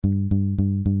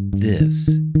This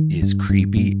is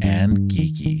Creepy and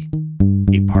Geeky,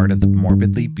 a part of the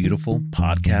Morbidly Beautiful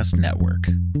Podcast Network.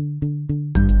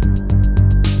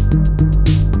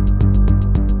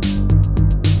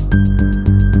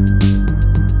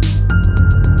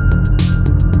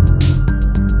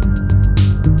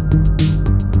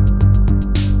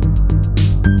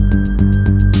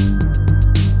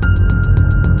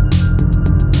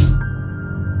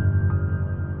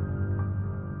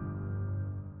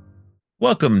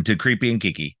 Welcome to Creepy and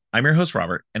Geeky. I'm your host,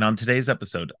 Robert, and on today's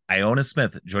episode, Iona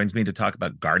Smith joins me to talk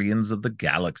about Guardians of the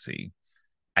Galaxy.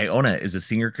 Iona is a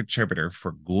senior contributor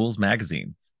for Ghouls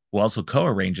magazine, who also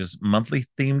co-arranges monthly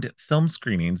themed film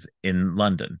screenings in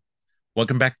London.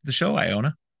 Welcome back to the show,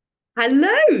 Iona.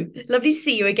 Hello. Lovely to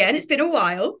see you again. It's been a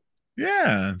while.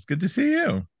 Yeah, it's good to see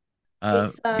you.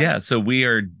 So we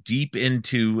are deep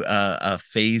into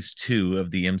phase 2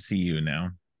 of the MCU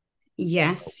now.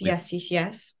 Yes, with,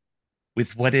 yes.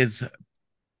 With what is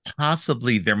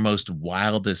possibly their most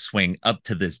wildest swing up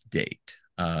to this date.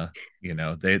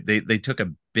 They took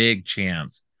a big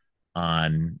chance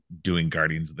on doing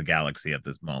Guardians of the Galaxy at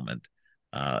this moment.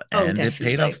 And it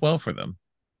paid off well for them.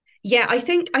 Yeah, I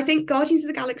think Guardians of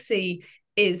the Galaxy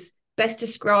is best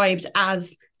described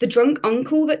as the drunk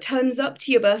uncle that turns up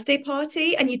to your birthday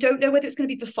party and you don't know whether it's going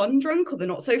to be the fun drunk or the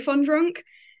not so fun drunk.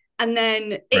 And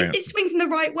then it swings in the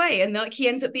right way, and like he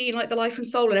ends up being like the life and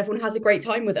soul, and everyone has a great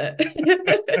time with it.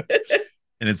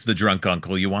 And it's the drunk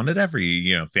uncle you want at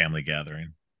every family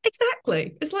gathering.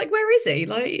 Exactly. It's like, where is he?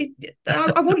 Like,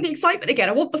 I want the excitement again.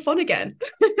 I want the fun again.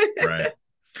 Right.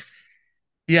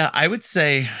 Yeah, I would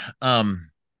say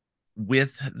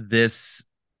with this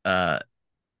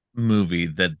movie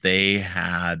that they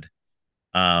had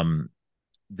that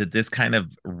this kind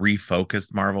of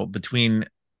refocused Marvel between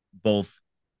both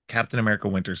Captain America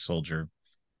Winter Soldier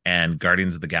and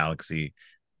Guardians of the Galaxy.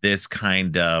 This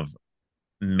kind of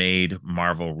made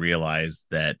Marvel realize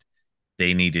that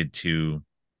they needed to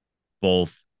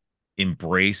both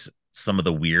embrace some of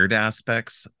the weird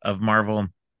aspects of Marvel,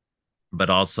 but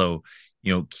also,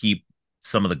 keep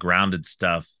some of the grounded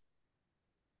stuff,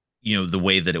 the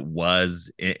way that it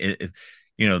was.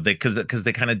 Because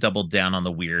they kind of doubled down on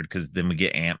the weird, because then we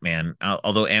get Ant-Man,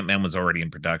 although Ant-Man was already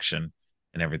in production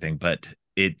and everything, but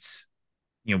it's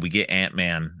we get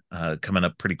Ant-Man coming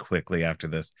up pretty quickly after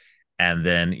this, and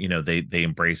then they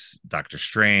embrace Doctor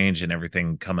Strange and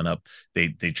everything coming up. They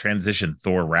transition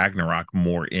Thor Ragnarok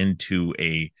more into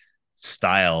a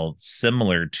style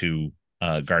similar to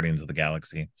Guardians of the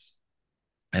Galaxy.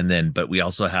 And then, but we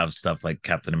also have stuff like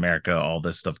Captain America, all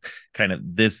this stuff, kind of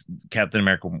this Captain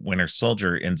America Winter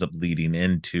Soldier ends up leading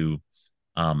into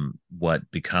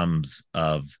what becomes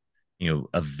of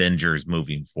Avengers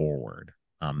moving forward.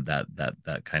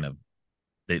 That kind of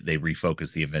they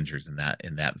refocus the Avengers in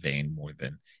that vein more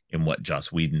than in what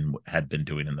Joss Whedon had been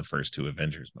doing in the first two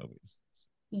Avengers movies.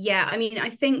 Yeah, I mean,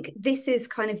 I think this is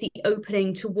kind of the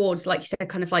opening towards, like you said,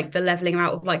 kind of like the leveling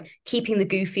out of like keeping the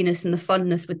goofiness and the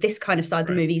funness with this kind of side of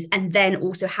the movies, and then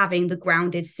also having the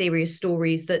grounded, serious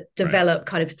stories that develop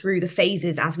kind of through the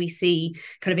phases as we see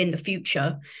kind of in the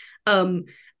future. I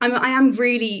am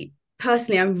really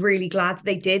personally, I'm really glad that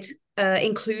they did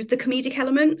include the comedic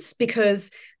elements,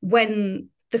 because when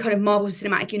the kind of Marvel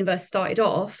Cinematic Universe started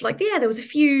off, like, yeah, there was a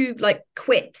few like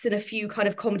quips and a few kind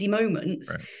of comedy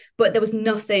moments, but there was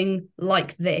nothing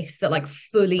like this that like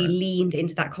fully leaned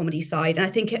into that comedy side. And I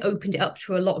think it opened it up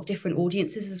to a lot of different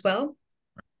audiences as well.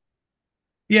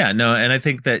 Yeah, no, and I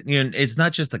think that it's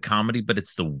not just the comedy, but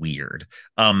it's the weird.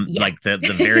 Like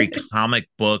the very comic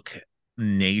book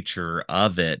nature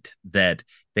of it, that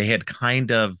they had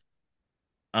kind of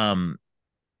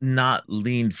not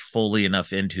leaned fully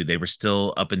enough into. They were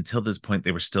still, up until this point,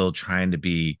 they were still trying to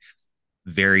be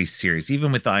very serious,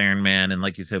 even with Iron Man, and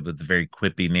like you said, with the very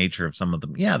quippy nature of some of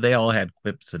them. Yeah, they all had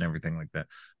quips and everything like that,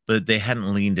 but they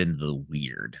hadn't leaned into the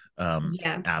weird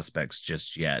aspects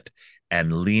just yet.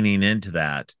 And leaning into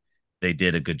that, they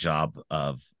did a good job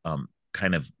of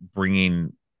kind of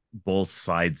bringing both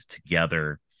sides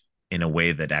together in a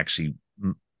way that actually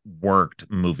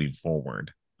worked moving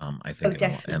forward. I think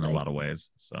in a lot of ways.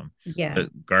 So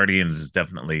the Guardians is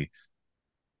definitely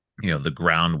the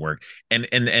groundwork, and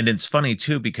it's funny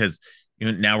too, because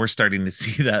now we're starting to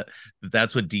see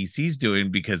that's what DC's doing,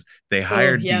 because they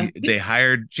hired they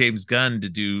hired James Gunn to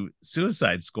do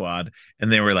Suicide Squad,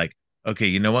 and they were like, okay,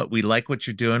 you know what, we like what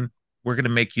you're doing, we're gonna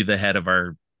make you the head of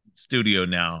our studio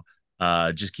now,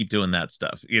 just keep doing that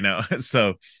stuff,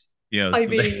 so I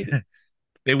mean,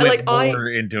 they went more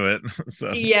into it.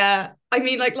 So yeah, I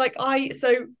mean,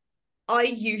 I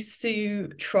used to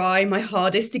try my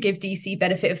hardest to give DC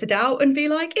benefit of the doubt and be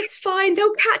like, it's fine,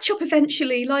 they'll catch up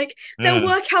eventually. Like, they'll Yeah,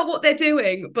 work out what they're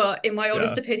doing. But in my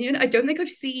honest yeah. opinion, I don't think I've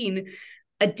seen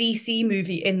a DC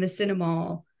movie in the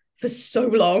cinema for so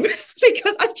long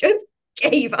because I just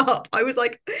gave up. I was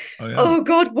like, Oh yeah. oh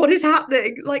God, what is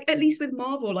happening? Like, at least with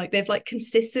Marvel, like, they've like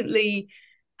consistently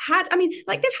had, I mean,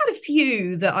 like they've had a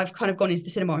few that I've kind of gone into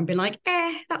the cinema and been like,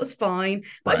 that was fine.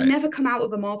 But I've Right. never come out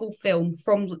of a Marvel film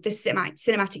from this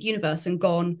cinematic universe and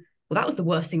gone, well, that was the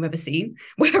worst thing I've ever seen.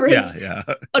 Yeah, Whereas yeah.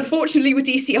 unfortunately with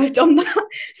DC, I've done that.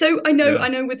 So Yeah. I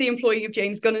know with the employing of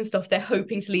James Gunn and stuff, they're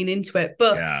hoping to lean into it.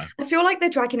 But Yeah. I feel like they're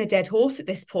dragging a dead horse at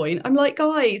this point. I'm like,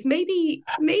 guys, maybe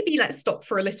let's stop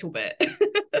for a little bit.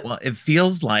 Well, it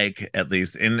feels like, at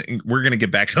least, and we're gonna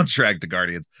get back on track to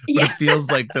Guardians, but it Yeah. feels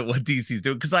like that what DC's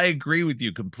doing, because I agree with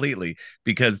you completely,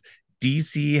 because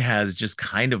DC has just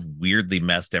kind of weirdly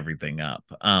messed everything up.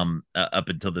 Up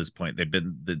until this point, they've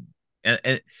been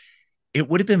and it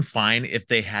would have been fine if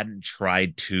they hadn't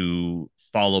tried to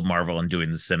follow Marvel and doing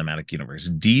the cinematic universe.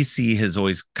 DC has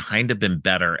always kind of been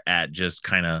better at just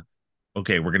kind of,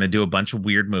 okay, we're going to do a bunch of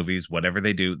weird movies, whatever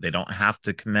they do, they don't have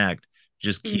to connect.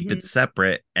 Just keep it Mm-hmm.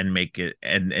 separate and make it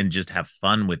and just have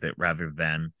fun with it rather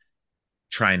than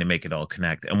trying to make it all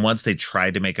connect. And once they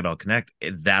tried to make it all connect,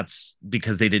 that's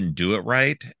because they didn't do it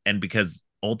right. And because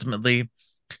ultimately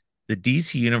the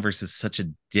DC universe is such a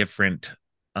different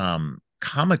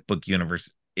comic book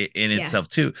universe in Yeah. itself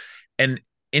too. And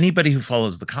anybody who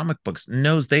follows the comic books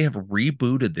knows they have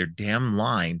rebooted their damn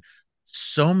line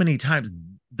so many times.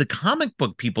 The comic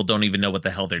book people don't even know what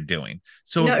the hell they're doing.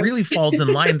 So it No. really falls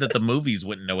in line that the movies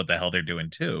wouldn't know what the hell they're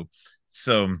doing too.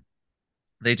 So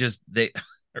they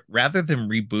rather than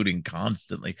rebooting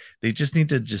constantly, they just need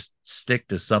to just stick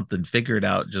to something, figure it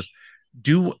out, just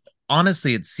do.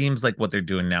 Honestly, it seems like what they're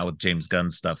doing now with James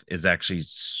Gunn stuff is actually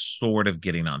sort of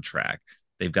getting on track.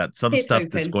 They've got some Here's stuff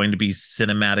that's hoping. going to be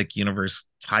cinematic universe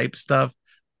type stuff,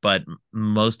 but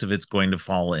most of it's going to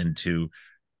fall into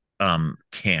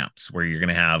camps where you're going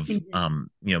to have Mhm.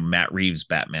 Matt Reeves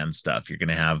Batman stuff. You're going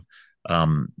to have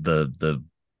the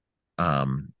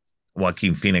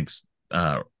Joaquin Phoenix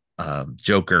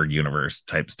Joker universe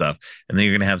type stuff, and then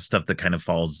you're going to have stuff that kind of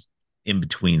falls in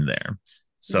between there.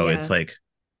 So it's Yeah. like,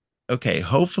 okay,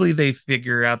 hopefully they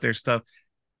figure out their stuff.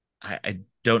 I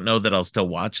don't know that I'll still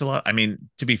watch a lot. I mean,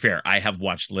 to be fair, I have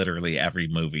watched literally every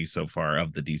movie so far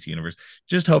of the DC universe,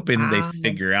 just hoping they Wow.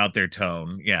 figure out their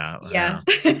tone. Yeah, Yeah.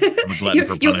 I'm a glutton you're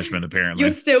for you're punishment, you're apparently.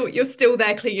 still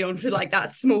there clinging on for like that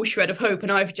small shred of hope.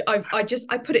 And I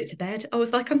put it to bed. I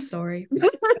was like, I'm sorry.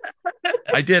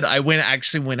 I did.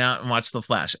 Actually went out and watched The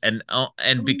Flash, and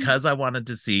because I wanted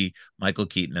to see Michael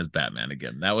Keaton as Batman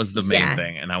again, that was the main Yeah.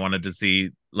 thing, and I wanted to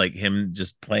see like him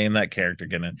just playing that character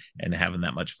again and having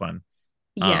that much fun.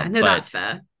 Yeah. No, But that's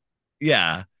fair.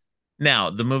 yeah, now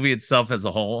the movie itself as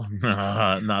a whole,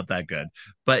 not that good,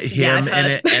 but Yeah, I've him in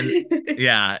heard. it, and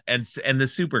yeah, and the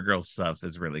Supergirl stuff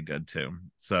is really good too.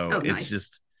 So Oh, it's nice.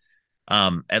 just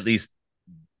at least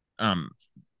um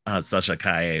Sasha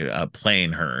Kai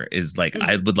playing her is like,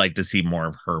 I Mhm. would like to see more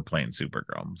of her playing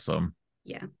Supergirl. So,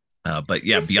 Yeah. but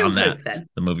yeah, There's still beyond that, hope then.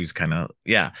 the movie's kind of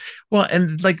yeah. Well,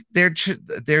 and like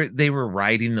they were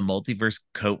riding the multiverse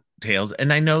coattails,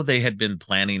 and I know they had been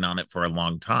planning on it for a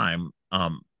long time.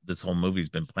 This whole movie's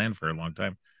been planned for a long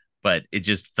time, but it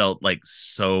just felt like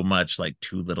so much like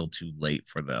too little, too late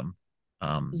for them.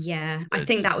 Yeah, I To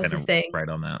think just that was kind the of thing. ride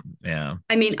on that. Yeah,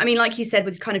 Like you said,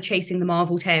 with kind of chasing the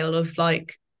Marvel tale of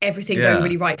like everything going yeah,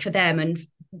 really right for them and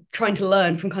trying to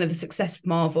learn from kind of the success of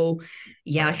Marvel.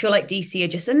 Yeah, I right. feel like DC are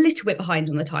just a little bit behind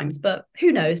on the times, but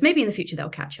who knows? Maybe in the future they'll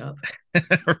catch up.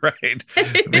 Right.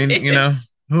 I mean,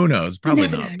 who knows? You Probably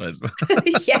never not, know.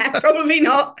 but Yeah, probably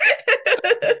not.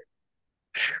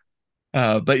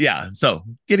 but yeah, so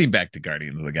getting back to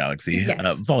Guardians of the Galaxy,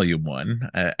 Yes. volume 1,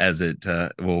 as it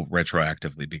will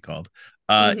retroactively be called.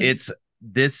 Hmm. It's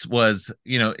this was,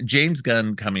 James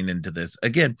Gunn coming into this.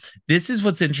 Again, this is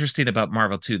what's interesting about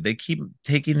Marvel too. They keep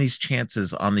taking these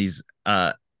chances on these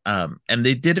and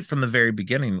they did it from the very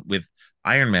beginning with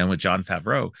Iron Man with John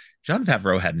Favreau. John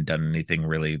Favreau hadn't done anything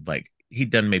really, like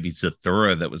he'd done maybe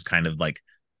Zathura that was kind of like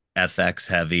FX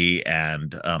heavy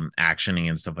and actiony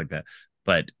and stuff like that.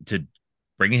 But to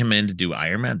bring him in to do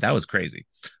Iron Man, that was crazy.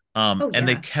 Oh And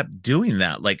they yeah. kept doing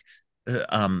that. Like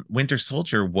Winter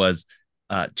Soldier was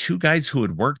two guys who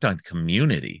had worked on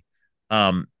Community.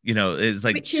 It's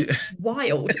like Which is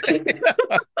wild.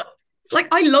 Like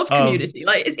I love um, Community.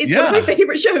 Like it's one of my yeah,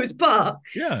 favorite shows, but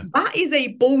yeah, that is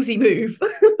a ballsy move.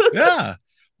 yeah.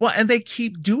 Well, and they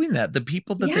keep doing that. The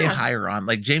people that they Yeah. hire on,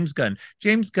 like James Gunn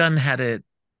had a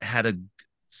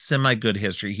semi good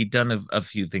history. He'd done a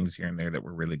few things here and there that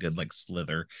were really good, like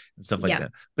Slither and stuff like Yeah.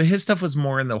 that. But his stuff was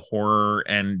more in the horror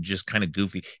and just kind of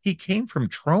goofy. He came from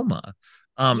trauma.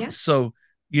 Yeah. So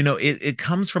it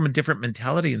comes from a different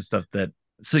mentality and stuff that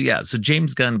so yeah, so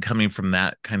James Gunn coming from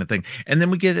that kind of thing. And then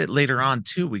we get it later on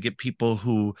too. We get people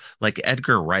who like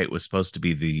Edgar Wright was supposed to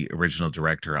be the original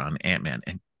director on Ant-Man.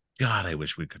 And God, I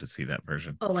wish we could have seen that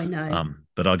version. Oh, I know.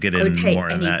 But I'll get I would in pay more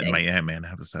of that in my anything. Ant-Man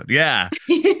episode. Yeah.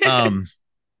 Um,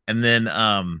 and then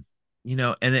and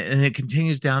it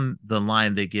continues down the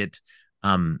line. They get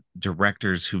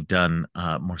directors who've done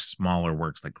more smaller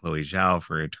works like Chloe Zhao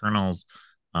for Eternals.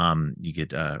 You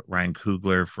get Ryan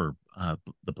Coogler for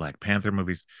the Black Panther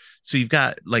movies. So you've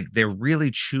got like they're really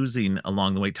choosing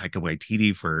along the way Taika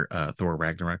Waititi for Thor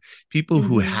Ragnarok, people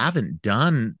who Hmm. haven't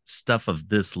done stuff of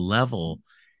this level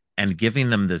and giving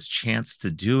them this chance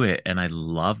to do it. And I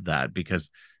love that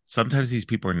because sometimes these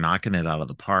people are knocking it out of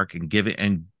the park and giving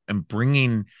and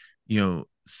bringing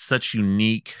such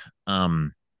unique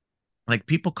like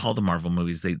people call the Marvel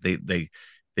movies they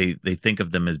think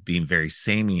of them as being very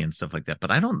samey and stuff like that,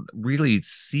 but I don't really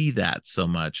see that so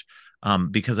much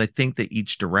because I think that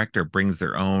each director brings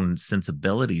their own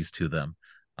sensibilities to them.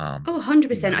 Oh, You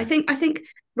 100%. know, I think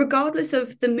regardless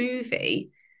of the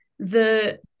movie,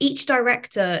 the each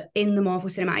director in the Marvel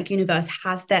Cinematic Universe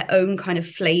has their own kind of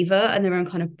flavor and their own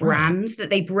kind of right? brands that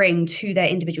they bring to their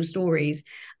individual stories.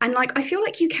 And like I feel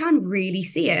like you can really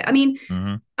see it. I mean,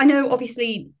 Mm-hmm. I know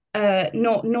obviously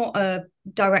not a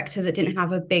director that didn't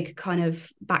have a big kind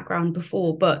of background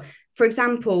before, but for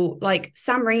example, like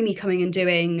Sam Raimi coming and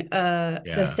doing the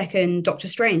Yeah, second Doctor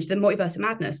Strange, the Multiverse of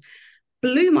Madness,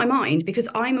 blew my mind because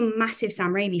I'm a massive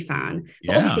Sam Raimi fan,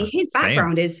 but obviously yeah, his same.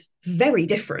 background is very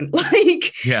different.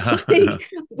 like Yeah, like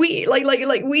we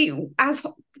like we as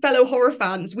fellow horror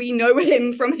fans, we know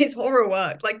him from his horror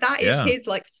work. Like that is yeah, his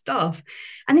like stuff.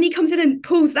 And then he comes in and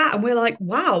pulls that and we're like,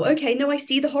 wow, okay, no, I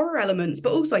see the horror elements,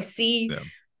 but also I see yeah.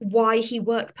 why he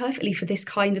works perfectly for this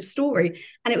kind of story.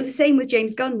 And it was the same with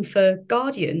James Gunn for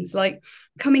Guardians, like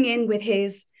coming in with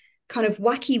his kind of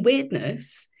wacky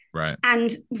weirdness Right. and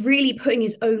really putting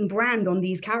his own brand on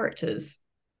these characters.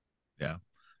 Yeah.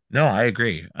 No, I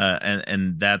agree.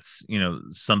 And that's,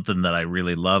 something that I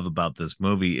really love about this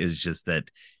movie is just that,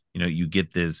 you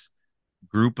get this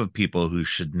group of people who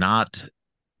should not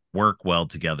work well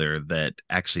together that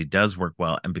actually does work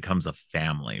well and becomes a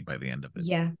family by the end of it.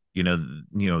 Yeah.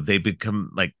 They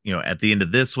become like, at the end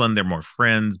of this one, they're more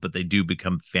friends, but they do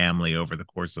become family over the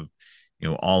course of,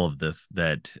 all of this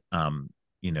that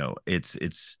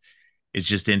it's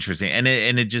just interesting and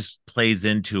it just plays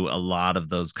into a lot of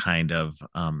those kind of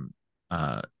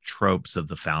tropes of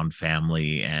the found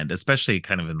family and especially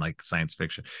kind of in like science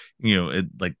fiction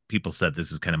like people said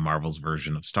this is kind of Marvel's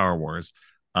version of Star Wars.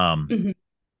 Mhm.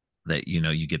 That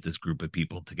you get this group of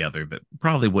people together that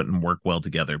probably wouldn't work well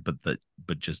together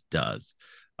but just does.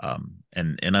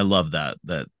 And I love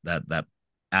that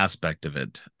aspect of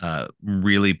it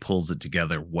really pulls it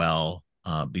together well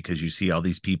because you see all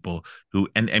these people who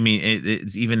and I mean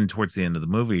it's even towards the end of the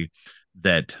movie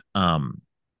that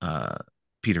uh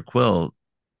Peter Quill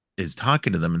is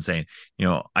talking to them and saying,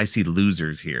 I see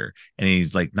losers here. And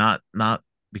he's like, not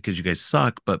because you guys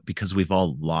suck, but because we've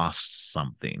all lost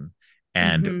something.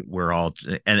 And Mhm. we're all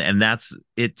and that's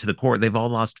it to the core. They've all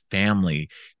lost family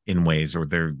in ways, or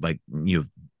they're like,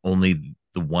 only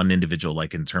the one individual,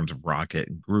 like in terms of Rocket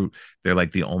and Groot, they're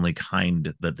like the only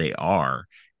kind that they are.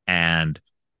 And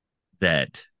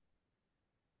that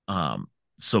um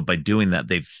so by doing that,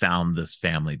 they've found this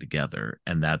family together.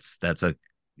 And that's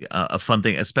a fun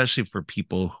thing, especially for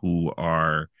people who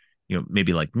are,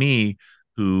 maybe like me,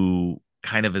 who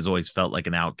kind of has always felt like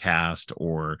an outcast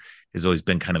or has always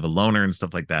been kind of a loner and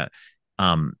stuff like that.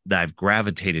 That I've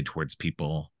gravitated towards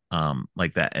people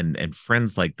like that and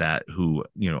friends like that who,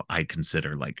 I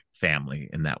consider like family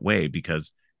in that way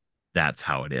because that's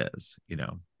how it is,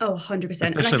 Oh, 100%.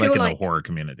 And I especially feel like in the like, horror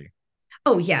community.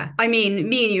 oh yeah, I mean,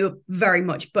 me and you are very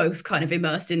much both kind of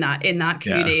immersed in that Yeah.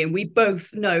 community, and we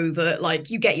both know that like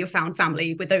you get your found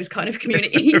family with those kind of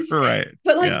communities. Right.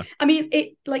 But like, Yeah. I mean,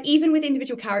 it like even with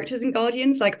individual characters and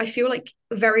Guardians, like I feel like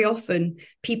very often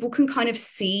people can kind of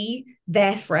see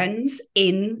their friends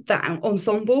in that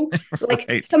ensemble. Like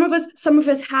Right. some of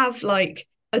us have like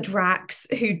a Drax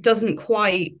who doesn't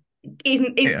quite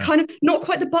isn't is Yeah. kind of not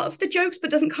quite the butt of the jokes, but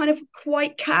doesn't kind of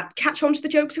quite catch on to the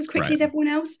jokes as quickly Right. as everyone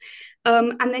else.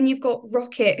 And then you've got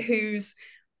Rocket, who's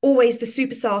always the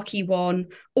super sarky one,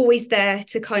 always there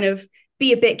to kind of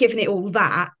be a bit giving it all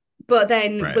that, but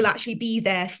then Right. will actually be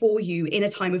there for you in a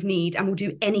time of need and will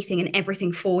do anything and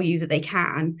everything for you that they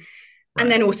can. And Right.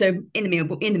 then also in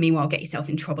the meanwhile, get yourself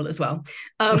in trouble as well.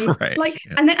 Right. Like,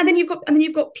 Yeah. and then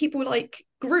you've got people like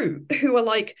Groot who are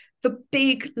like the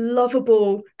big,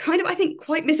 lovable, kind of, I think,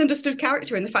 quite misunderstood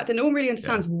character in the fact that no one really Yeah.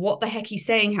 understands what the heck he's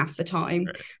saying half the time.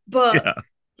 Right. But Yeah.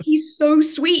 he's so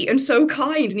sweet and so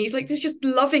kind, and he's like this just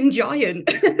loving giant.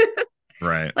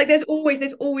 Right. Like there's always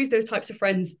those types of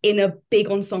friends in a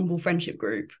big ensemble friendship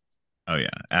group. Oh yeah,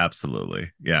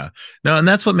 absolutely. Yeah. No, and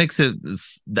that's what makes it,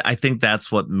 I think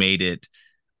that's what made it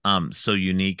so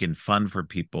unique and fun for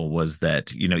people, was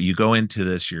that, you go into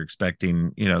this, you're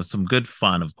expecting, some good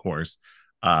fun, of course.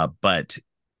 But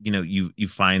you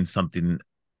find something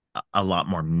a lot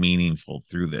more meaningful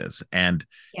through this. And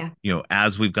Yeah.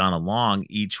 as we've gone along,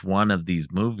 each one of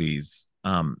these movies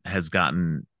has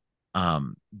gotten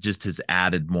just has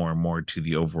added more and more to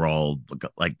the overall,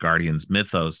 like, Guardians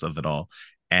mythos of it all.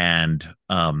 And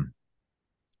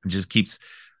just keeps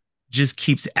just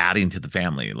keeps adding to the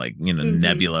family, like, Mm-hmm.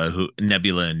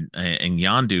 Nebula and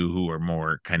Yondu, who are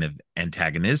more kind of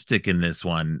antagonistic in this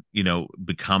one,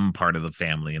 become part of the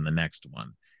family in the next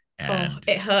one. Oh, And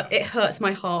it hurts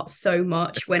my heart so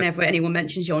much whenever anyone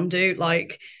mentions Yondu.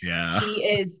 Like yeah.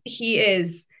 he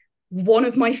is one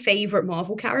of my favorite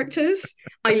Marvel characters.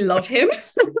 I love him.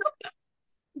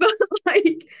 But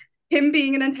like him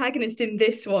being an antagonist in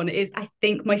this one is, I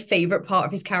think, my favorite part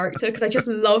of his character because I just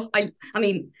love I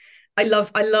mean I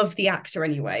love the actor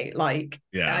anyway. Like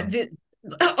Yeah.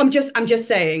 I'm just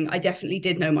saying I definitely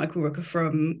did know Michael Rooker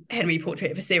from Henry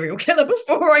Portrait of a Serial Killer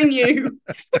before I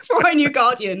knew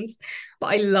Guardians, but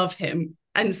I love him.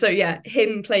 And so yeah,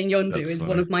 him playing Yondu That's is one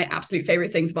funny. of my absolute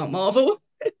favorite things about Marvel.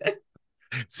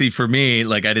 See, for me,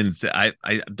 like, I didn't say, I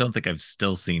don't think I've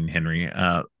still seen Henry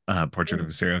Portrait of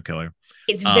a Serial Killer.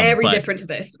 It's very But different to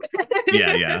this.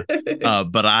 yeah, yeah.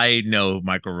 But I know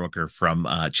Michael Rooker from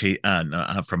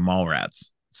no, from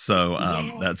Mallrats. So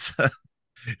Yes. that's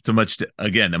it's a much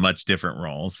different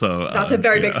role. So That's a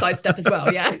very big sidestep as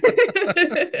well. Yeah.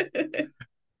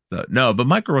 so no, but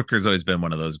Michael Rooker's always been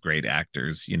one of those great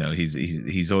actors.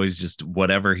 He's always, just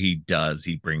whatever he does,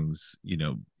 he brings.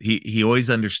 He always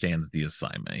understands the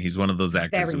assignment. He's one of those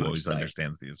actors Very who much always so.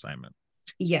 understands the assignment.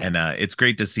 Yeah. And it's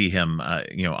great to see him.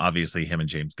 Obviously, him and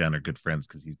James Gunn are good friends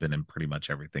because he's been in pretty much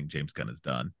everything James Gunn has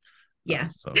done. Yeah.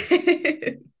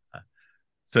 Uh,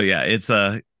 so yeah, it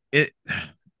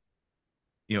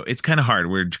it's kind of hard.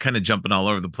 We're kind of jumping all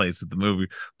over the place with the movie,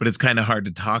 but it's kind of hard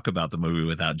to talk about the movie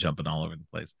without jumping all over the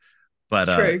place. It's But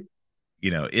true.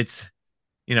 it's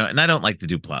and I don't like to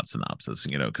do plot synopsis,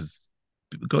 because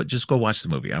go watch the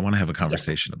movie. I want to have a Yeah.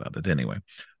 conversation about it anyway.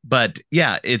 But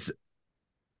yeah,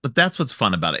 but that's what's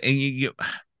fun about it. And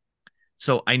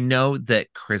so I know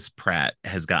that Chris Pratt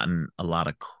has gotten a lot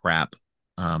of crap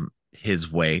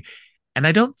his way, and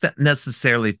I don't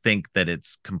necessarily think that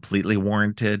it's completely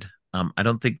warranted. I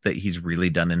don't think that he's really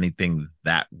done anything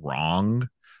that wrong.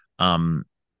 Um,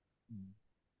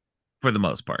 for the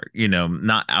most part,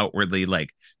 not outwardly,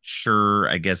 like, sure,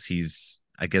 I guess his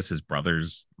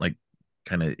brother's like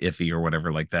kind of iffy or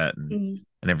whatever like that, Mm.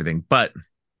 and everything. But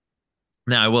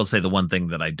now I will say the one thing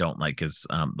that I don't like is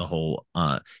the whole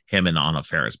him and Anna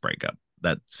Faris breakup.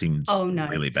 That seems Oh no.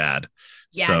 really bad.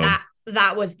 Yeah, So,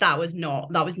 that was not a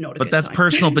but good that's time.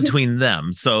 personal between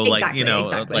them. So, like, Exactly,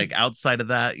 exactly. like, outside of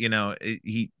that,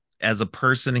 he, as a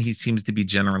person, he seems to be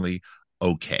generally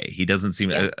okay. He doesn't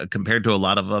seem, Yeah. compared to a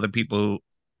lot of other people,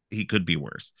 he could be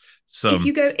worse. So, If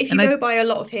you and I go by a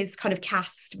lot of his kind of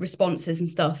cast responses and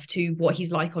stuff to what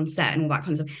he's like on set and all that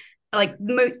kind of stuff, like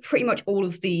pretty much all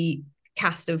of the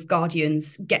cast of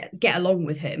Guardians get along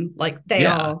with him. Like they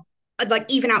yeah, are like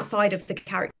even outside of the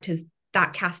characters,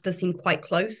 that cast does seem quite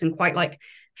close and quite like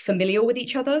familiar with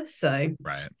each other. So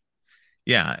right.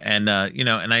 Yeah, and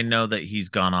and I know that he's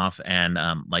gone off and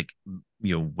like,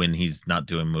 when he's not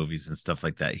doing movies and stuff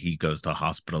like that, he goes to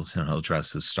hospitals and he'll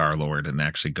dress as Star Lord and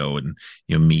actually go and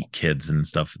meet kids and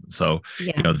stuff. So,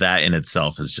 yeah. that in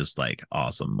itself is just like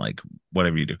awesome, like,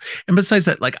 whatever you do. And besides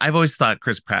that, like, I've always thought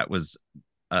Chris Pratt was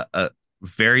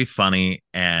very funny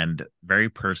and very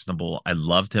personable. I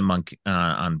loved him on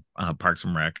Parks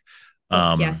and Rec. Oh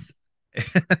Um yes.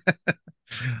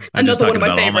 I'm just Another one talking of my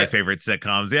about all my favorites. favorite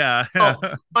sitcoms. Yeah. Oh,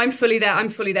 I'm fully there. I'm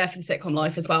fully there for the sitcom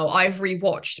life as well. I've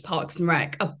rewatched Parks and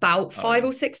Rec about Oh five yeah.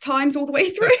 or six times all the way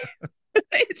through.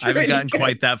 It's I haven't really gotten good.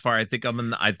 quite that far. I think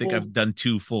Oh, I've done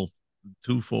two full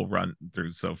run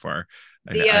throughs so far.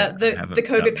 And the I the haven't gotten COVID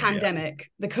there yet.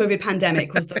 pandemic. The COVID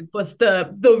pandemic was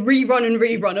the rerun and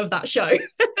rerun of that show.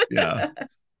 Yeah.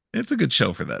 It's a good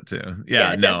show for that too.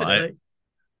 Yeah, Yeah, no, I definitely.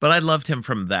 but I loved him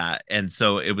from that, and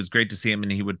so it was great to see him.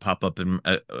 And he would pop up in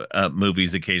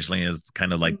movies occasionally as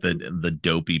kind of like the Mhm. the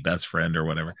dopey best friend or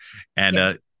whatever. And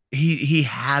Yeah. he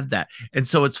had that. And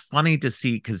so it's funny to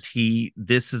see because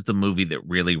this is the movie that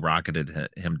really rocketed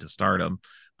him to stardom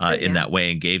Oh in yeah. that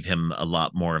way and gave him a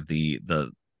lot more of the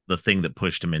thing that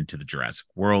pushed him into the Jurassic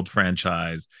World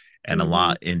franchise and a Hmm.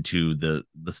 lot into the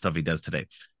stuff he does today.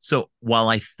 So while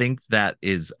I think that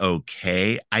is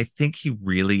okay, I think he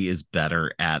really is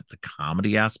better at the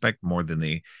comedy aspect more than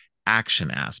the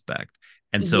action aspect.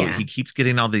 And so Yeah. he keeps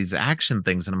getting all these action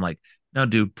things and I'm like, no,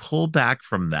 dude, pull back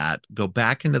from that, go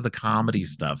back into the comedy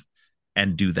stuff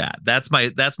and do that. That's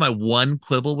my one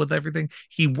quibble with everything.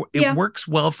 It Yeah. works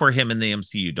well for him in the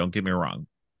MCU, don't get me wrong.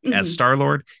 As Hmm.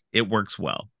 Star-Lord, it works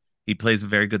well. He plays a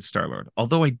very good Star-Lord.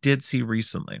 Although I did see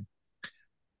recently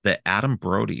that Adam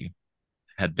Brody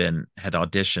had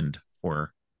auditioned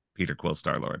for Peter Quill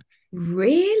Star-Lord.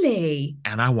 Really?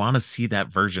 And I want to see that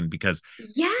version because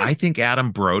Yeah. I think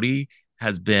Adam Brody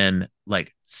has been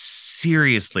like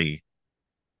seriously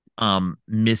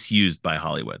misused by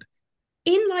Hollywood.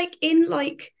 In like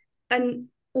an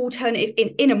alternative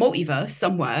in a multiverse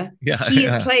somewhere, Yeah, he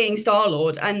is yeah, playing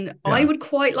Star-Lord, and I yeah, would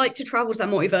quite like to travel to that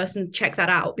multiverse and check that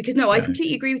out, because no, I yeah,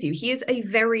 completely agree with you. He is a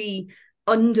very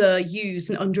underused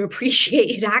and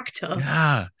underappreciated actor.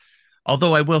 yeah.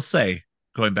 Although I will say,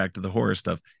 going back to the horror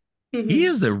stuff, he Hmm.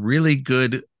 is a really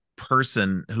good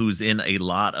person who's in a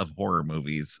lot of horror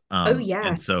movies. Oh And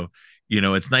yeah. so,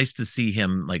 it's nice to see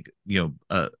him like,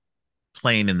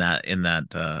 playing in that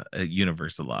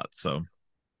universe a lot. So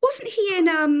Wasn't he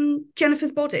in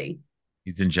Jennifer's Body?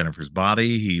 he's in Jennifer's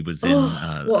Body. He was in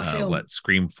Oh, what a film.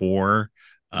 Scream 4.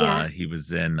 Yeah. He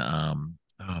was in oh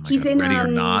my He's god, in Ready or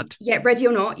Not. yeah, Ready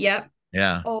or Not. Yeah.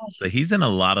 Yeah. Oh, So he's in a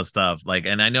lot of stuff. Like,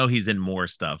 and I know he's in more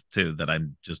stuff too that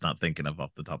I'm just not thinking of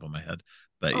off the top of my head.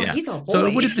 But oh, yeah. he's our So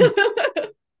it would boy. have been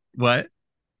what?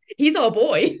 He's our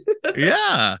boy.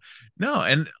 Yeah. No,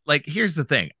 and like here's the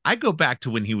thing. I go back to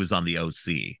when he was on the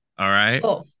OC. All right.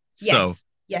 Oh, So yes.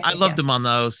 Yes, I yes, loved him yes. on the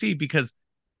OC because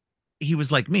he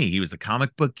was like me. He was a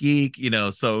comic book geek,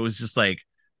 so it was just like,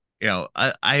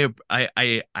 I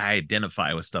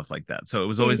identify with stuff like that. So it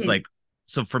was always Hmm. like,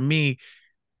 so for me,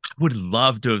 would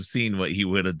love to have seen what he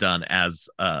would have done as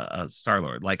a Star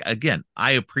Lord. Like again,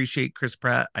 I appreciate Chris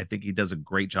Pratt. I think he does a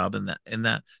great job in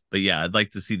that. But yeah, I'd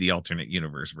like to see the alternate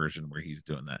universe version where he's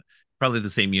doing that. Probably the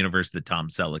same universe that Tom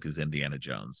Selleck is Indiana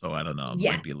Jones. So I don't know. It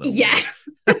Yeah. might be a little Yeah.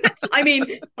 weird. I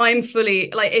mean, I'm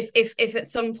fully like, if at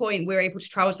some point we're able to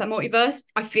travel to that multiverse,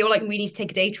 I feel like we need to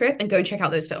take a day trip and go and check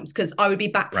out those films, because I would be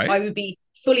back. Right? I would be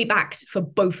fully backed for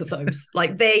both of those.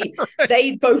 Like Right.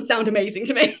 they both sound amazing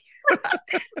to me.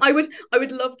 I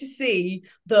would love to see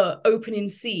the opening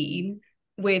scene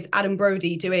with Adam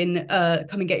Brody doing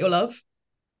 "Come and Get Your Love."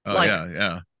 Oh Like yeah,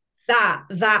 yeah.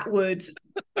 that would.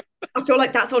 I feel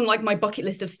like that's on like my bucket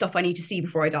list of stuff I need to see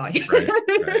before I die. Right,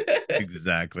 right.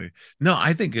 Exactly. No,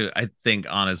 I think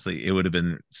honestly it would have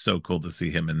been so cool to see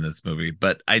him in this movie.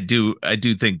 But I do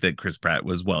think that Chris Pratt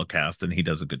was well cast and he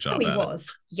does a good Oh, job he at it.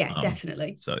 was. Yeah, Um,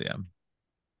 definitely. so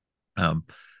yeah.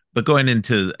 But going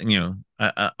into,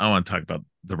 I want to talk about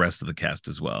the rest of the cast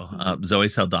as well. Mhm. Zoe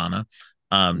Saldana,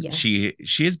 Yes. she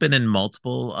has been in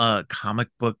multiple comic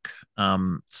book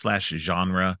slash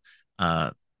genre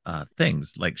uh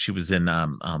things. Like she was in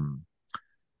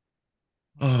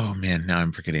oh man, now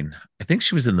I'm forgetting. I think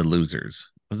she was in The Losers,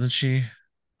 wasn't she?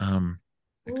 Um,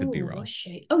 I could be Oh, was wrong.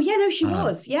 she? Oh, yeah, no, she Um,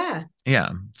 was. Yeah. yeah.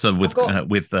 So I've got,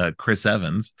 with Chris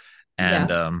Evans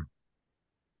and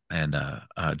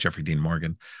yeah. Jeffrey Dean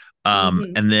Morgan. Hmm.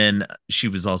 And then she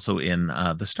was also in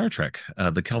the Star Trek,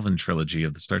 the Kelvin trilogy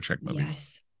of the Star Trek movies.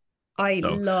 Yes. I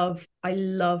So love, I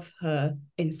love her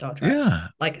in Star Trek. yeah,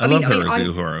 Like, I I mean, love I mean, her as I'm,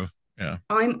 Uhura. Yeah.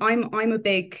 I'm, I'm, I'm a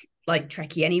big like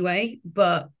Trekkie anyway,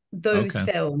 but those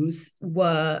Okay. films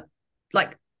were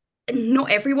like,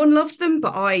 not everyone loved them,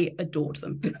 but I adored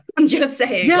them. I'm just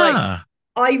saying, like, Yeah.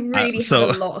 I really had a So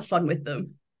lot of fun with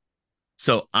them.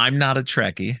 so I'm not a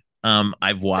Trekkie. I've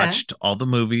Fair. watched all the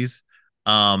movies,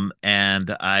 and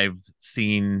I've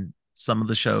seen some of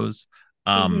the shows.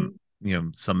 Hmm.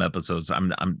 Some episodes.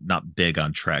 I'm not big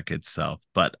on Trek itself,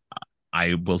 but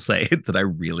I will say that I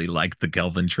really like the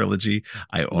Kelvin trilogy.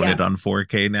 I own it Yeah. on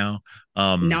 4K now. But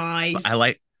I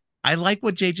Nice. like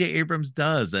what J.J. Abrams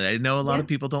does, and I know a lot Yeah. of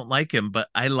people don't like him, but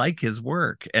I like his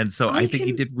work, and so I I think he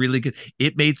can did really good.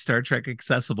 It made Star Trek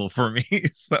accessible for me.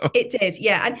 So It did,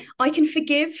 yeah. And I can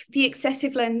forgive the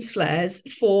excessive lens flares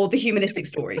for the humanistic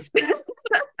stories.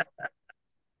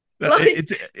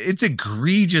 Like, It's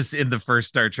egregious in the first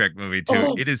Star Trek movie too.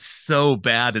 oh, It is so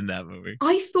bad in that movie.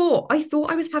 I thought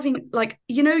I was having like,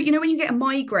 when you get a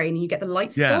migraine and you get the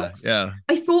light Yeah, spots. yeah,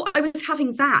 I thought I was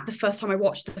having that the first time I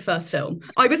watched the first film.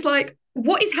 I was like,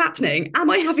 what is happening? Am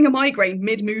I having a migraine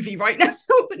mid-movie right now?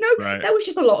 But no, right. there was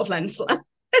just a lot of lens flare.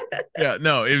 Yeah,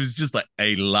 no, it was just like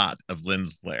a lot of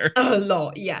lens flare. A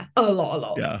lot, yeah. A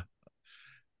lot. Yeah,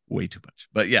 way too much.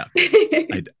 But yeah,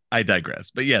 I I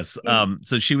digress. But yes,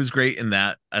 so she was great in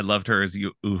that. I loved her as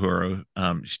Uhura.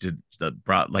 She did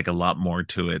brought like a lot more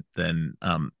to it than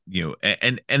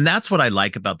and that's what I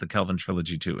like about the Kelvin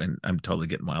trilogy too. And I'm totally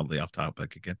getting wildly off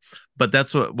topic again, but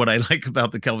that's what I like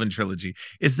about the Kelvin trilogy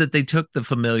is that they took the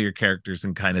familiar characters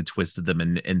and kind of twisted them,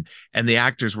 and the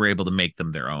actors were able to make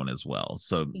them their own as well.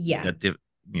 So Yeah. that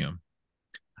you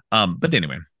know, but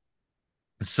anyway,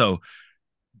 so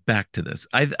back to this.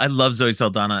 I love Zoe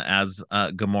Saldana as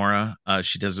Gamora.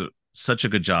 She does such a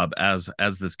good job as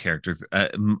this character,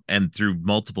 and through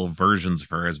multiple versions of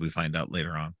her, as we find out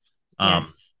later on. Um,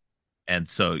 Yes. and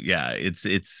so yeah,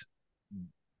 it's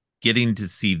getting to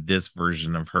see this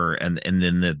version of her, and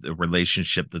then the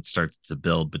relationship that starts to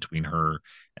build between her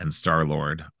and Star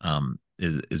Lord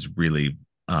is really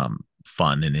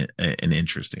fun and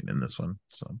interesting in this one.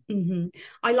 So Mm-hmm.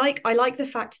 I like the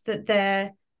fact that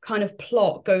their kind of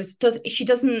plot does she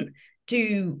doesn't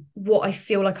do what I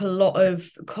feel like a lot of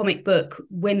comic book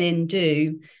women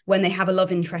do when they have a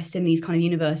love interest in these kind of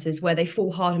universes where they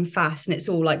fall hard and fast and it's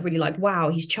all like really like, wow,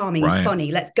 he's charming, he's right,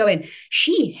 funny, let's go in.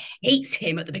 She hates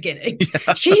him at the beginning.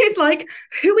 yeah, She is like,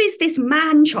 who is this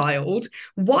man child?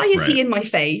 Why is right, he in my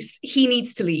face? He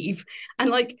needs to leave. And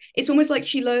like it's almost like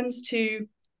she learns to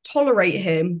tolerate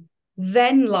him,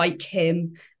 then like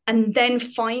him, and then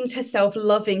finds herself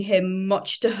loving him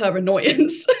much to her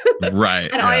annoyance. right,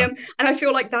 and I yeah. am and I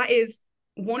feel like that is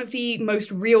one of the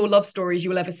most real love stories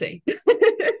you will ever see.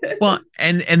 Well,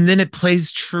 and then it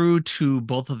plays true to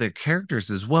both of their characters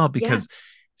as well Yeah. because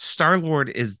Star Lord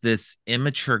is this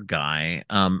immature guy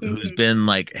who's Mm-hmm. been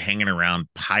like hanging around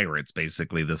pirates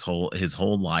basically this whole his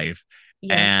whole life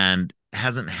Yeah. and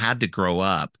hasn't had to grow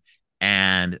up.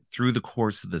 And through the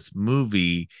course of this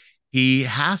movie,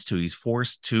 he's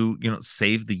forced to,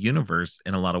 save the universe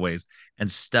in a lot of ways and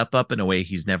step up in a way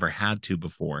he's never had to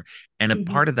before. And a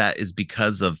Mm-hmm. part of that is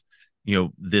because of,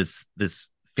 this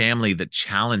family that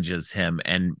challenges him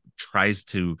and tries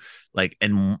to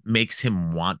and makes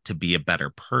him want to be a better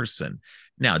person.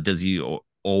 Now, does he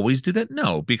always do that?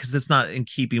 No, because it's not in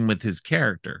keeping with his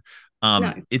character.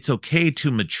 No. It's okay to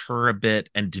mature a bit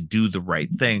and to do the right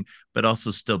thing, but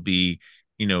also still be,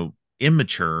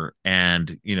 immature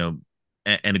and,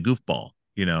 and a goofball,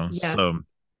 Yeah. So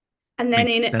And I then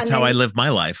mean, in that's and how I then live my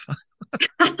life.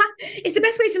 it's the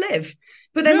best way to live.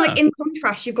 But then, like Yeah. in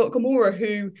contrast, you've got Gamora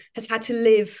who has had to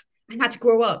live and had to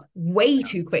grow up way Yeah.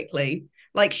 too quickly.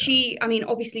 Like Yeah. I mean,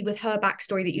 obviously with her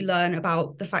backstory that you learn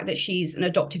about the fact that she's an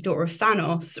adoptive daughter of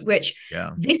Thanos, which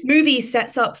Yeah. this movie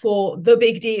sets up for the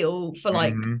big deal for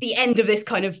like Hmm. the end of this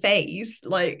kind of phase.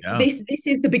 Like Yeah. this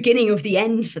is the beginning of the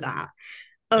end for that.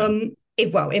 Yeah.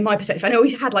 Well, in my perspective, I know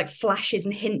we had like flashes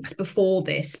and hints before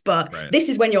this, but Right. this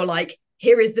is when you're like,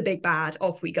 here is the big bad,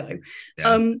 off we go.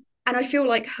 Yeah. And I feel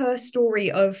like her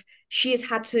story of she has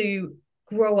had to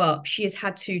grow up, she has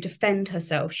had to defend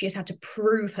herself, she has had to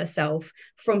prove herself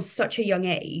from such a young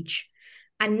age.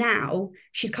 And now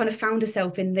she's kind of found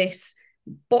herself in this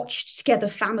botched together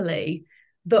family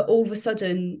that all of a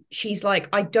sudden she's like,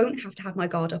 I don't have to have my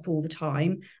guard up all the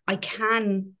time. I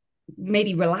can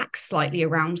maybe relax slightly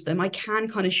around them. I can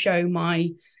kind of show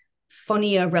my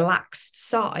funnier, relaxed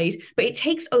side, but it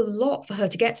takes a lot for her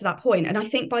to get to that point. And I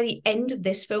think by the end of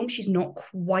this film, she's not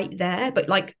quite there, but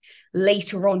like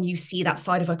later on, you see that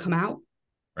side of her come out.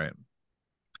 Right.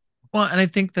 Well, and I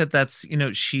think that's,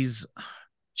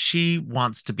 she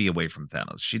wants to be away from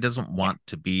Thanos. She doesn't Yeah. want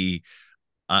to be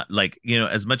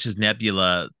as much as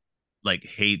Nebula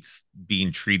hates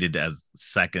being treated as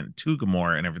second to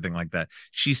Gamora and everything like that,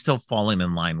 she's still falling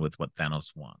in line with what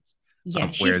Thanos wants. Yeah.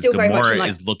 She's Whereas still very much in Gamora like,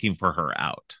 is looking for her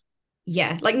out.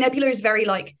 yeah, like Nebula is very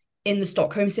like in the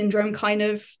Stockholm syndrome kind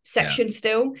of Yeah. section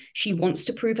still. She wants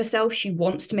to prove herself, she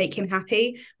wants to make him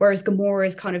happy. Whereas Gamora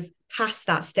is kind of past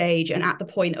that stage and at the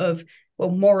point of,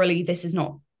 well, morally, this is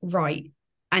not right.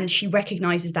 And she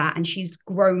recognizes that and she's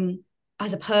grown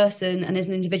as a person and as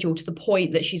an individual to the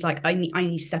point that she's like, I need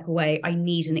to step away. I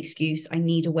need an excuse. I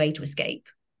need a way to escape.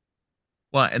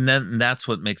 Well, and then that's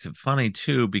what makes it funny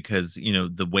too, because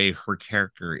the way her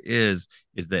character is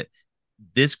that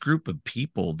this group of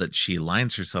people that she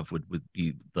aligns herself with would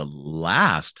be the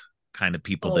last kind of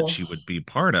people that Oh, she would be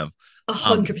part of. a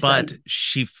hundred But percent.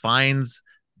 she finds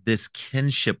this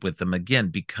kinship with them again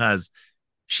because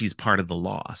she's part of the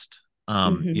lost. You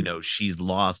Hmm. know, she's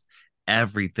lost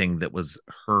everything that was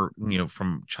her, you know,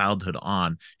 from childhood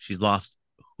on. She's lost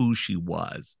who she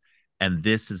was. And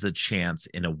this is a chance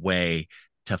in a way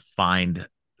to find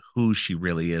who she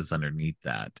really is underneath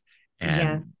that. Yeah.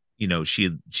 And, you know,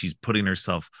 she's putting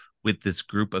herself with this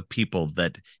group of people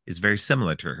that is very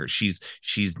similar to her. She's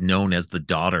known as the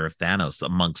daughter of Thanos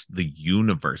amongst the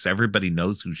universe. Everybody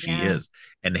knows who she Yeah. is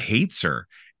and hates her.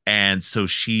 And so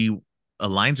she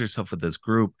aligns herself with this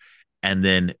group, and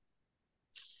then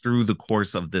through the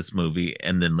course of this movie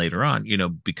and then later on, you know,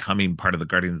 becoming part of the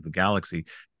Guardians of the Galaxy,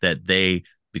 that they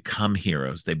become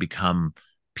heroes, they become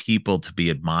people to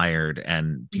be admired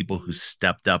and people who Hmm.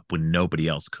 stepped up when nobody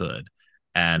else could.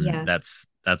 And Yeah. that's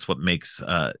what makes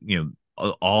you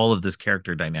know, all of this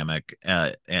character dynamic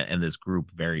and this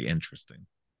group very interesting.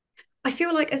 I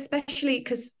feel like, especially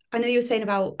because I know you were saying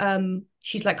about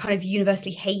she's like kind of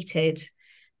universally hated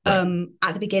Right.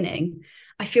 at the beginning.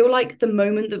 I feel like the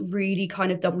moment that really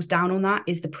kind of doubles down on that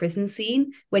is the prison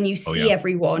scene when you Oh see yeah.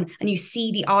 everyone and you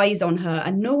see the eyes on her,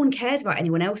 and no one cares about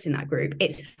anyone else in that group.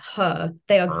 It's her.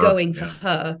 They are Her. going for Yeah.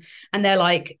 her. And they're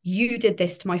like, you did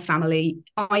this to my family.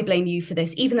 I blame you for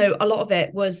this, even though a lot of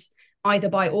it was either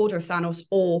by order of Thanos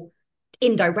or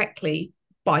indirectly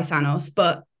by Thanos.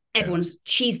 But Yeah.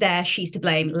 she's there, she's to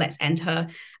blame. Let's end her.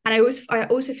 And I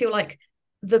also feel like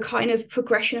the kind of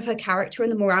progression of her character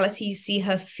and the morality you see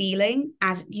her feeling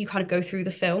as you kind of go through the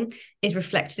film is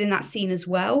reflected in that scene as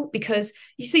well. Because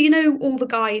you know, all the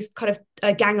guys kind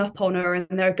of gang up on her and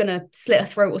they're gonna slit her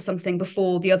throat or something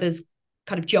before the others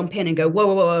kind of jump in and go, whoa,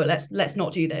 whoa, whoa, whoa, let's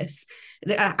not do this,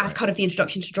 as Right. kind of the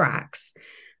introduction to Drax.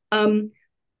 um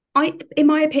in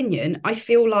my opinion, I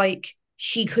feel like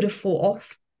she could have fought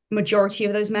off majority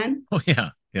of those men. Oh yeah.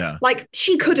 Yeah. Like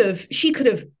she could have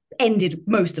ended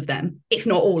most of them, if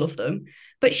not all of them.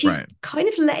 But she's Right. kind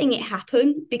of letting it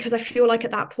happen because I feel like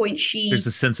at that point There's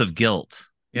a sense of guilt.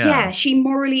 Yeah. yeah, she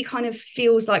morally kind of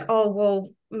feels like, oh well,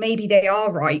 maybe they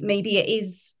are right. Maybe it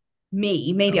is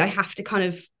me. Maybe Yeah. I have to kind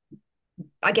of,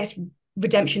 I guess,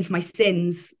 redemption for my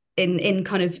sins in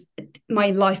kind of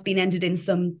my life being ended in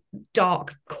some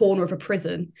dark corner of a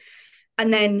prison.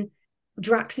 And then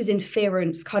Drax's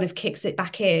interference kind of kicks it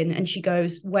back in, and she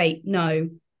goes, wait, no,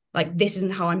 like this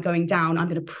isn't how I'm going down. I'm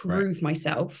going to Right. prove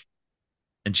myself.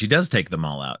 And she does take them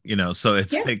all out, you know, so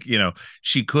it's Yeah. like, you know,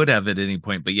 she could have at any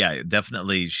point, but yeah,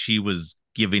 definitely she was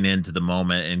giving in to the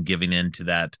moment and giving in to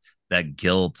that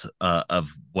guilt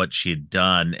of what she had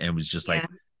done, and was just like, Yeah.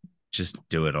 just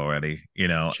do it already, you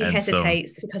know. She And so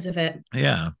hesitates because of it.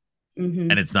 yeah,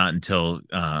 and Hmm. it's not until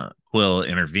Quill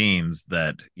intervenes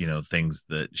that, you know, things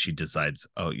that she decides,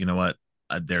 oh, you know what,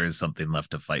 there is something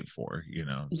left to fight for, you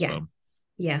know. Yeah. So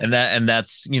Yeah. and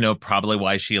that's, you know, probably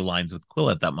why she aligns with Quill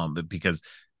at that moment, because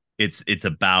it's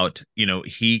about, you know,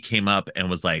 he came up and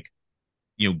was like,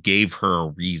 you know, gave her a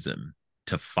reason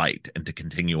to fight and to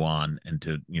continue on and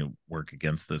to, you know, work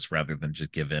against this rather than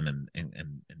just give in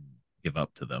and give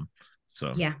up to them.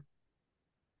 So Yeah.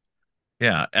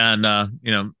 yeah. And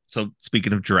you know, so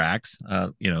speaking of Drax,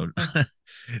 you know, Oh,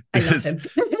 I love this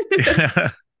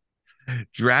him.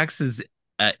 Drax is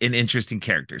an interesting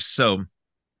character. So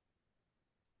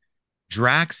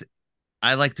Drax,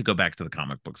 I like to go back to the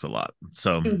comic books a lot.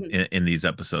 So Hmm. in these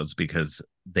episodes, because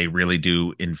they really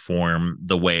do inform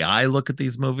the way I look at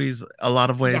these movies a lot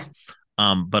of Yeah. ways.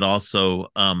 But also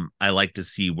I like to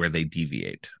see where they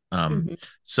deviate. Hmm.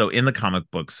 So in the comic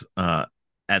books,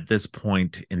 at this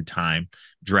point in time,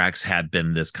 Drax had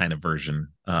been this kind of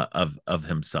version of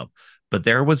himself. But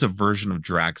there was a version of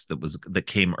Drax that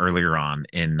came earlier on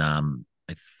in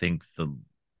I think the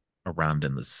around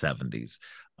in the 70s.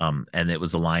 And it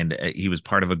was aligned. He was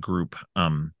part of a group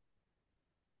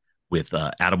with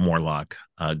Adam Warlock,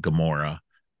 Gamora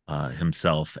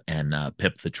himself, and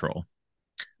Pip the Troll.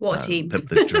 What a team. Pip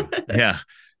the Troll. Yeah,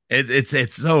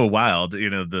 it's so wild, you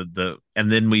know.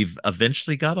 And then we've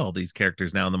eventually got all these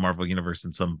characters now in the Marvel universe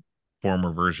in some form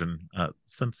or version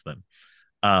since then.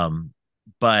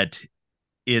 But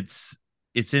it's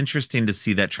it's interesting to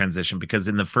see that transition because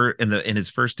in his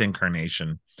first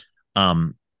incarnation,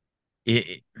 um,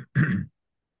 it,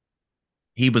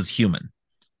 he was human.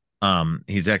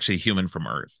 He's actually human from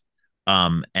Earth.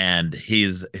 And he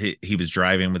was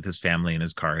driving with his family in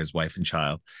his car, his wife and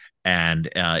child, and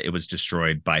it was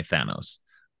destroyed by Thanos.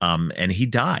 And he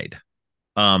died.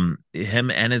 Him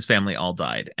and his family all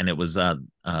died, and it was a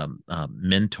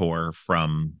mentor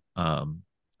from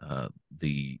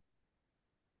the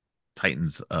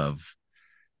Titans of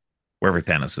wherever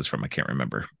Thanos is from. I can't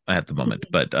remember at the moment,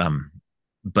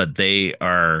 but they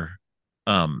are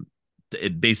um,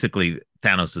 basically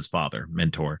Thanos' father,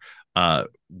 mentor, uh,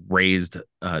 raised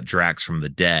Drax from the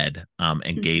dead,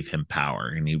 and gave him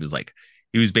power. And he was like,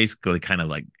 he was basically kind of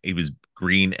like, he was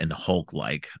green and Hulk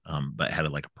like, but had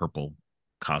like a purple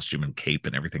costume and cape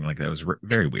and everything like that. It was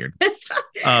very weird.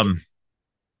 Um,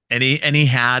 and he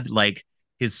had like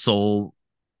his sole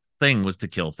thing was to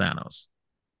kill Thanos.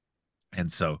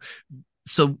 And so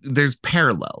there's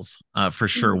parallels for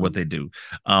sure what they do.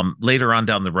 Later on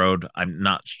down the road, I'm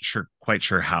not quite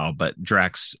sure how, but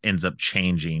Drax ends up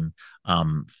changing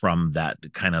from that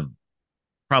kind of,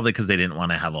 probably because they didn't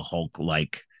want to have a Hulk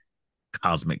like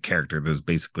cosmic character that's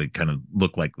basically kind of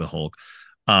looked like the Hulk,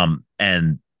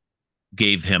 and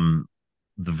gave him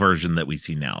the version that we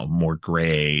see now, more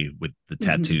gray with the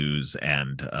tattoos,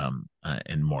 and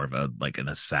more of a like an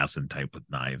assassin type with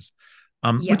knives,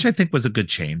 Yeah. which I think was a good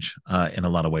change in a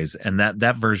lot of ways. And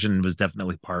that version was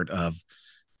definitely part of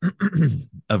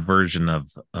a version of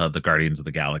the Guardians of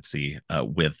the Galaxy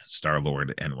with Star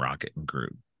Lord and Rocket and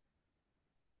Groot.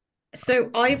 So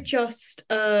So I've just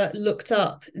looked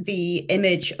up the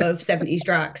image of 70s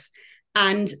Drax.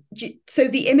 And so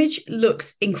the image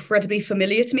looks incredibly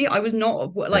familiar to me. I was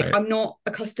not like, right, I'm not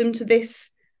accustomed to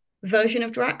this version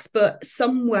of Drax, but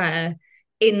somewhere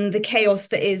in the chaos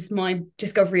that is my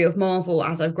discovery of Marvel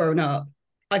as I've grown up,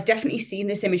 I've definitely seen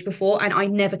this image before, and I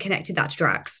never connected that to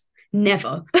Drax.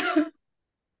 Never.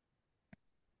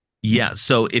 yeah.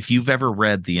 So if you've ever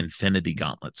read the Infinity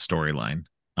Gauntlet storyline,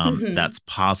 Mm-hmm. that's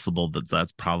possible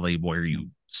that's probably where you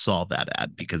saw that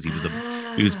at, because he was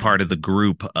Ah, part of the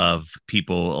group of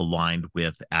people aligned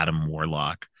with Adam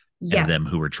Warlock and yeah, them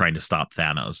who were trying to stop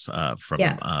Thanos from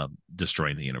yeah.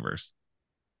 destroying the universe.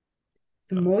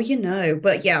 The So more you know.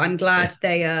 But yeah, I'm yeah, glad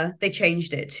they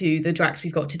changed it to the Drax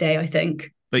we've got today, I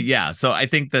think. but yeah, so I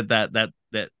think that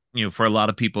for a lot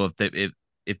of people,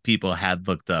 if people had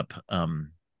looked up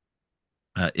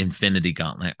Infinity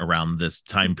Gauntlet around this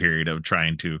time period of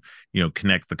trying to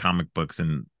connect the comic books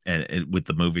and with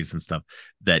the movies and stuff,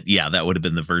 that yeah, that would have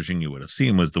been the version you would have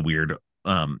seen, was the weird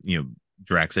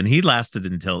Drax. And he lasted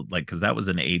until, like, because that was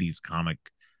an 80s comic,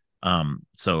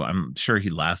 so I'm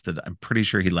pretty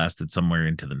sure he lasted somewhere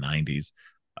into the 90s.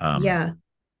 um Yeah.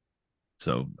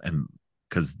 so, and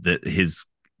because his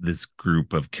this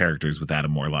group of characters with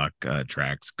Adam Warlock,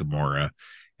 Drax, Gamora,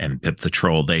 and Pip the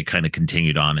Troll, they kind of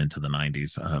continued on into the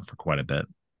 90s for quite a bit.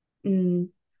 Mm,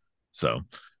 So,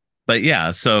 but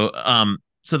yeah, so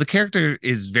the character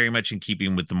is very much in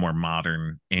keeping with the more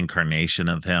modern incarnation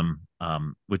of him,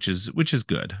 which is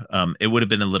good. It would have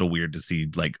been a little weird to see,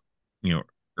 like,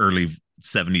 early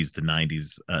 70s to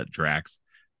 90s Drax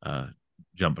uh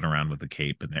jumping around with a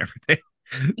cape and everything.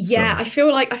 yeah, So I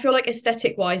feel like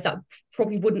aesthetic wise, that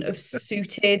probably wouldn't have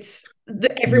suited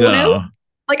everyone else. no,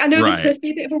 Like, I know there's right, supposed to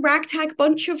be a bit of a ragtag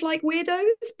bunch of like weirdos,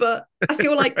 but I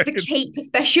feel like the right, cape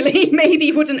especially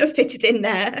maybe wouldn't have fitted in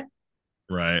there.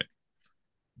 right.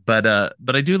 But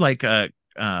I do like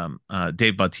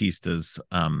Dave Bautista's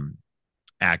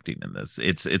acting in this.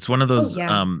 It's one of Oh those,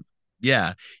 yeah.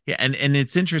 yeah, yeah, and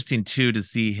it's interesting too to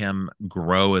see him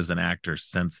grow as an actor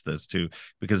since this too,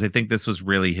 because I think this was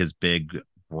really his big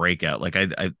breakout. Like,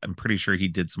 I'm pretty sure he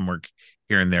did some work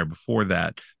here and there before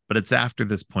that, but it's after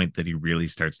this point that he really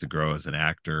starts to grow as an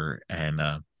actor and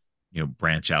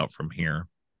branch out from here.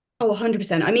 Oh,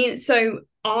 100%. I mean, so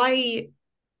I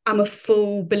am a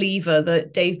full believer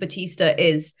that Dave Batista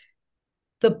is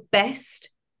the best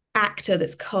actor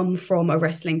that's come from a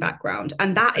wrestling background.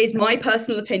 And that is my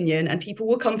personal opinion, and people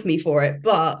will come for me for it,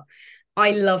 but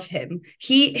I love him.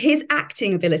 His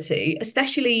acting ability,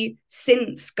 especially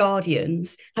since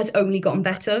Guardians, has only gotten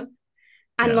better.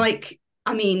 And Yeah. like,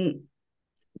 I mean,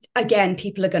 again,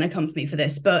 people are going to come for me for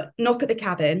this, but Knock at the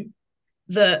Cabin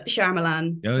that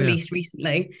Shyamalan Oh yeah. released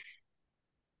recently,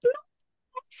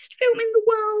 best film in the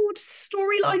world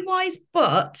storyline wise,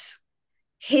 but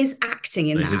his acting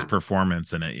in His that,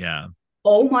 performance in it, yeah.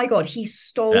 oh my god, he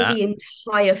stole That the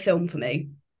entire film for me.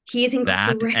 He is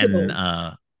that and incredible.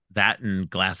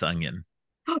 Glass Onion.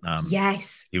 Um,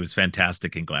 Yes. he was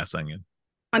fantastic in Glass Onion.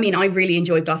 I mean, I really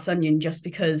enjoyed Glass Onion just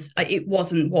because it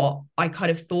wasn't what I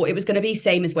kind of thought it was going to be,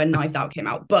 same as when Knives Out came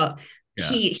out, but Yeah.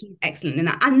 he's excellent in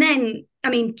that. And then, I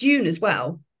mean, Dune as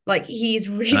well. Like, he's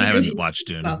And I really good haven't in Dune watched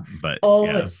as well. Dune, but Oh,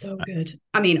 yeah. it's so good.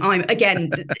 I mean, I'm again,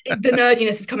 the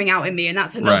nerdiness is coming out in me, and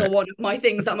that's another Right. one of my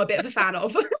things I'm a bit of a fan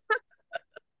of.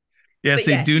 Yeah, But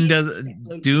see, yeah, he's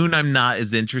excellent. Dune I'm not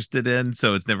as interested in,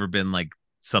 so it's never been like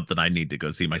something I need to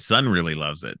go see. My son really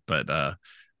loves it, but yeah,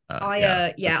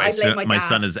 because Yeah, I blame my my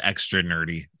son dad. is extra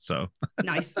nerdy, so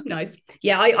Nice, nice.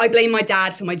 Yeah, I blame my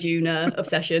dad for my Dune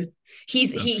obsession.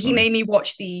 that's He funny. made me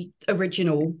watch the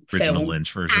original Original film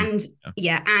Lynch version. and Yeah.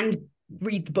 yeah, and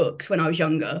read the books when I was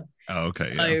younger. Oh,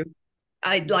 okay, yeah,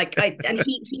 So and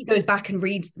he goes back and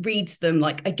reads them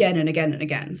like again and again and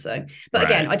again. So, but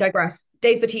again, right, I digress.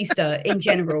 Dave Bautista in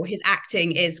general, his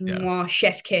acting is yeah, moi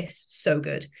chef kiss, so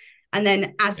good. And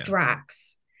then as yeah,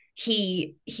 Drax,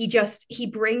 he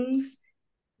brings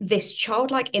this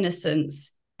childlike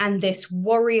innocence and this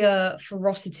warrior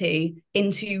ferocity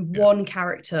into yeah, one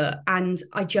character, and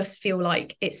I just feel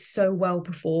like it's so well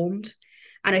performed.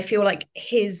 And I feel like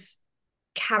his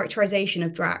characterization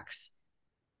of Drax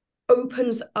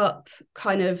opens up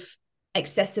kind of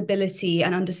accessibility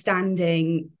and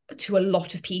understanding to a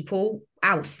lot of people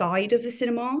outside of the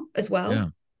cinema as well. yeah,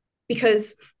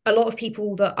 Because a lot of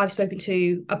people that I've spoken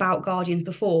to about Guardians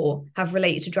before have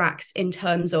related to Drax in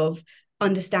terms of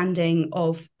understanding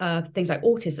of things like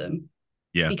autism,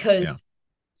 yeah, yeah, because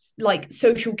like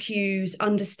social cues,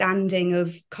 understanding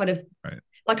of kind of right,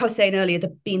 like I was saying earlier, the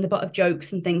being the butt of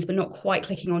jokes and things, but not quite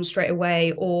clicking on straight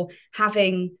away, or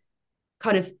having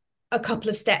kind of a couple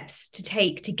of steps to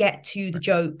take to get to the right,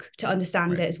 joke to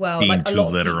understand right. it as well. Being Like a too lot of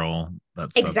people, literal,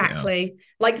 that stuff, yeah, exactly.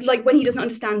 Like when he doesn't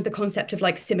understand the concept of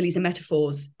like similes and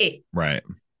metaphors, it right,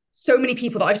 so many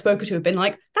people that I've spoken to have been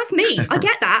like, "That's me. I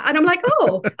get that," and I'm like,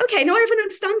 "Oh, okay. Now I have an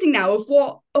understanding now of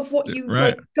what you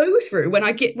right, like go through when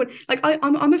I get when like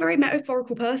I'm a very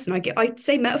metaphorical person. I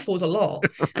say metaphors a lot,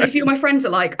 and I feel right, my friends are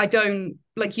like, I don't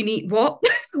like you need what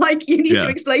like you need to yeah,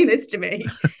 explain this to me,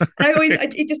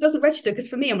 and it just doesn't register because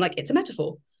for me I'm like it's a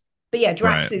metaphor, but yeah,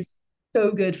 Drax right, is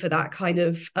so good for that kind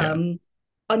of yeah,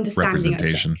 understanding. I think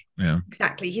representation, yeah.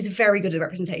 exactly. He's very good at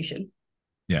representation.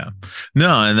 Yeah. No,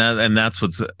 and that's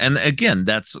what's, and again,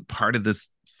 that's part of this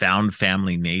found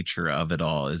family nature of it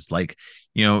all is like,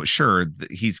 sure,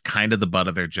 he's kind of the butt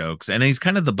of their jokes, and he's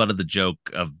kind of the butt of the joke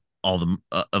of all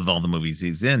the movies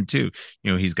he's in too.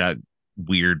 He's got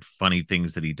weird funny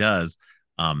things that he does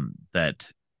that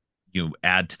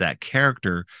add to that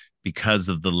character because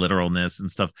of the literalness and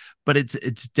stuff. But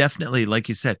it's definitely like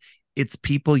you said, it's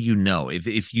people,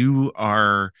 if you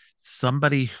are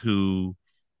somebody who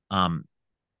um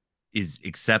is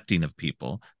accepting of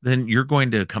people, then you're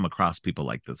going to come across people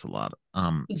like this a lot.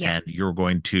 Yeah, And you're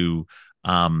going to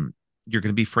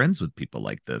be friends with people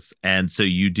like this. And so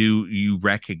you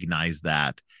recognize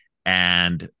that.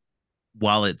 And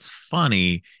while it's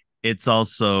funny, it's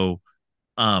also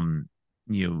um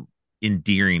you know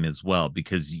endearing as well,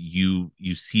 because you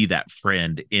see that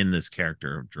friend in this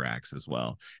character of Drax as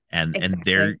well, and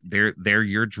they're exactly. they're they're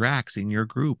your Drax in your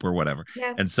group or whatever.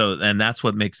 Yeah. And that's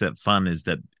what makes it fun, is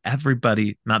that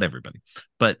everybody, not everybody,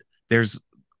 but there's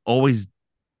always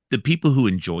the people who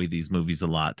enjoy these movies a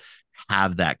lot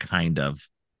have that kind of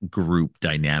group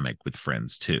dynamic with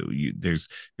friends too. There's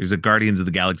a Guardians of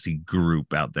the Galaxy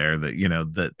group out there that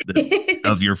that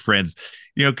of your friends,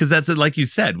 because that's it, like you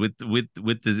said, with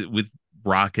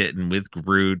Rocket and with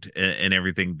Groot and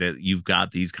everything, that you've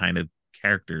got these kind of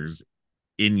characters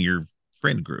in your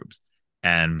friend groups,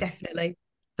 and Definitely.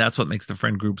 that's what makes the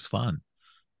friend groups fun.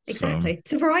 So Exactly.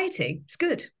 It's a variety. It's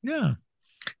good. yeah,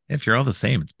 if you're all the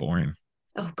same, it's boring.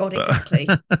 Oh God, But exactly.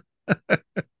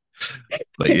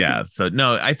 but yeah, so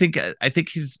no, I think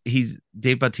he's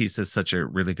Dave Bautista is such a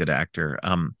really good actor.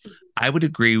 I would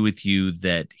agree with you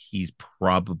that he's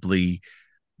probably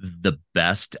the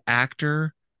best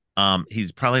actor.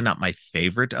 He's probably not my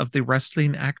favorite of the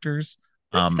wrestling actors.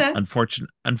 That's fair.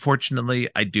 Unfortunately,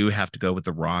 I do have to go with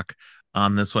The Rock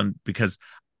on this one, because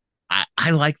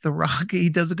I like The Rock. He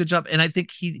does a good job, and I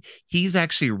think he's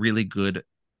actually a really good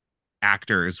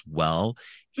actor as well.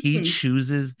 He Mhm.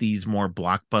 chooses these more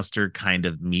blockbuster kind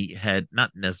of meathead,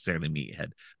 not necessarily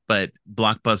meathead, but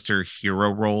blockbuster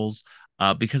hero roles,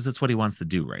 because that's what he wants to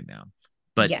do right now.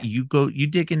 But Yeah. you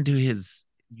dig into his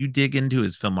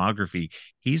filmography.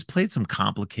 He's played some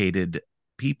complicated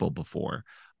people before.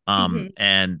 Hmm.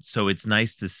 And so it's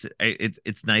nice to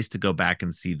it's nice to go back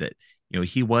and see that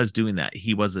he was doing that.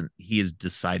 He has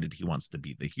decided he wants to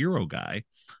be the hero guy,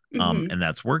 Hmm. and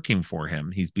that's working for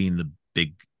him. He's being the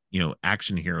big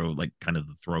action hero, like kind of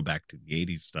the throwback to the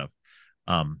 80s stuff.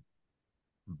 um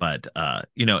but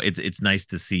it's nice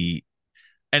to see.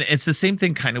 And it's the same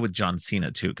thing kind of with John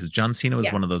Cena too, because John Cena was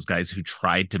Yeah. one of those guys who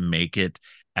tried to make it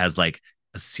as like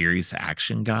a serious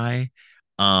action guy.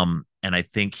 And I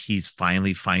think he's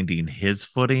finally finding his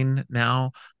footing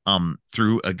now,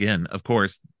 through, again, of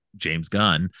course, James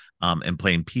Gunn, and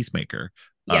playing Peacemaker.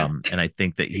 Yeah. And I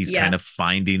think that he's kind Yeah. of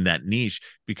finding that niche,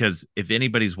 because if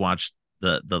anybody's watched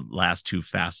the last two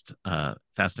Fast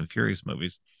and Furious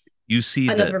movies, you see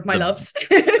that Another of my the loves.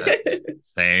 uh,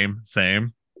 same.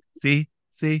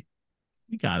 See,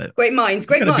 you got it. Great minds. You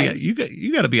Great gotta be minds.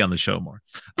 you got to be on the show more.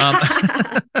 Um,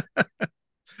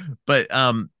 but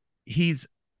he's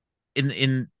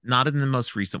in not in the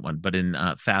most recent one, but in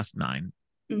Fast 9,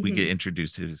 we get Hmm.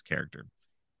 introduced to his character.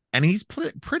 And he's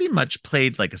pretty much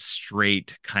played like a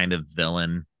straight kind of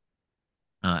villain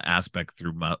aspect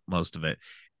through most of it.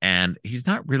 And he's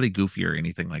not really goofy or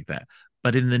anything like that.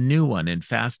 But in the new one, in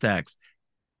Fast X,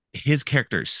 his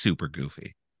character is super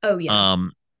goofy. Oh yeah.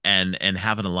 Um, and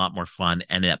having a lot more fun.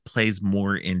 And it plays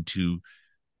more into,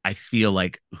 I feel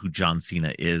like, who John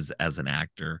Cena is as an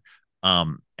actor,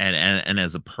 and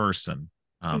as a person.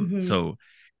 Hmm. So,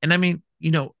 and I mean,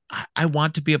 I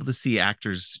want to be able to see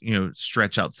actors,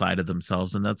 stretch outside of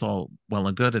themselves, and that's all well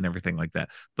and good and everything like that.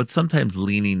 But sometimes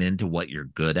leaning into what you're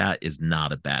good at is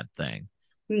not a bad thing.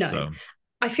 No, So,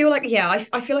 I feel like, yeah,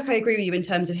 I feel like I agree with you in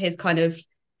terms of his kind of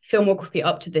filmography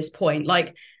up to this point.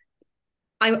 Like,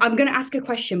 I'm going to ask a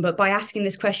question, but by asking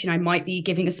this question, I might be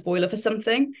giving a spoiler for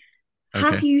something.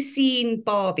 Have okay. you seen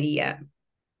Barbie yet?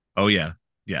 Oh yeah,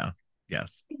 yeah,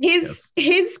 yes, His yes.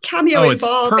 his cameo Oh, in it's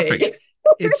perfect. Barbie.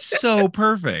 It's so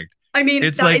perfect. I mean,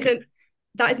 It's like,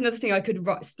 that is another thing I could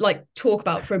like talk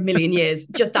about for a million years,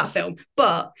 just that film.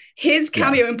 But his yeah,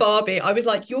 cameo in Barbie, I was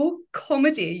like, your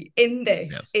comedy in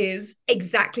this yes. is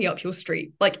exactly up your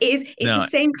street. Like it's the No,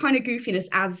 same kind of goofiness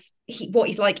as what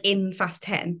he's like in Fast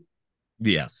 10.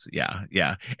 yes, yeah,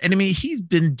 yeah. And I mean, he's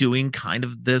been doing kind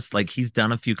of this, like he's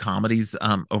done a few comedies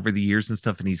over the years and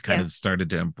stuff, and he's kind Yeah. of started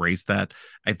to embrace that.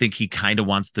 I think he kind of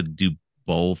wants to do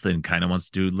both and kind of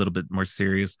wants to do a little bit more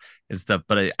serious and stuff.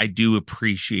 But I do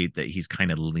appreciate that he's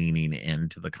kind of leaning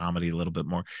into the comedy a little bit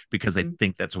more, because I Mhm.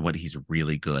 think that's what he's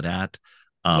really good at.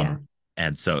 Yeah.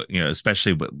 And so,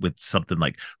 especially with something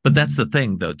like, but that's the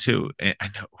thing though, too. I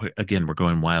know, again, we're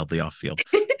going wildly off field,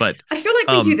 but I feel like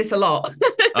we do um this a lot.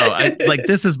 oh, I like,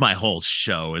 this is my whole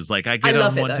show, is like I I get on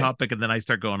love it one though. topic and then I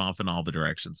start going off in all the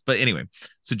directions. But anyway,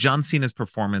 so John Cena's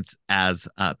performance as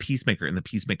Peacemaker in the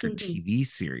Peacemaker Mhm. TV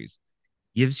series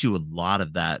gives you a lot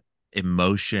of that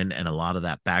emotion and a lot of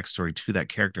that backstory to that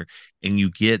character, and you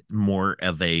get more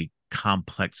of a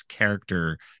complex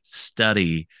character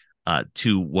study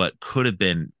to what could have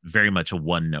been very much a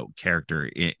one note character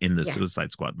in the Yeah.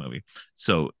 Suicide Squad movie.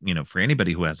 So, for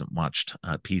anybody who hasn't watched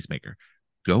Peacemaker,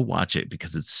 go watch it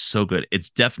because it's so good. It's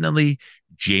definitely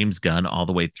James Gunn all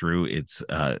the way through. It's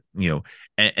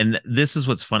and this is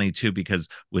what's funny too, because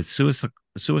with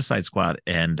Suicide Squad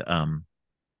and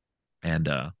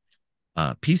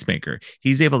Peacemaker,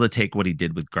 he's able to take what he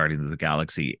did with Guardians of the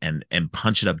Galaxy and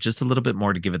punch it up just a little bit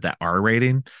more to give it that R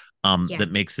rating, Yeah.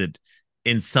 that makes it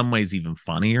in some ways even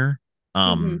funnier.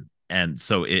 Hmm. And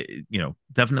so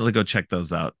definitely go check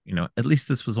those out. At least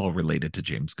this was all related to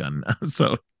James Gunn.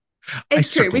 So I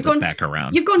It's true. circled it back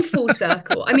around. You've gone full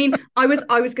circle. I mean, I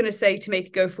was gonna say, to make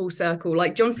it go full circle,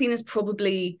 like John Cena's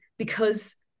probably,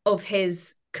 because of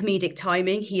his comedic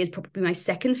timing, he is probably my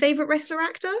second favorite wrestler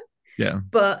actor. Yeah.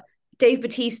 But Dave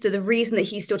Bautista, the reason that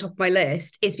he's still top of my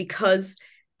list is because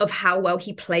of how well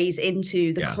he plays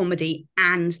into the Yeah. comedy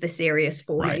and the serious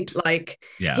for me. Right. Like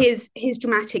Yeah. his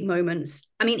dramatic moments.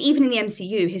 I mean, even in the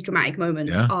MCU, his dramatic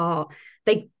moments Yeah. are,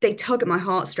 they tug at my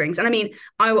heartstrings. And I mean,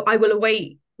 I will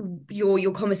await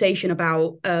your conversation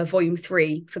about volume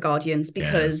 3 for Guardians, Yes.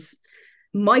 because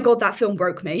my god, that film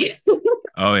broke me.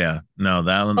 Oh yeah. No,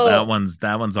 that one that Oh, one's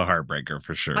that one's a heartbreaker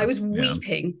for I sure. was Yeah.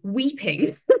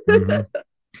 weeping. Mm-hmm.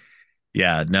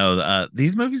 Yeah, no,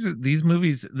 these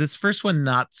movies, this first one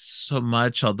not so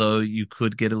much, although you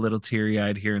could get a little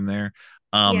teary-eyed here and there.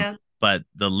 Yeah. But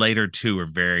the later two are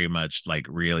very much like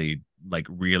really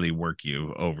work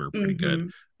you over pretty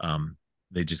good. Hmm. Um,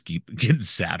 they just keep getting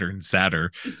sadder and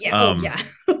sadder. Yeah. Oh Um, yeah.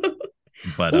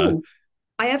 but Oh,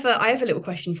 I have a little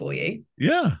question for you.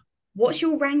 yeah. What's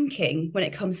your ranking when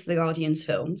it comes to the Guardians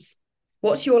films?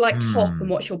 What's your like top and Hmm.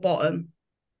 what's your bottom?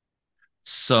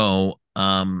 So,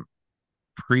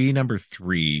 pre number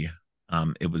three,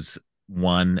 it was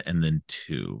one and then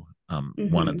two,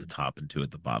 one at the Hmm. top and two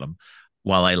at the bottom.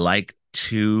 While I like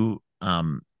two,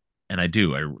 and I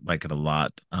like it a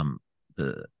lot.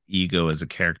 The Ego as a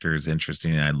character is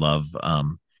interesting. And I love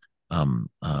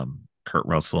Kurt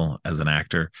Russell as an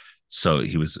actor, so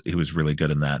he was really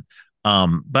good in that.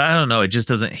 But I don't know, it just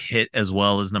doesn't hit as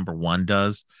well as number one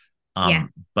does. Yeah.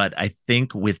 But I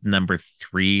think with number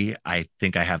three, I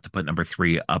think I have to put number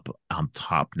three up on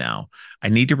top now. I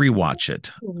need to rewatch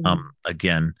it Ooh,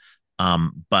 again.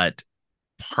 But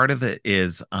part of it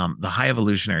is the High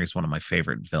Evolutionary is one of my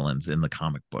favorite villains in the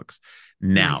comic books.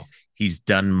 Now, nice. he's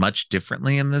done much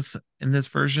differently in this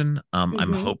version. I'm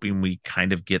Hmm. hoping we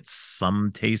kind of get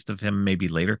some taste of him maybe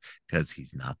later, because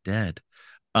he's not dead.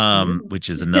 Ooh. Which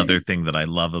is another thing that I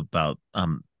love about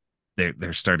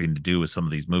they're starting to do with some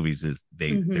of these movies is they're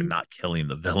Mm-hmm. not killing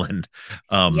the villain.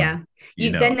 Um, Yeah.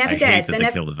 They're never I hate dead. that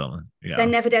they kill the villain. They're Yeah.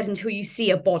 never dead until you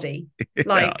see a body. Yeah,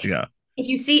 Like yeah, if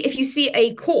you see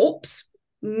a corpse,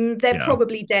 they're yeah.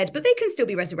 probably dead, but they can still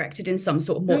be resurrected in some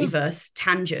sort of Yeah. multiverse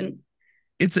tangent.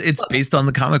 It's But based on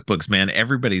the comic books, man.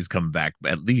 Everybody's come back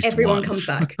at least everyone comes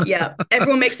once. back. Yeah.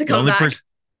 Everyone makes a The only comeback. person,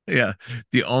 yeah,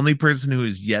 the only person who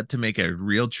is yet to make a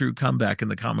real true comeback in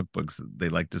the comic books, they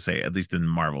like to say, at least in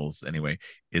Marvels anyway,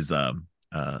 is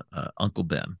Uncle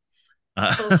Ben.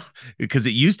 Oh, Because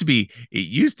it used to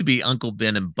be Uncle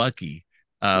Ben and Bucky,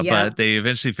 yeah. but they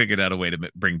eventually figured out a way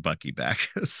to bring Bucky back.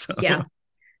 So, Yeah.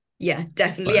 Yeah,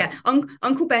 definitely. but Yeah.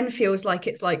 Uncle Ben feels like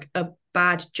it's like a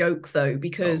bad joke though, oh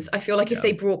because I feel like if yeah,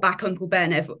 they brought back Uncle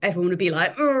Ben, everyone would be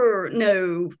like,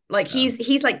 no, like yeah,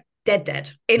 he's like dead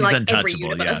in he's like every untouchable.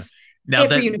 Yeah. universe. Now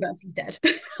Every that universe he's dead.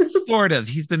 sort of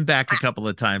he's been back a couple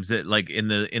of times. That like in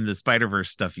the Spider-Verse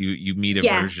stuff, you meet a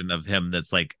Yeah. version of him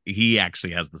that's like he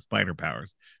actually has the spider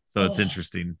powers. So it's Oh,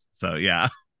 interesting. So yeah,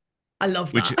 I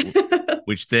love which that.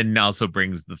 which then also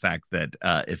brings the fact that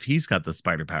if he's got the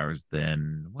spider powers,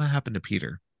 then what happened to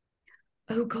Peter?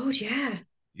 Oh God, yeah.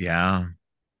 Yeah,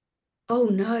 Oh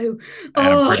no. and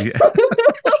I'm Oh pretty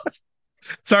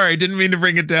sorry, I didn't mean to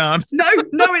bring it down. no,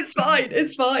 no, it's fine.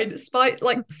 It's fine.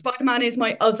 Spider-Man is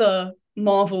my other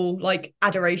Marvel like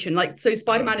adoration. Like so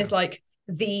Spider-Man Okay. is like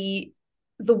the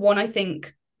one I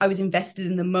think I was invested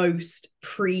in the most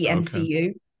Okay.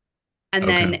 pre-MCU. And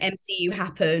Okay. then MCU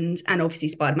happened, and obviously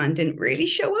Spider-Man didn't really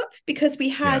show up because we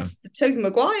Yeah. had the Tobey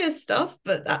Maguire stuff,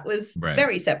 but that was Right.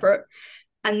 very separate.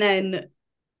 And then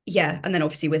yeah, and then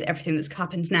obviously with everything that's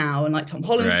happened now, and like Tom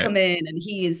Holland's Right. come in, and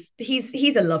he's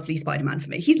a lovely Spider-Man for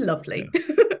me. He's Yeah. lovely.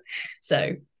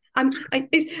 So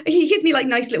he gives me like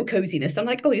nice little coziness. I'm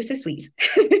like, oh, you're so sweet.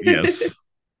 Yes.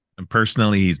 And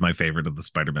personally, he's my favorite of the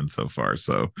Spider-Man so far.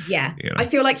 So, Yeah, you know. I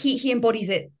feel like he embodies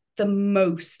it the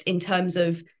most in terms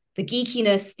of the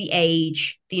geekiness, the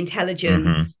age, the Hmm.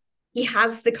 intelligence. He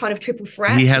has the kind of triple He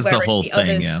threat, has the whereas whole the thing.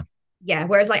 others, Yeah. yeah,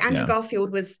 whereas like Andrew Yeah.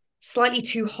 Garfield was slightly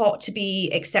too hot to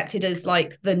be accepted as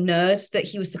like the nerd that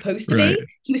he was supposed to Right. be.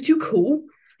 He was too cool.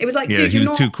 It was like, Yeah. dude, He was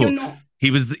too you're cool. not. He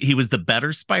was the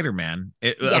better Spider-Man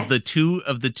Yes. of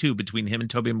the two between him and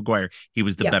Tobey Maguire. He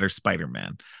was the Yep. better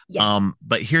Spider-Man. Yes.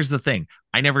 But here's the thing: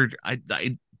 I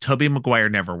Tobey Maguire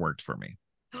never worked for me.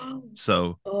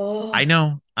 So Oh, I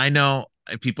know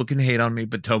people can hate on me,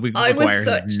 but Tobey I was Maguire has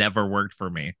such never worked for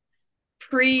me.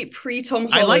 pre Tom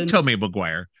I like Holland. Tobey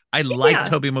Maguire. I like Yeah.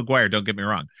 Tobey Maguire. Don't get me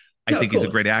wrong. I No, of think he's a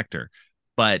course. great actor,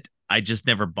 but I just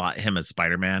never bought him as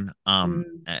Spider-Man, Mm,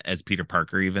 as Peter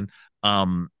Parker even.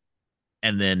 Um,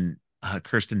 and then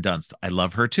Kirsten Dunst, I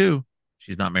love her too.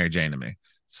 She's not Mary Jane to me,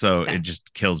 so it fair.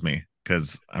 just kills me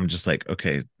because I'm just like,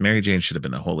 okay, Mary Jane should have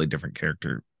been a wholly different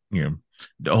character, you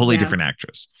know, a wholly Yeah. different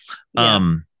actress. Yeah.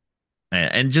 Um,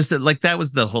 and just like that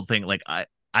was the whole thing. Like I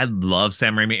love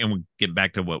Sam Raimi, and we'll get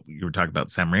back to what you were talking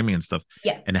about, Sam Raimi and stuff,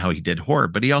 Yeah. and how he did horror,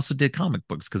 but he also did comic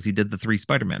books because he did the three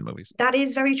Spider-Man movies. That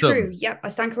is very So, true. Yep, I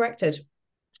stand corrected.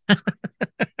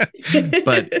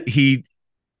 but he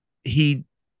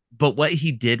but what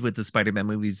he did with the Spider-Man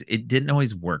movies, it didn't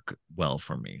always work well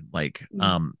for me. Like,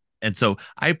 and so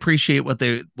I appreciate what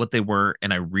they were,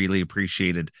 and I really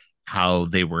appreciated how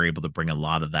they were able to bring a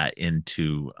lot of that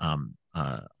into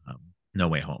No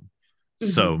Way Home. Mm-hmm.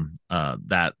 So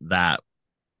that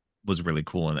was really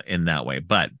cool in that way.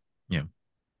 But you know,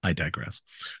 I digress.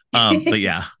 But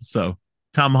yeah, so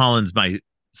Tom Holland's my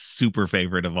super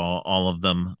favorite of all of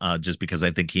them, just because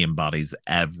I think he embodies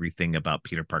everything about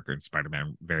Peter Parker and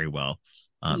Spider-Man very well,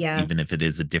 Yeah. even if it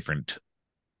is a different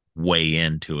way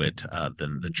into it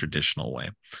than the traditional way.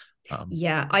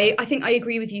 Yeah. I think I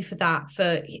agree with you for that.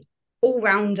 For all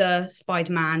rounder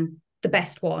Spider-Man, the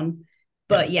best one.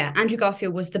 Yeah, But yeah, Andrew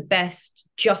Garfield was the best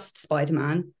just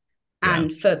Spider-Man. yeah,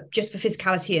 And for just for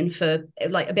physicality and for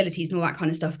like abilities and all that kind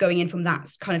of stuff, going in from that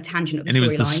kind of tangent of the and he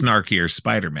was the storyline. snarkier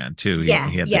Spider-Man too. Yeah,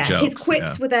 He had the yeah. His jokes.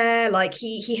 quips Yeah, were there. Like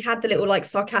he had the little like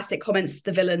sarcastic comments to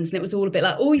the villains, and it was all a bit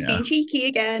like, oh, he's yeah, being cheeky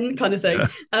again, kind of thing.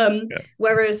 yeah, yeah,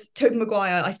 Whereas Tobey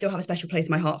Maguire, I still have a special place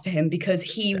in my heart for him because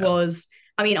he yeah. was,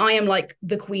 I mean, I am like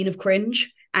the queen of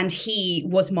cringe, and he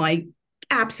was my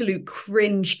absolute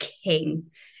cringe king.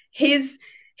 His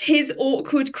his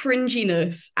awkward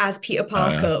cringiness as Peter Yeah.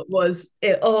 Parker was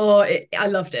I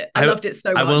loved it. I I loved it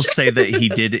so I will much. say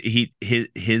that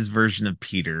his version of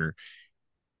Peter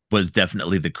was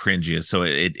definitely the cringiest. So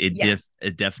Yeah.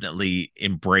 it definitely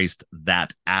embraced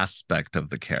that aspect of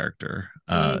the character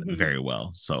Mm-hmm. very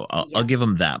well. So I'll Yeah. give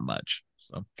him that much.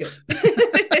 So, Good.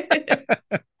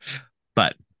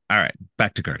 but all right,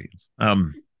 back to Guardians. I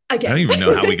don't Okay. even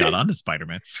know how we got onto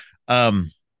Spider-Man.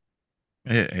 Um,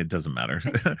 It doesn't matter.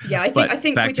 Yeah, But I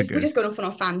think back to we're good. just going off on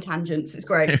our fan tangents. It's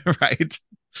great. Right.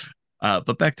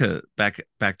 But back to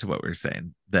what we were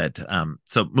saying. That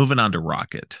so moving on to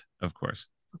Rocket, of course.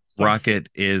 Yes. Rocket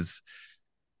is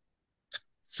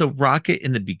so Rocket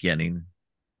in the beginning,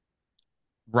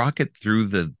 Rocket through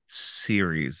the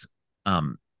series,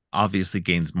 um, obviously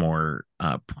gains more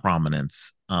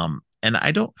prominence. And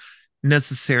I don't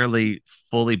necessarily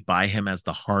fully buy him as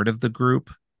the heart of the group.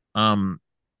 Um,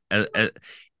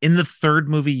 in the third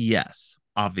movie, yes,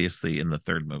 obviously in the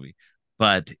third movie,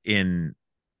 but in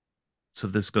so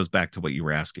this goes back to what you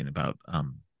were asking about,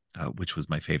 which was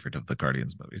my favorite of the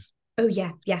Guardians movies. Oh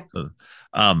yeah, yeah.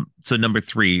 So number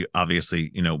three, obviously,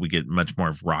 we get much more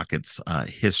of Rocket's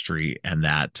history, and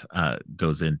that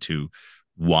goes into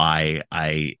why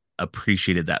I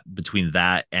appreciated that between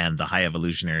that and the High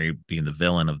Evolutionary being the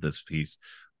villain of this piece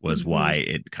was why Hmm.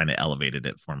 it kind of elevated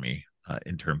it for me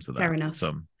in terms of Fair that. enough.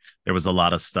 So there was a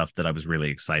lot of stuff that I was really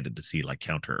excited to see, like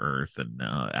Counter Earth and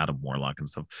Adam Warlock and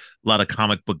stuff. A lot of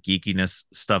comic book geekiness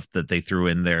stuff that they threw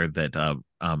in there that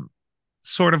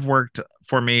sort of worked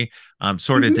for me,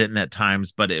 sort of Hmm. didn't at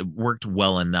times, but it worked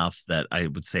well enough that I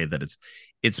would say that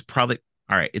it's probably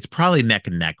all right. It's probably neck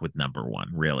and neck with number one,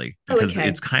 really, Oh, because okay.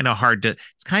 it's kind of hard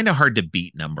to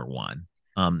beat number one.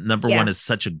 Number one Yeah. is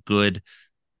such a good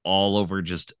all over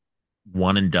just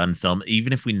one and done film.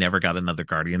 Even if we never got another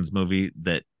Guardians movie,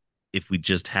 that if we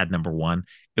just had number one,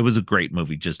 it was a great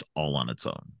movie just all on its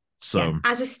own. Yeah. So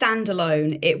As a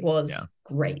standalone, it yeah, was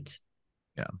great.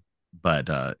 yeah.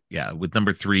 But yeah, with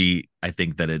number three, I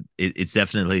think that it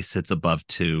definitely sits above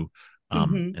two,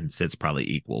 Hmm. and sits probably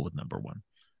equal with number one.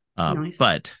 Nice.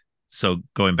 But so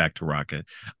going back to Rocket,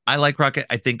 I like Rocket.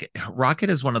 I think Rocket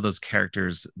is one of those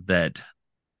characters that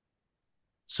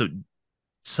so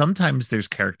sometimes there's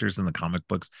characters in the comic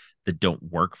books that don't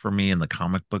work for me in the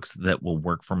comic books that will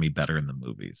work for me better in the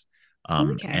movies. Oh,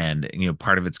 okay. And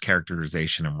part of its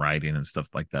characterization and writing and stuff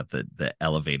like that that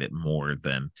elevate it more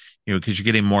than because you're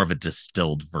getting more of a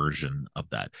distilled version of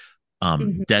that.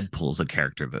 Hmm. Deadpool's a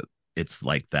character that it's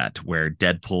like that, where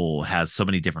Deadpool has so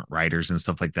many different writers and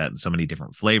stuff like that, and so many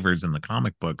different flavors in the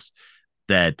comic books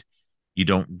that you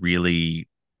don't really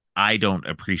I don't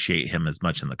appreciate him as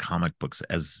much in the comic books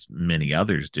as many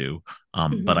others do.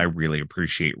 But I Hmm. really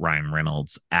appreciate Ryan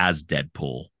Reynolds as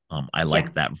Deadpool. I Yeah.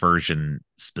 like that version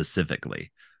specifically.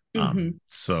 Hmm.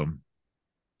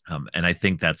 And I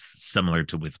think that's similar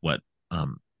to with what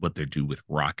they do with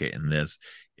Rocket in this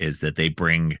is that they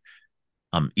bring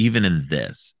even in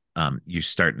this you're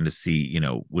starting to see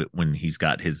when he's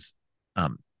got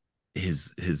um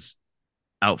his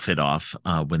outfit off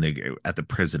when they go at the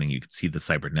prison and you can see the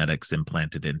cybernetics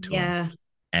implanted into him, Yeah.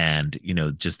 and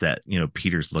just that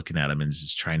Peter's looking at him and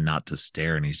just trying not to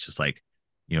stare, and he's just like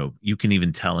you can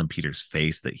even tell in Peter's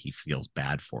face that he feels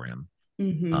bad for him.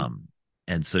 Hmm. um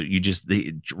and so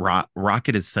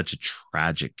Rocket is such a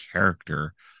tragic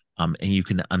character, and you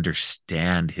can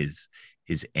understand his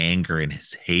anger and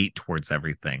his hate towards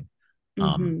everything.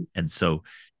 Hmm. And so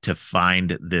to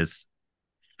find this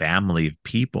family of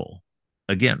people,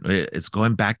 again, it's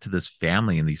going back to this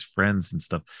family and these friends and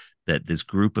stuff, that this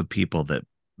group of people that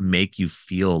make you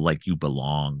feel like you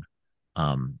belong,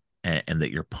 and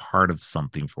that you're part of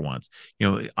something for once.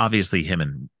 Obviously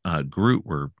him and Groot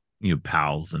were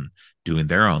pals and doing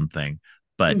their own thing,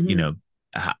 but Hmm.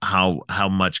 how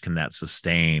much can that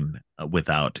sustain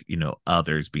without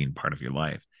others being part of your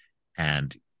life?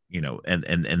 And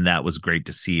and that was great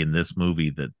to see in this movie,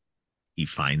 that he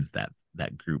finds that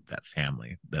group, that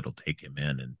family that'll take him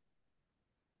in and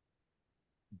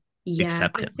Yeah.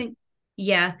 accept him.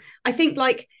 Yeah. I think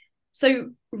like,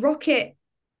 so Rocket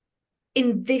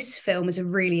in this film is a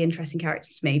really interesting character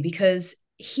to me because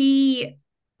he,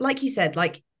 like you said,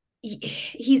 like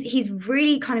he's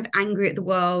really kind of angry at the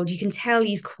world. You can tell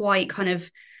he's quite kind of,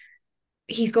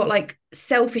 he's got like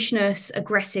selfishness,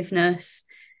 aggressiveness,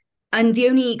 and the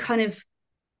only kind of,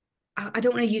 I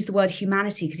don't want to use the word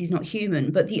humanity because he's not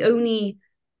human, but the only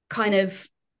kind of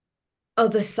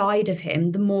other side of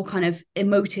him, the more kind of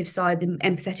emotive side, the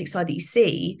empathetic side that you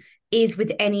see, is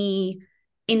with any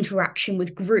interaction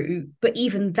with Groot. But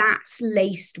even that's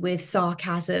laced with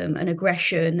sarcasm and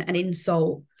aggression and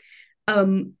insult.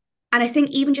 Um, and I think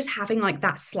even just having like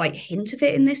that slight hint of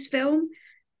it in this film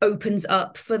opens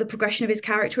up for the progression of his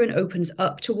character and opens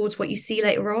up towards what you see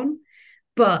later on.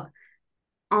 But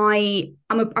I'm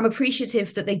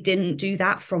appreciative that they didn't do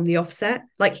that from the offset.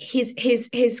 Like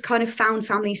his kind of found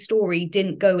family story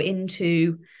didn't go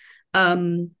into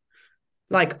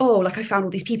like, oh, like I found all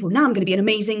these people, now I'm going to be an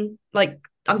amazing like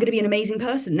I'm going to be an amazing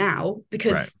person now, Right.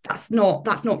 because that's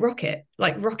not Rocket.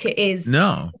 Like Rocket is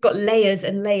No. got layers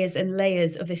and layers and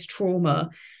layers of this trauma,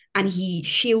 and he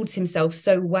shields himself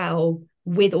so well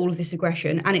with all of this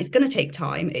aggression. And it's going to take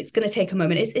time. It's going to take a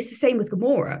moment. It's the same with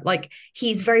Gamora. Like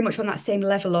he's very much on that same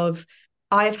level of,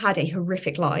 I've had a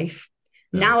horrific life.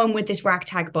 Yeah. Now I'm with this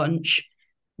ragtag bunch.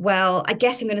 Well, I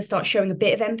guess I'm going to start showing a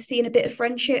bit of empathy and a bit of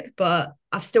friendship, but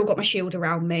I've still got my shield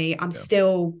around me. I'm Yeah.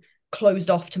 still closed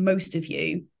off to most of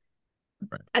you.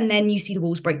 Right. And then you see the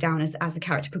walls break down as the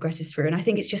character progresses through. And I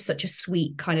think it's just such a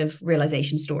sweet kind of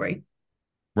realization story.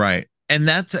 Right.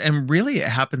 And really it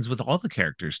happens with all the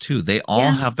characters too. They all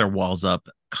Yeah. have their walls up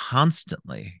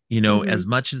constantly. As Mm-hmm.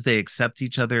 much as they accept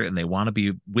each other and they want to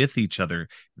be with each other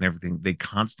and everything, they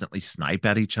constantly snipe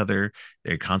at each other.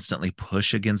 They constantly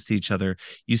push against each other.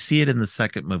 You see it in the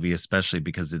second movie, especially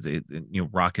because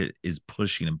Rocket is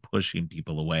pushing and pushing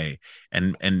people away.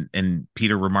 And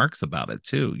Peter remarks about it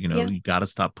too. Yeah. You got to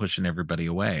stop pushing everybody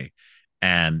away.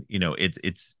 And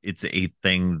it's a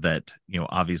thing that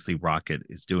obviously Rocket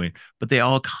is doing, but they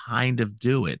all kind of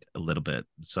do it a little bit.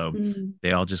 So Mm.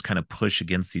 they all just kind of push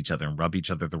against each other and rub each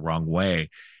other the wrong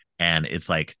way. And it's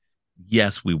like,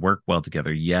 yes, we work well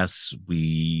together, yes,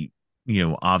 we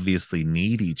obviously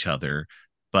need each other,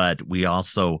 but we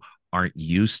also aren't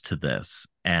used to this,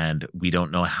 and we don't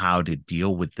know how to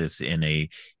deal with this in a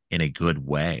good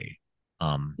way,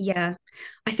 Yeah.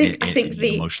 I in, think I in, think in an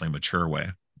the emotionally mature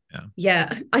way. Yeah.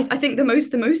 yeah, I think the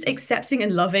most accepting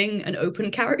and loving and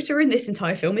open character in this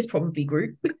entire film is probably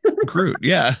Groot. Groot,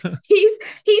 yeah. he's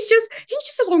he's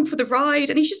just along for the ride,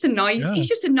 and Yeah. he's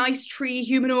just a nice tree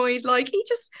humanoid. Like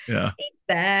Yeah. he's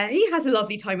there, he has a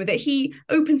lovely time with it. He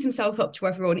opens himself up to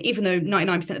everyone, even though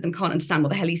 99% of them can't understand what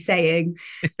the hell he's saying.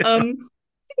 um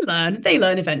they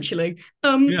learn eventually.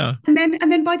 Yeah. And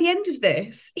then by the end of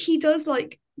this, he does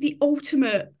like the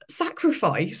ultimate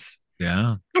sacrifice.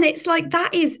 Yeah. And it's like,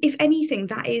 that is, if anything,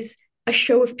 that is a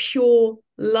show of pure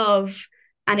love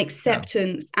and Yeah.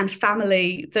 acceptance and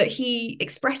family that he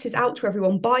expresses out to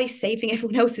everyone by saving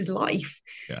everyone else's life.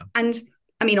 Yeah. And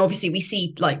I mean, obviously, we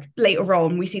see like later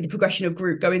on, we see the progression of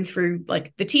Groot going through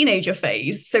like the teenager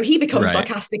phase. So he becomes Right.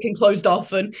 sarcastic and closed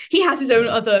off, and he has his own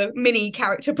Yeah. other mini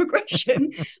character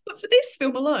progression. But for this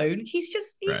film alone, he's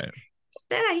Right. just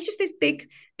there. He's just this big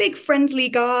friendly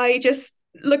guy, just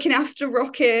looking after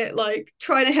Rocket, like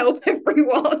trying to help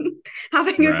everyone,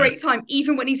 having a Right. great time,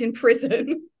 even when he's in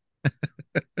prison.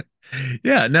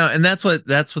 Yeah. No, and that's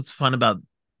what's fun about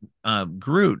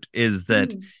Groot is that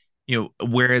Mm,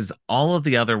 whereas all of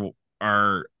the other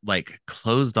are like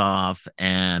closed off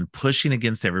and pushing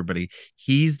against everybody,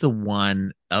 he's the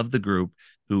one of the group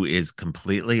who is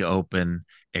completely open,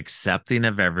 accepting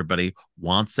of everybody,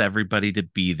 wants everybody to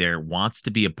be there, wants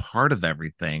to be a part of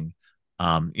everything.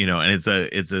 And it's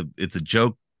a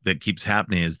joke that keeps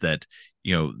happening, is that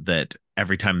that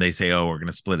every time they say, oh, we're going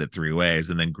to split it three ways,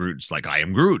 and then Groot's like, I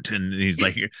am Groot, and he's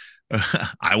like,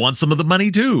 I want some of the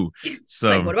money too. it's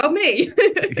like, So what about me?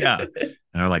 yeah, and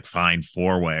they're like, fine,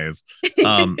 four ways.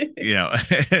 You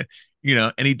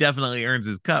know, and he definitely earns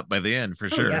his cut by the end for Oh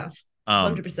sure. yeah,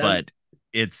 100%. But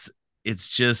it's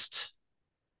just,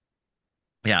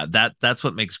 yeah, that's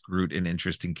what makes Groot an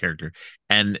interesting character.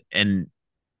 And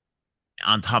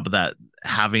on top of that,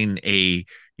 having a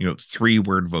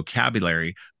 3-word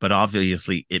vocabulary, but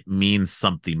obviously it means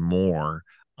something more.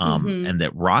 Mm-hmm. And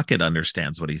that Rocket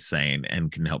understands what he's saying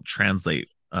and can help translate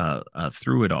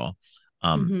through it all.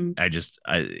 Mm-hmm.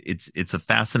 It's a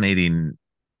fascinating,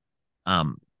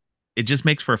 um it just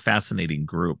makes for a fascinating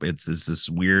group. It's this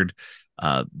weird,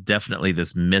 definitely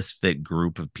this misfit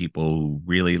group of people who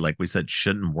really, like we said,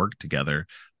 shouldn't work together,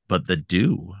 but that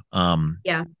do.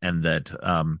 Yeah. And that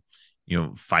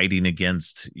fighting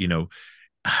against,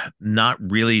 not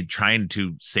really trying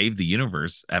to save the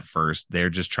universe at first.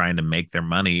 They're just trying to make their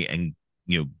money and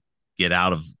get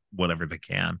out of whatever they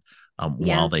can, while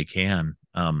Yeah. they can.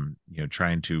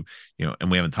 Trying to,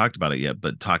 and we haven't talked about it yet,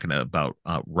 but talking about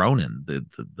Ronan, the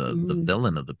Mm.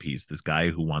 villain of the piece, this guy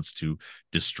who wants to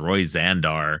destroy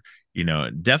Xandar.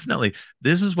 Definitely,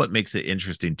 this is what makes it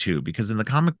interesting too, because in the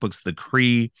comic books, the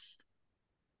Kree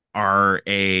are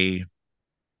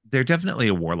they're definitely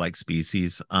a warlike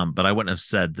species, but I wouldn't have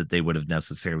said that they would have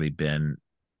necessarily been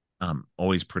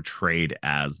always portrayed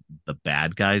as the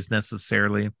bad guys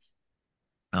necessarily.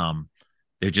 Um,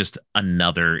 they're just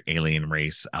another alien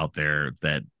race out there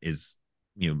that is,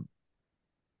 you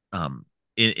know,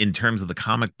 in terms of the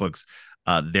comic books,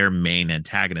 their main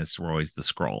antagonists were always the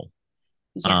Skrull.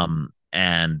 Yeah.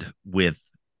 And with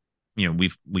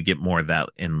we get more of that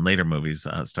in later movies,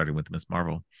 starting with Miss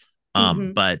Marvel.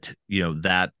 But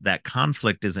that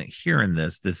conflict isn't here in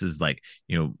this. This is like,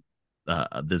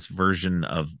 this version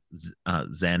of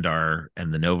Xandar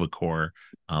and the Nova Corps,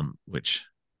 which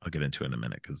I'll get into in a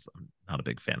minute because I'm not a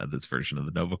big fan of this version of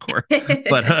the Nova Corps,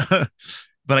 but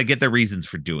but I get the reasons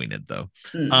for doing it though.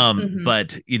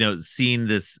 But seeing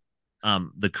this,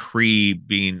 the Kree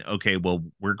being okay, well,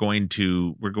 we're going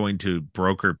to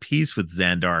broker peace with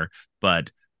Xandar,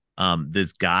 but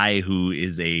this guy who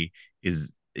is a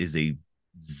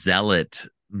zealot,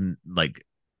 like,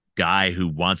 guy who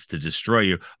wants to destroy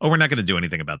you. Oh, we're not going to do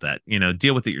anything about that.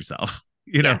 Deal with it yourself.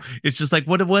 It's just like,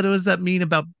 what does that mean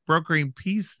about brokering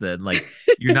peace then? Like,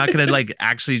 you're not going to like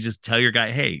actually just tell your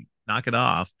guy, hey, knock it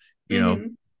off.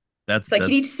 It's like, you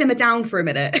need to simmer down for a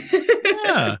minute.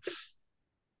 Yeah.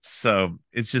 So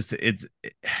it's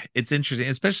interesting,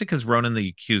 especially because Ronan the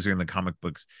Accuser in the comic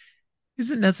books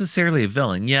isn't necessarily a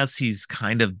villain. Yes, he's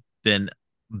kind of been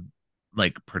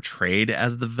like portrayed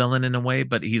as the villain in a way,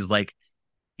 but he's like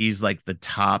the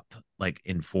top like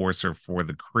enforcer for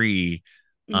the Kree.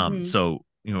 So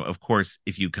of course,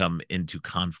 if you come into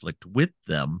conflict with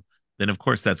them, then of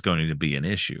course that's going to be an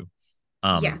issue.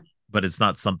 Yeah. But it's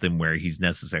not something where he's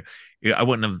necessary. I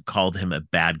wouldn't have called him a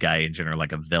bad guy in general,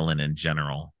 like a villain in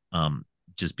general.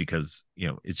 Just because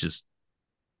it's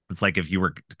like if you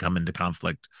were to come into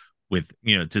conflict with,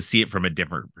 to see it from a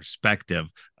different perspective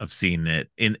of seeing it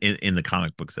in the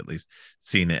comic books, at least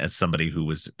seeing it as somebody who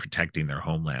was protecting their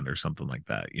homeland or something like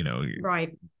that.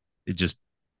 Right. It just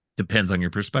depends on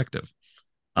your perspective.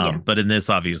 But in this,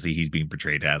 obviously, he's being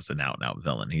portrayed as an out and out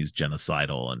villain. He's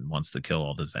genocidal and wants to kill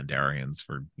all the Xandarians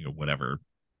for whatever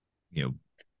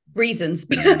reasons.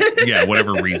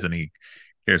 Whatever reason he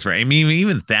cares for. I mean,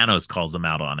 even Thanos calls him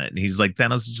out on it, and he's like,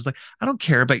 Thanos is just like, I don't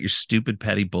care about your stupid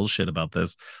petty bullshit about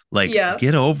this. Like,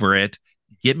 get over it.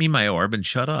 Get me my orb and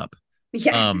shut up.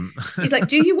 Yeah. He's like,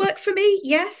 do you work for me?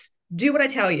 Yes. Do what I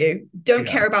tell you. Don't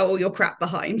care about all your crap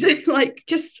behind. Like,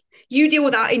 just. You deal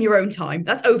with that in your own time.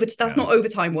 That's not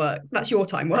overtime work. That's your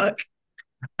time work.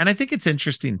 And I think it's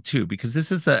interesting too, because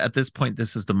at this point,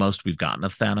 this is the most we've gotten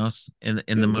of Thanos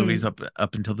in the movies up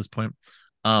until this point.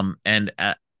 But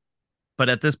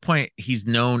at this point, he's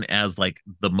known as like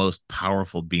the most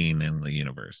powerful being in the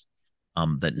universe.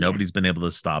 That nobody's been able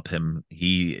to stop him.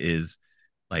 He is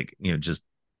like, just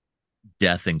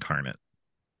death incarnate.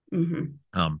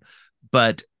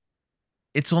 But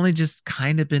it's only just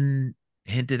kind of been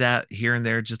hinted at here and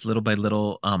there, just little by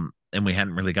little, and we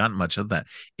hadn't really gotten much of that.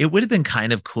 It would have been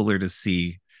kind of cooler to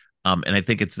see, and I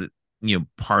think it's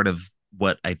part of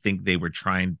what I think they were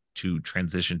trying to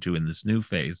transition to in this new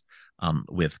phase,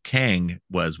 with Kang,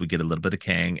 was we get a little bit of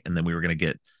Kang, and then we were going to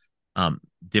get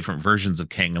different versions of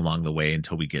Kang along the way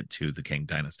until we get to the Kang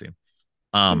dynasty.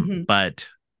 But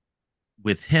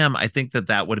with him, I think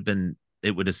that would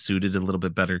have suited a little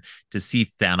bit better to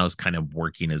see Thanos kind of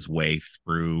working his way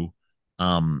through,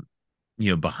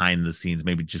 behind the scenes.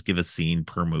 Maybe just give a scene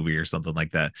per movie or something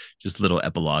like that, just a little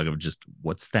epilogue of just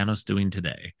what's Thanos doing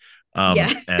today,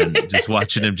 and just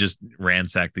watching him just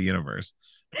ransack the universe.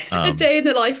 A day in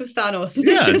the life of Thanos.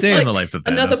 Yeah, a day in the life of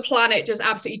Thanos. Another planet just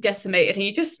absolutely decimated, and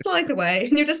he just flies away,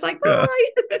 and you're just like, all right.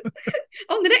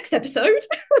 On the next episode.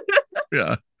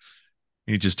 Yeah,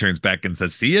 he just turns back and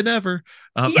says, see you never.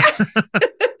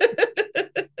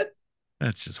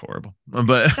 That's just horrible.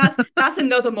 But that's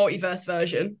another multiverse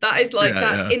version. That is like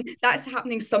that's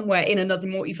happening somewhere in another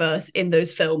multiverse in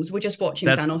those films. We're just watching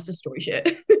Thanos destroy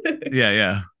shit.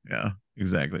 yeah,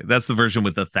 exactly. That's the version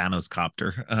with the Thanos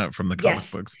copter from the comic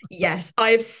books. Yes,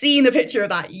 I have seen the picture of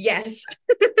that. Yes.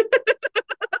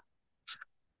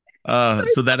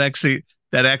 So that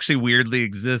actually weirdly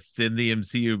exists in the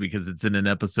MCU because it's in an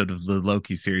episode of the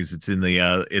Loki series. It's in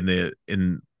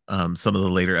some of the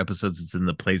later episodes. It's in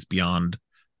the place beyond,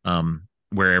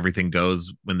 where everything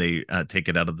goes when they take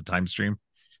it out of the time stream.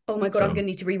 Oh my god, I'm gonna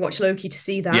need to rewatch Loki to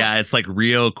see that. Yeah, it's like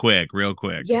real quick.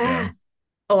 Yeah.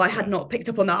 Oh, I had not picked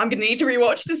up on that. I'm gonna need to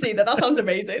rewatch to see that. That sounds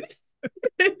amazing.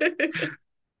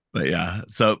 But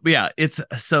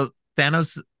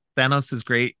Thanos is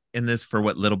great in this for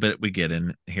what little bit we get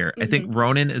in here. I think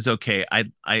Ronan is okay. I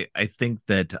think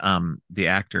that the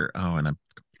actor, and I'm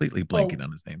completely blanking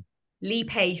on his name. Lee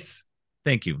Pace.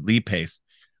 Thank you, Lee Pace.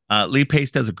 Lee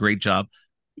Pace does a great job.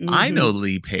 I know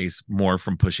Lee Pace more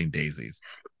from Pushing Daisies.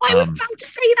 I was about to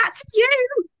say that to you.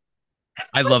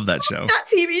 I love that show. That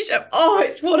TV show. Oh,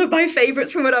 it's one of my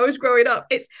favorites from when I was growing up.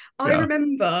 I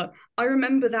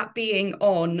remember that being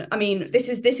on. I mean, this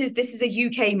is a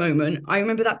UK moment. I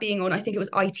remember that being on, I think it was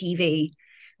ITV,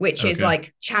 which is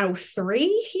like channel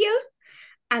 3 here.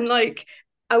 And like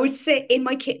I would sit in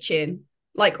my kitchen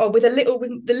like with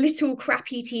the little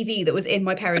crappy TV that was in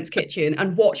my parents' kitchen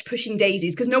and watch Pushing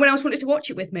Daisies because no one else wanted to watch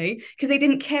it with me because they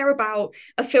didn't care about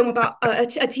a film about a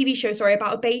TV show, sorry,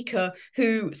 about a baker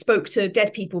who spoke to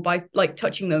dead people by like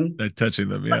touching them. Touching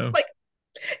them, Like, yeah. like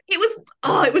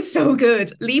it was so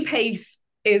good. Lee Pace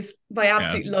is my Yeah.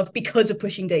 absolute love because of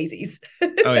Pushing Daisies.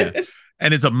 Oh yeah.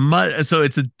 And it's so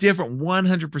it's a different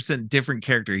 100% different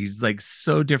character. He's like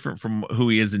so different from who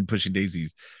he is in Pushing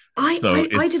Daisies. So I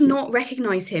did it's not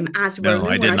recognize him as no,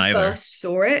 I Ronan when I didn't either. first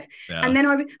saw it, Yeah. and then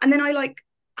I like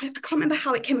I can't remember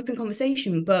how it came up in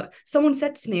conversation, but someone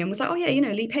said to me and was like, "Oh yeah, you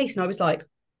know Lee Pace," and I was like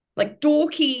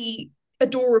dorky,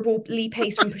 adorable Lee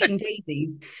Pace from Pushing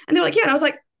Daisies, and they're like, "Yeah," and I was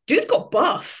like, "Dude got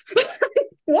buff.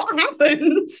 What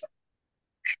happened?"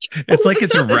 All It's of like a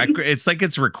sudden, it's like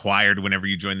it's required whenever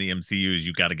you join the MCU is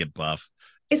you got to get buff.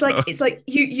 So it's like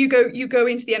you go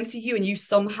into the MCU and you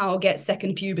somehow get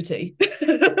second puberty.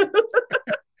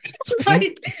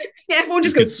 Like everyone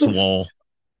just just get goes. swole.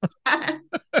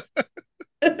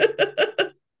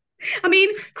 I mean,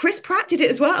 Chris Pratt did it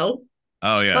as well.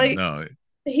 Oh yeah, Like no,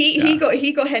 yeah, he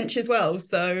got hench as well.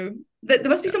 So there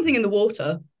must be yeah, something in the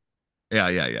water.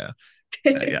 yeah.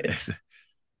 Yeah.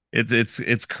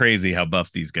 It's crazy how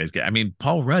buff these guys get. I mean,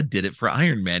 Paul Rudd did it for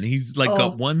Iron Man. He's like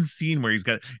got Oh, one scene where he's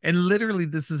got, and literally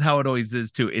this is how it always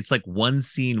is too. It's like one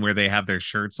scene where they have their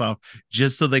shirts off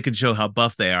just so they can show how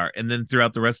buff they are, and then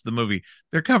throughout the rest of the movie,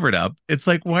 they're covered up. It's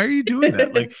like, why are you doing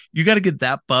that? Like, you got to get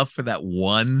that buff for that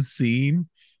one scene.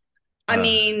 I Uh,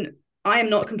 mean, I am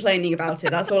not complaining about it.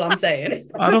 That's all I'm saying.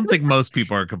 I don't think most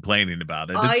people are complaining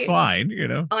about it. It's I fine, you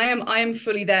know. I am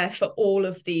fully there for all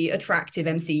of the attractive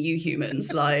MCU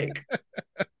humans. Like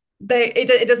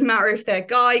it doesn't matter if they're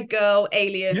guy, girl,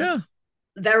 alien, Yeah,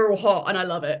 they're all hot and I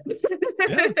love yeah.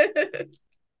 it.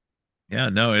 Yeah,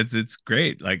 no, it's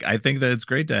great. Like I think that it's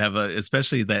great to have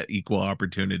especially that equal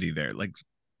opportunity there. Like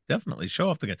definitely show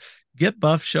off the guy. Get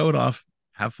buff, show it off,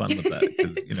 have fun with that.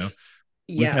 Because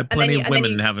we've Yeah. had plenty of And then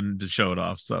women you having to show it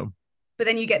off. So but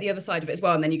then you get the other side of it as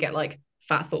well, and then you get like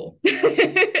Fat Thor.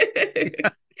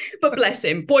 But bless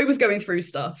him, boy was going through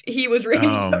stuff. He was really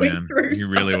oh going man, through he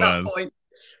stuff really at that was. point.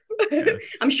 Yeah.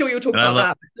 I'm sure you'll talk And I about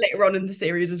love that later on in the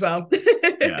series as well.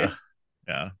 yeah,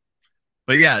 yeah.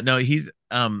 But yeah, no, he's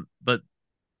but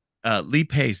Lee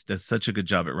Pace does such a good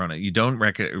job at running. You don't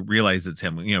realize it's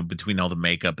him, between all the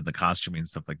makeup and the costuming and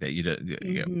stuff like that.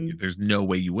 Mm-hmm. There's no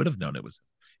way you would have known it was him.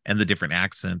 And the different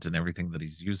accent and everything that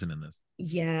he's using in this.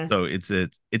 Yeah. So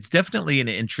it's definitely an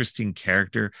interesting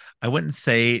character. I wouldn't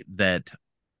say that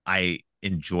I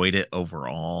enjoyed it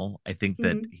overall. I think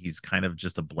that Mm-hmm. he's kind of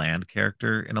just a bland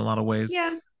character in a lot of ways.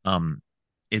 Yeah. Um,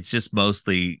 it's just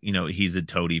mostly, he's a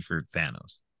toady for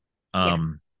Thanos. Yeah.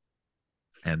 Um,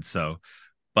 and so,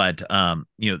 but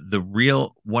the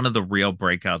real one of the real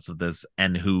breakouts of this,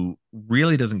 and who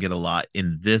really doesn't get a lot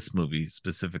in this movie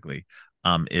specifically,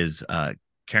 is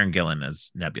Karen Gillan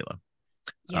as Nebula.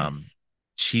 Um, Yes.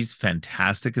 she's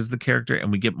fantastic as the character,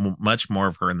 and we get much more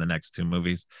of her in the next two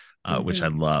movies, which I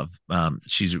Mm-hmm. love.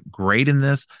 She's great in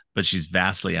this, but she's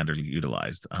vastly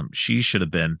underutilized. She should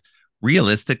have been.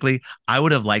 Realistically, I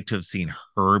would have liked to have seen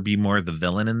her be more the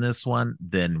villain in this one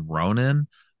than Ronan,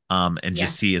 and just Yeah.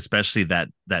 see especially that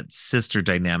sister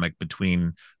dynamic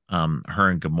between her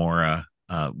and Gamora.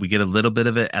 We get a little bit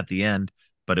of it at the end,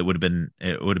 but it would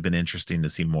have been interesting to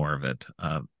see more of it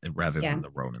rather Yeah. than the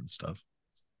Ronan stuff.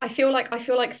 I feel like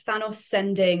Thanos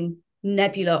sending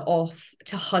Nebula off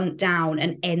to hunt down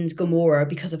and end Gamora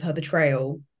because of her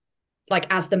betrayal,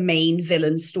 like as the main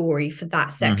villain story for that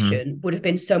Mm-hmm. section, would have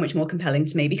been so much more compelling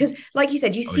to me. Because, like you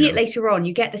said, you Oh see it yeah, later on,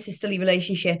 you get the sisterly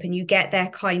relationship and you get their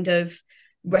kind of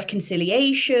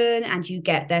reconciliation and you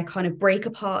get their kind of break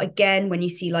apart again when you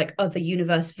see like other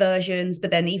universe versions,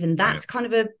 but then even right, that's kind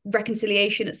of a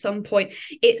reconciliation at some point.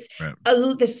 It's right,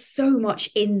 there's so much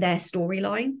in their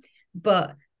storyline,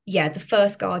 but yeah, the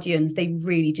first Guardians, they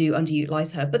really do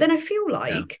underutilize her. But then I feel yeah,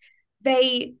 like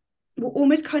they were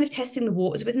almost kind of testing the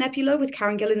waters with Nebula, with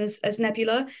Karen Gillan as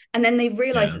Nebula. And then they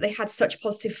realized yeah, that they had such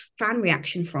positive fan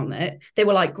reaction from it. They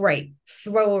were like, great,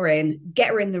 throw her in, get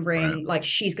her in the right, ring. Like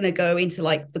she's going to go into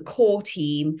like the core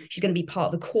team. She's going to be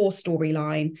part of the core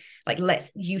storyline. Like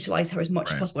let's utilize her as much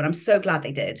as right. possible. And I'm so glad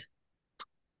they did.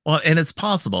 Well, and it's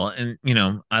possible, and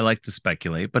I like to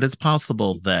speculate, but it's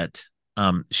possible that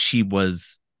she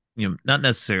was, not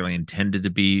necessarily intended to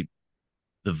be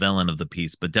the villain of the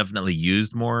piece, but definitely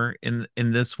used more in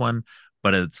this one.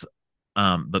 But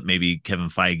but maybe Kevin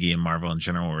Feige and Marvel in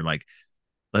general were like,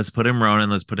 let's put in Ronan,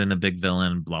 let's put in a big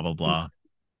villain, blah blah blah,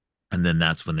 and then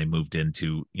that's when they moved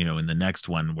into in the next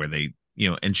one where they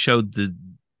and showed the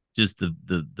just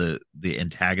the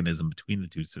antagonism between the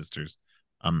two sisters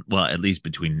well, at least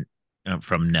between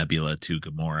from Nebula to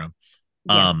Gamora,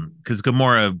 Yeah. because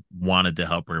Gamora wanted to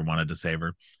help her, wanted to save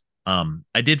her.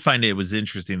 I did find it was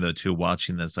interesting though too.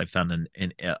 Watching this, I found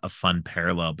a fun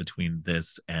parallel between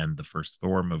this and the first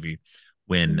Thor movie,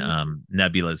 when Mm-hmm.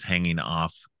 Nebula is hanging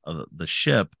off the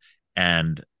ship,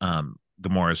 and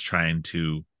Gamora is trying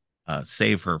to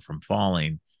save her from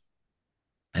falling,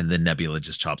 and then Nebula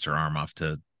just chops her arm off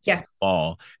to Yeah.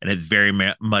 fall, and it very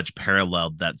much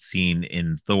paralleled that scene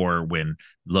in Thor when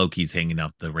Loki's hanging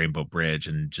off the Rainbow Bridge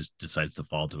and just decides to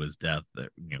fall to his death,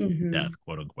 Mm-hmm. death,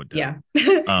 quote unquote death.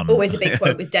 Yeah. Um, Always a big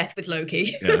quote with death with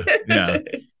Loki. yeah, yeah.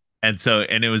 And so,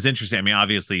 and it was interesting. I mean,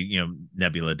 obviously,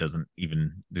 Nebula doesn't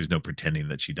even, there's no pretending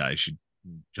that she dies. She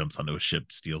jumps onto a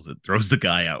ship, steals it, throws the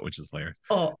guy out, which is hilarious.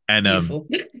 Oh, And beautiful.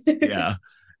 yeah,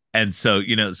 and so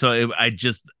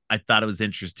I thought it was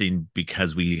interesting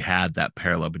because we had that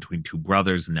parallel between two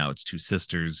brothers, and now it's two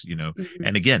sisters, Mhm.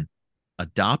 and again,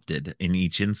 adopted in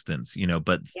each instance,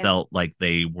 but Yeah. felt like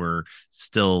they were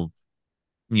still,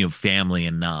 family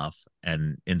enough,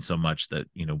 and in so much that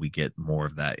we get more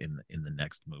of that in the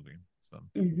next movie. So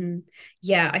Hmm.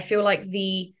 Yeah, I feel like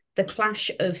the clash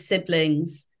of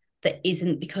siblings that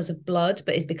isn't because of blood,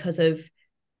 but is because of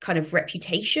kind of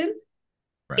reputation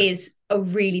right, is a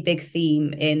really big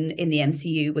theme in the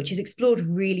MCU, which is explored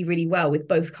really, really well with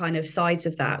both kind of sides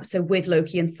of that. So with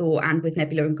Loki and Thor and with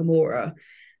Nebula and Gamora,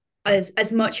 right,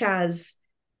 as much as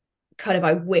kind of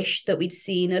I wish that we'd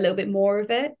seen a little bit more of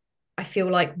it, I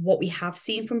feel like what we have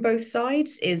seen from both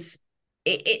sides is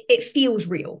it feels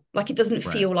real. Like it doesn't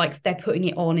right. feel like they're putting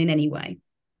it on in any way.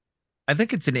 I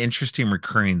think it's an interesting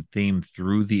recurring theme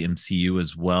through the MCU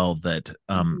as well, that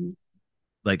Mm-hmm.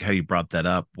 like how you brought that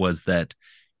up, was that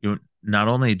not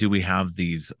only do we have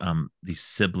these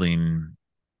sibling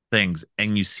things,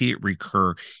 and you see it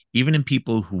recur even in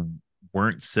people who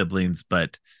weren't siblings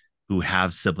but who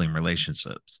have sibling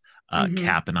relationships. Mm-hmm.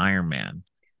 Cap and Iron Man,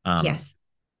 um Yes.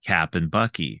 Cap and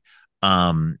Bucky.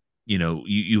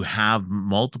 You have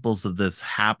multiples of this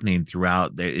happening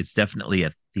throughout. It's definitely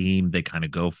a theme they kind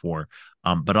of go for,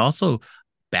 but also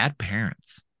bad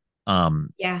parents. um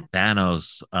Yeah.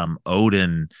 Thanos,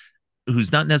 Odin,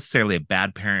 who's not necessarily a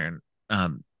bad parent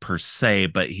per se,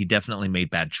 but he definitely made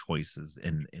bad choices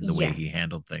in the way Yeah. he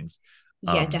handled things.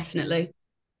 Yeah, Um definitely.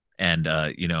 and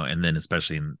and then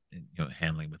especially in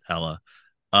handling with Hela.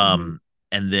 Mm-hmm. Um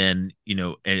and then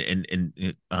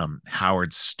and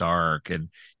Howard Stark, and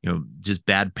just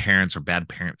bad parents or bad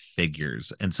parent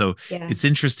figures. And so Yeah. it's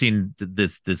interesting,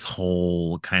 this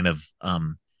whole kind of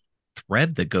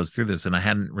thread that goes through this, and I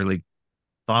hadn't really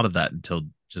thought of that until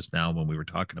just now when we were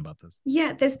talking about this.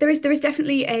 Yeah, there is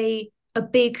definitely a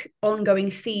big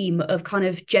ongoing theme of kind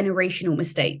of generational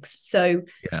mistakes. So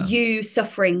Yeah. you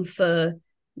suffering for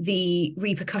the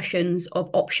repercussions of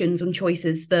options and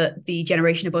choices that the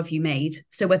generation above you made.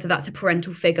 So whether that's a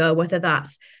parental figure, whether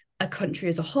that's a country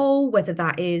as a whole, whether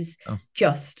that is Oh,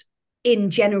 just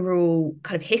in general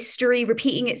kind of history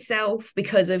repeating itself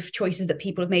because of choices that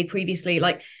people have made previously,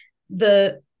 like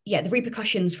the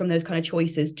repercussions from those kind of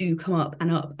choices do come up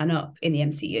and up and up in the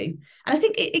MCU. And I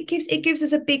think it gives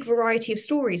us a big variety of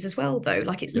stories as well, though.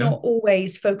 Like it's yeah. not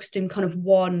always focused in kind of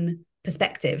one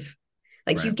perspective.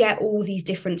 Like you Right. get all these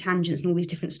different tangents and all these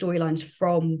different storylines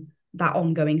from that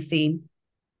ongoing theme.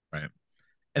 Right.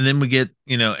 And then we get,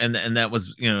 and that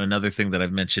was, another thing that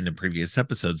I've mentioned in previous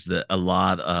episodes, that a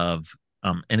lot of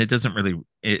and it doesn't really,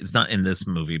 it's not in this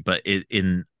movie, but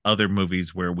in other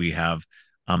movies where we have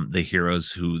the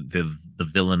heroes, who the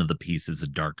villain of the piece is a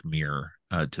dark mirror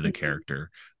to the Mm-hmm. character.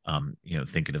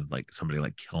 Thinking of like somebody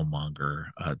like Killmonger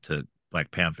to Black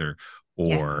Panther,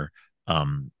 Yeah. or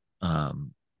um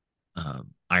um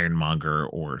Ironmonger,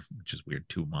 or, which is weird,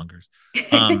 two mongers.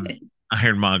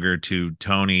 Ironmonger to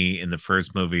Tony in the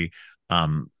first movie.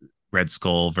 Um, Red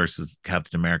Skull versus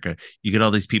Captain America. You get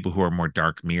all these people who are more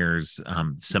dark mirrors,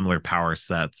 similar power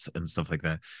sets and stuff like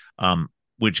that.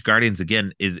 Which Guardians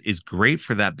again is great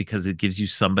for that, because it gives you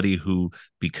somebody who,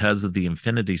 because of the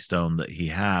Infinity Stone that he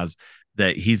has,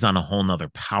 that he's on a whole nother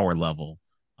power level.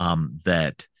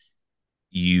 That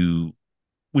you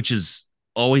which is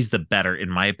always the better, in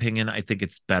my opinion. I think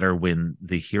it's better when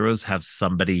the heroes have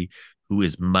somebody who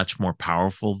is much more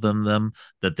powerful than them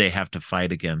that they have to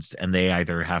fight against, and they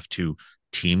either have to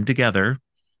team together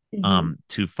Mm-hmm.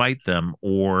 to fight them,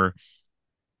 or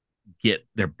get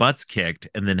their butts kicked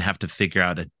and then have to figure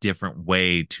out a different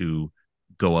way to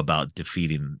go about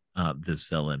defeating this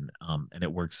villain. And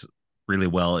it works really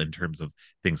well in terms of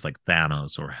things like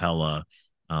Thanos or Hela,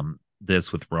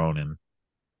 this with Ronan.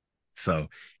 So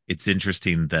it's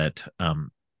interesting that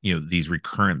these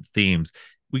recurrent themes.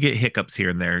 we get hiccups here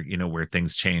and there, where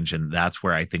things change, and that's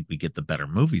where I think we get the better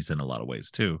movies in a lot of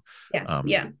ways too. Yeah, um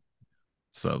yeah,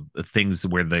 so the things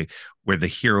where the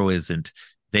hero isn't,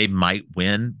 they might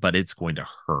win, but it's going to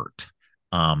hurt,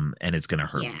 and it's going to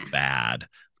hurt yeah, bad.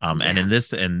 And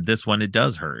yeah. in this one, it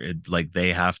does hurt. It, like,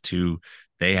 they have to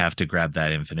grab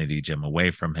that infinity gem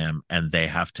away from him, and they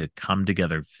have to come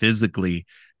together physically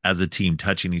as a team,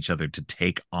 touching each other to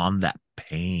take on that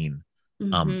pain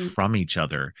Hmm. from each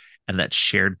other, and that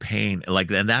shared pain.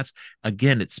 Like, and that's,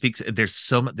 again, it speaks, there's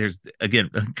so much, there's, again,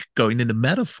 going into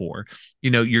metaphor,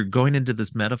 you're going into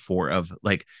this metaphor of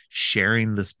like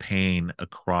sharing this pain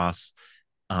across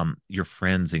your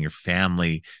friends and your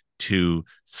family to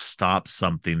stop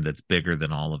something that's bigger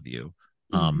than all of you.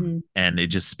 Hmm. And it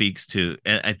just speaks to,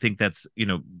 and I think that's,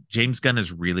 James Gunn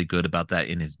is really good about that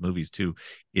in his movies too,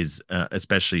 is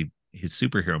especially his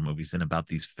superhero movies, and about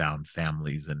these found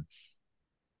families, and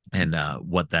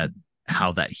what that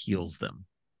how that heals them.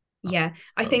 Uh, Yeah,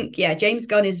 I so think, yeah, James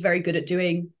Gunn is very good at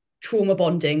doing trauma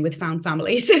bonding with found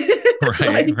families. right,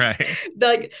 like right,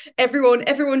 like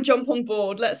everyone jump on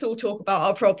board, let's all talk about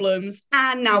our problems,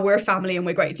 and now we're a family and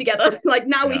we're great together. Like,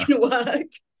 now we yeah, can work.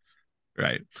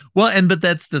 right. Well, and but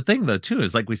that's the thing though too,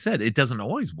 is like we said, it doesn't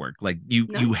always work. Like, you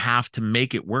No. have to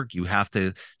make it work. You have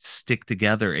to stick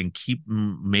together and keep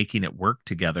making it work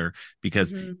together,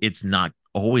 because Hmm. it's not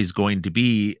always going to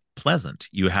be pleasant.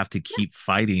 You have to keep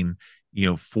fighting,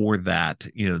 for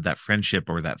that friendship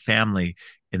or that family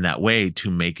in that way, to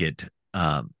make it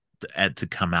to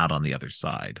come out on the other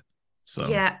side. So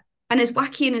Yeah, and as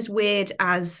wacky and as weird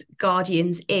as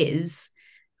Guardians is,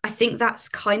 I think that's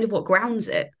kind of what grounds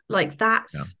it. Like, yeah,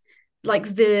 that's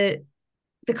like the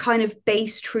kind of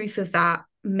base truth of that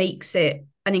makes it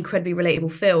an incredibly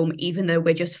relatable film, even though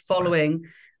we're just right, following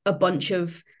a bunch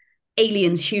of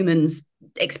aliens, humans,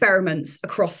 experiments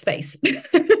across space.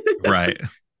 right.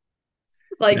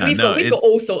 Like, Yeah, we've got no, we've got it's,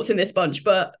 all sorts in this bunch,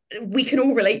 but we can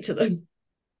all relate to them.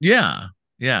 yeah,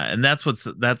 yeah, and that's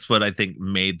what I think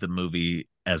made the movie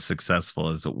as successful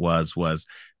as it was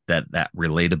that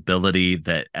relatability,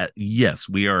 that yes,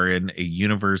 we are in a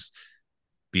universe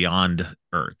beyond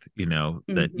Earth,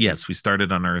 that Hmm. yes, we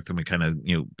started on Earth, and we kind of,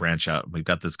 branch out, and we've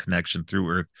got this connection through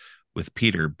Earth with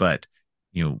Peter, but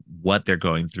what they're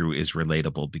going through is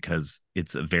relatable, because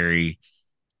it's a very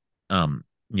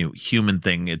human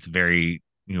thing. It's very,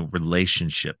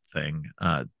 relationship thing,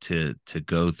 to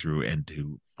go through, and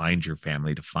to find your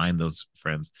family, to find those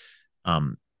friends,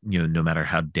 no matter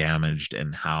how damaged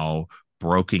and how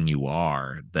broken you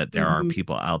are, that there are Hmm.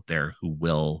 people out there who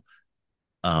will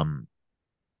um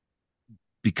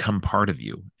become part of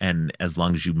you, and as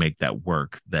long as you make that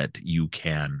work, that you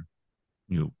can,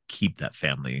 keep that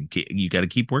family, and you got to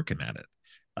keep working at it.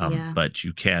 Yeah. But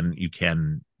you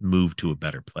can move to a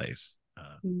better place.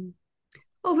 Mm.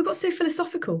 Oh, we got so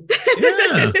philosophical.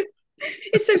 Yeah,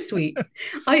 It's so sweet.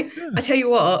 I yeah, I tell you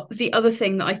what, the other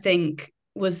thing that I think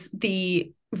was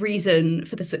the reason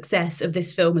for the success of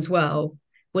this film as well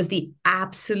was the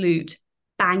absolute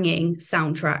banging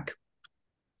soundtrack.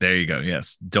 there you go.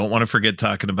 Yes, don't want to forget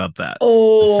talking about that.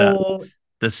 The set, Oh,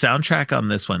 the soundtrack on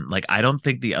this one, like, I don't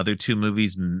think the other two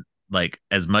movies, like,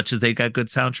 as much as they got good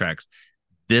soundtracks,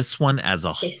 this one as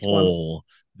a this one. whole,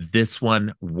 this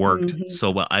one worked Mhm. so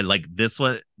well. I like this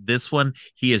one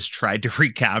he has tried to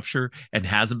recapture, and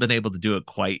hasn't been able to do it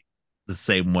quite the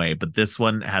same way, but this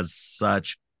one has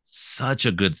such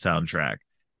a good soundtrack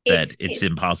that it's It's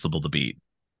impossible to beat.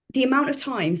 the amount of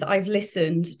times that I've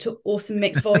listened to Awesome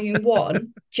Mix Volume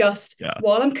 1 just Yeah,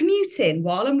 while I'm commuting,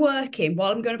 while I'm working,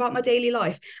 while I'm going about my daily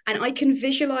life. And I can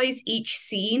visualize each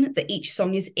scene that each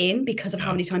song is in because of how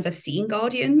yeah, many times I've seen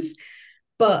Guardians.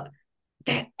 But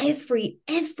that every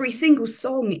single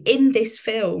song in this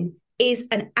film is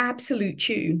an absolute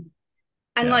tune.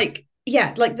 And yeah, like,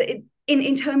 yeah, like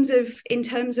in terms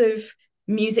of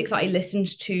music that I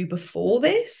listened to before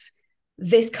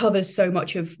this covers so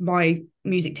much of my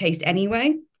music taste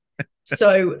anyway.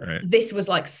 So right, this was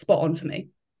like spot on for me.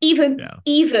 Even yeah,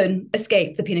 even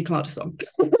Escape, the Pina Colada song.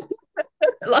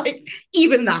 Like,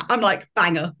 even that, I'm like,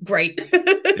 banger, great.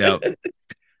 yeah.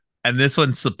 And this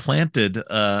one supplanted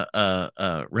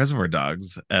Reservoir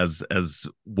Dogs as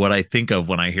what I think of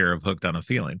when I hear of Hooked on a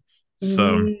Feeling.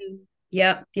 So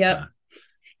Yep, yeah, yep.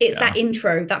 It's yeah, that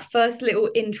intro, that first little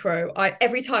intro. I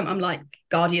every time I'm like,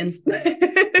 Guardians.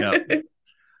 yeah.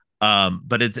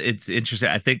 But it's interesting.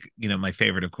 I think, my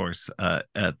favorite, of course,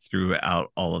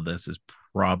 throughout all of this, is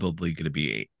probably going to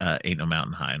be Ain't No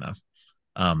Mountain High Enough.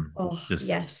 Oh, Just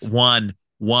yes.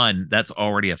 one that's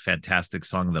already a fantastic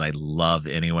song that I love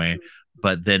anyway.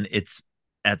 But then it's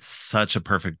at such a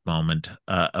perfect moment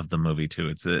of the movie too.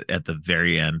 It's at the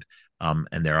very end,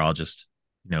 and they're all just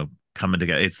coming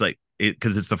together. It's like it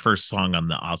because it's the first song on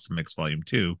the Awesome Mix Volume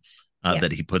 2 Yeah.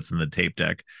 that he puts in the tape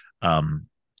deck.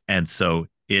 And so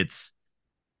it's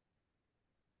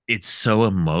so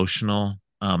emotional.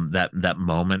 That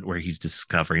moment where he's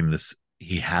discovering this,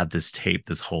 he had this tape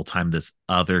this whole time, this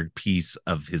other piece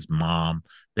of his mom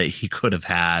that he could have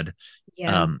had.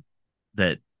 Yeah. Um,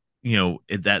 that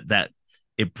that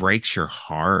it breaks your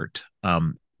heart.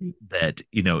 That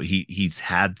he's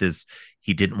had this.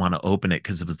 He didn't want to open it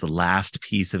because it was the last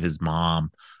piece of his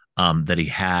mom that he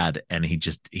had, and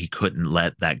he couldn't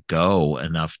let that go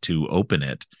enough to open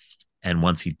it. And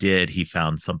once he did, he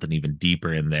found something even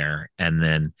deeper in there. And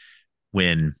then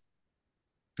when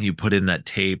you put in that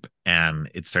tape and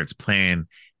it starts playing,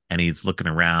 and he's looking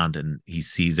around and he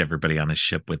sees everybody on his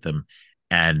ship with him,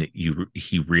 and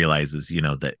he realizes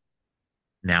that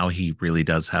now he really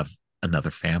does have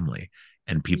another family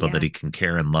and people that Yeah. he can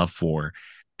care and love for.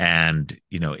 And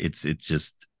it's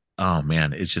just, oh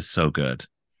man, it's just so good.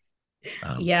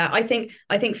 um Yeah. I think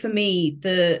for me,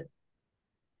 there's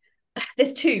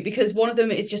two, because one of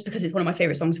them is just because it's one of my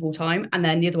favorite songs of all time, and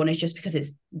then the other one is just because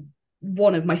it's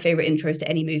one of my favorite intros to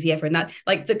any movie ever. And that,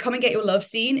 like, the "Come and Get Your Love"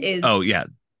 scene oh is yeah,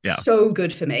 yeah, so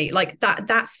good for me. Like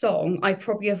that song, I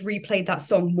probably have replayed that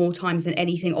song more times than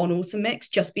anything on Awesome Mix,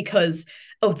 just because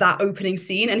of that opening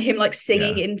scene and him like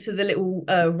singing yeah. into the little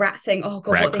rat thing. Oh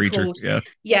god, Rat what are they creature, called? yeah.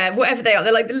 Yeah, whatever they are.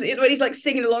 They're like when he's like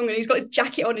singing along and he's got his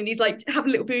jacket on and he's like having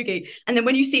a little boogie. And then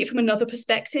when you see it from another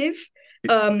perspective,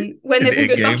 when In everyone in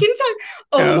goes back game, in time,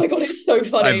 oh yeah. my god, it's so I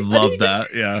funny. And love he just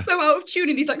that, yeah. so out of tune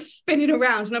and he's like spinning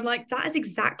around, and I'm like, that is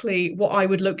exactly what I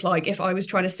would look like if I was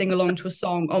trying to sing along to a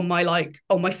song on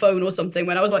my phone or something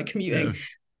when I was like Yeah. commuting.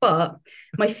 But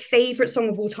my favorite song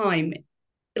of all time,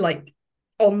 like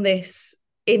on this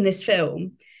in this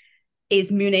film,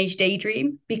 is Moon Age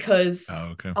Daydream, because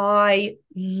Oh, okay. I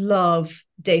love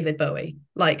David Bowie.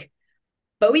 Like,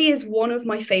 Bowie is one of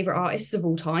my favorite artists of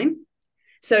all time.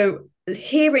 So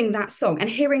hearing that song and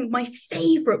hearing my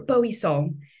favorite Bowie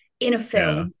song in a Yeah.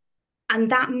 film,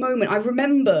 and that moment, I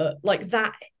remember like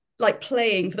that, like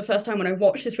playing for the first time when I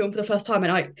watched this film for the first time,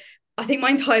 and I think my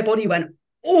entire body went,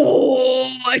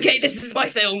 oh, okay, this is my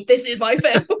film. This is my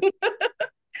film.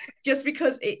 Just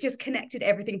because it just connected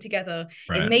everything together.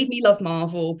 It Right. made me love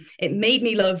Marvel. It made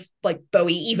me love like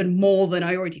Bowie even more than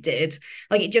I already did.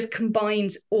 Like, it just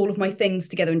combined all of my things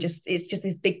together, and just it's just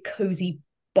this big cozy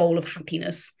bowl of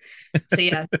happiness. So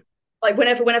yeah, like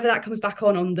whenever that comes back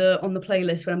on the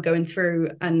playlist when I'm going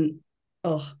through, and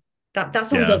oh, that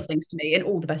song Yeah. does things to me in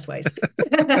all the best ways.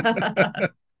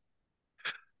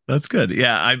 That's good.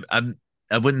 Yeah,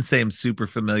 I wouldn't say I'm super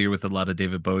familiar with a lot of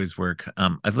David Bowie's work.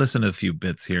 I've listened to a few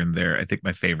bits here and there. I think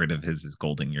my favorite of his is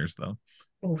Golden Years though.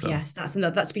 Oh So yes, that's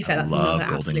another. That's, to be I fair, that's another love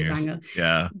Golden absolute Years. banger.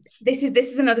 Yeah. This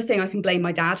is another thing I can blame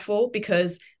my dad for,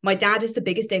 because my dad is the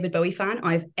biggest David Bowie fan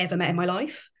I've ever met in my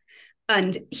life,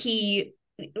 and he,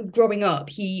 growing up,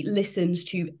 he listens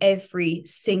to every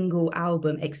single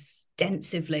album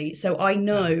extensively, so I Yeah.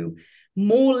 know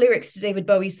more lyrics to David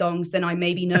Bowie songs than I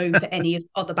maybe know for any of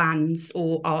other bands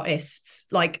or artists.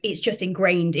 Like, it's just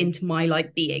ingrained into my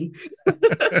like being.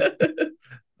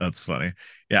 That's funny.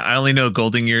 Yeah, I only know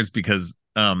Golden Years because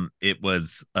it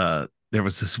was there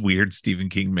was this weird Stephen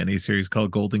King miniseries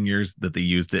called Golden Years that they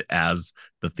used it as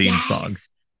the theme song.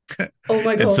 Yes. Oh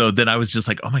my And god. so then I was just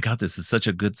like, oh my God, this is such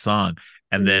a good song.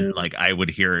 And then Mm, like I would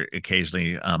hear it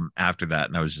occasionally after that,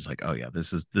 and I was just like, oh yeah,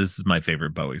 this is my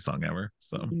favorite Bowie song ever.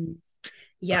 So mm.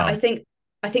 Yeah, I um think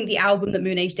I think the album that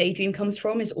Moon Age Daydream comes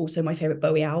from is also my favorite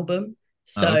Bowie album.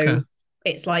 okay. So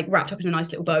it's like wrapped up in a nice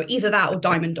little bow. Either that or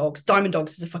Diamond Dogs. Diamond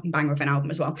Dogs is a fucking banger of an album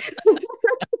as well.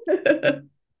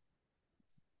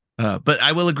 But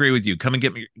I will agree with you. Come and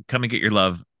get your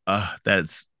love.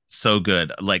 That's so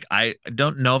good. Like I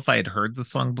don't know if I had heard the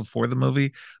song before the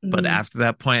movie, but Mm, after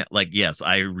that point, like yes,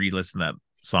 I re-listened that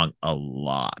song a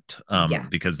lot. yeah.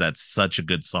 Because that's such a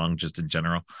good song just in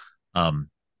general. Um,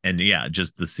 and yeah,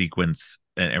 just the sequence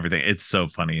and everything. It's so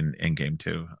funny in game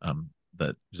two.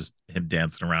 That just him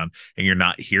dancing around and you're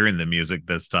not hearing the music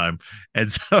this time.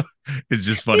 And so it's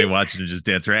just funny It's watching him just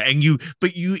dance around.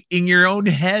 But you in your own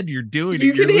head, you're doing it,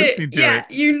 you can you're hear, listening to yeah,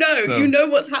 it. you So know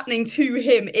what's happening to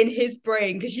him in his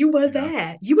brain, because you were yeah,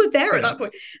 there. You were there at yeah, that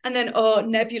point. And then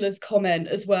Nebula's comment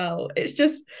as well. It's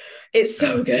yeah.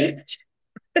 so good.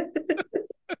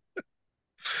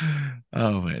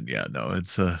 Oh man, yeah, no,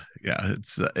 it's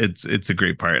a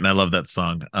great part, and I love that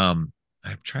song.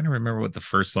 I'm trying to remember what the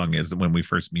first song is when we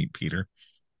first meet Peter.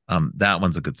 That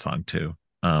one's a good song too.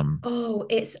 Oh,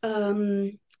 it's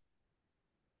oh,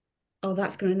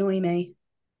 that's gonna annoy me.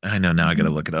 I know now I gotta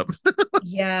look it up.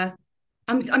 Yeah.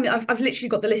 I've literally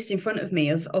got the list in front of me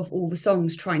of all the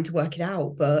songs trying to work it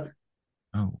out, but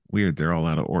Oh, weird. They're all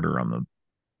out of order on the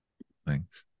thing.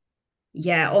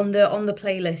 yeah, on the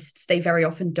playlists, they very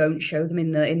often don't show them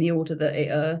in the order that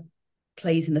it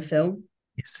plays in the film.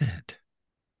 Is it?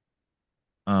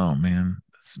 Oh man,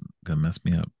 that's gonna mess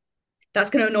me up. That's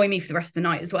going to annoy me for the rest of the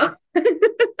night as well.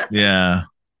 Yeah.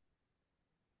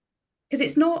 Because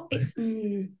it's not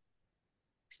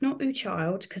Ooh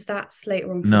Child, because that's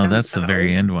later on for No, Dance that's the very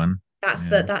Battle. end one. That's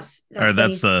Yeah. Or that's when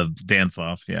that's he's the dance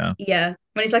off. Yeah. yeah,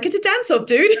 when he's like, it's a dance off,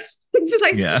 dude. It's just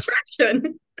like it's a Yeah.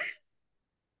 distraction.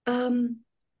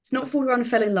 It's not Fall Around and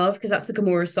Fell in Love, because that's the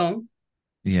Gamora song.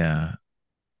 Yeah.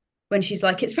 When she's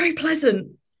like, it's very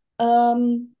pleasant.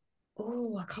 Um,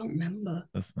 oh, I can't remember.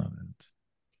 That's not it.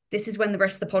 This is when the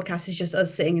rest of the podcast is just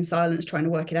us sitting in silence trying to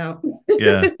work it out.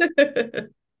 Yeah.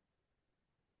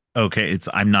 Okay. It's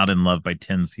I'm Not in Love by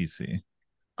 10cc.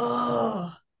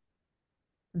 Oh,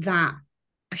 that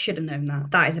I should have known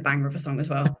that. That is a banger of a song as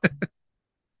well.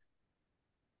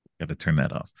 Got to turn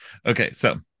that off. Okay.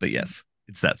 So, but yes,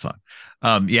 it's that song.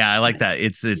 Yeah, I like Nice.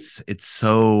 that. It's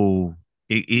so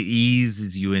it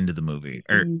eases you into the movie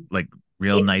or Mm. like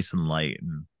real It's nice and light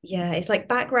and yeah, it's like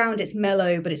background, it's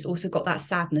mellow, but it's also got that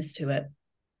sadness to it.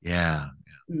 yeah.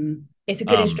 Mm. It's a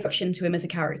good Um, introduction to him as a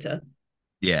character.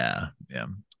 Yeah, yeah.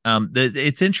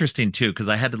 It's interesting too because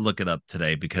I had to look it up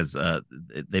today because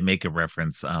they make a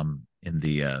reference in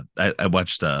the I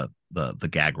watched the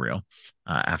gag reel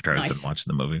after I was done Nice.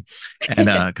 watching the movie,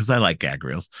 and because I like gag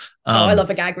reels. Oh, I Um, love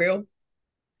a gag reel.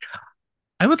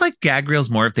 I would like gag reels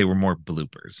more if they were more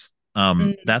bloopers.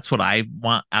 Mm. That's what I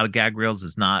want out of gag reels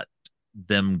is not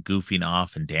them goofing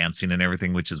off and dancing and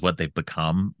everything, which is what they've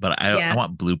become. But I Yeah,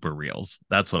 want blooper reels.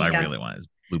 That's what I yeah. really want is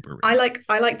blooper reels. I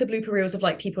like the blooper reels of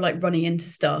like people like running into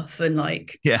stuff and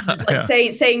Yeah, like yeah,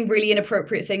 saying really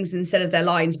inappropriate things instead of their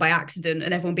lines by accident,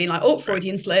 and everyone being like, "Oh, right.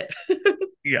 Freudian slip."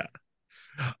 Yeah.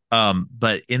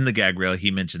 But in the gag reel,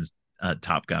 he mentions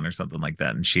Top Gun or something like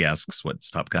that, and she asks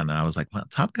what's Top Gun, and I was like, "Well,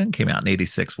 Top Gun came out in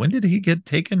 '86. When did he get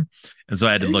taken?" And so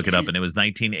I had to Oh look it yeah. up, and it was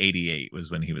 1988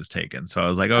 was when he was taken. So I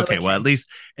was like, Oh "Okay, well, okay.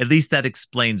 at least that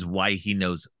explains why he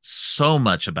knows so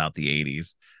much about the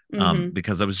 '80s." Mm-hmm.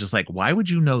 Because I was just like, "Why would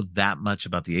you know that much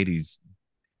about the '80s?"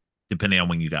 Depending on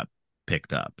when you got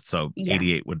picked up. So Yeah.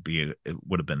 '88 it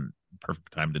would have been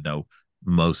perfect time to know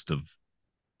most of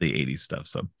the '80s stuff.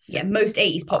 So Yeah, most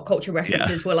 80s uh, pop culture yeah,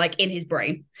 references were like in his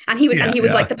brain. And yeah, he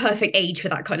was like yeah. the perfect age for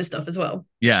that kind of stuff as well.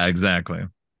 Yeah, exactly.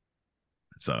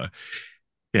 So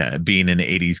yeah, being an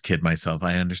 '80s kid myself,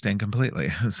 I understand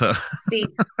completely. So See,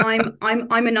 I'm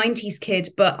a 90s kid,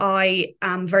 but I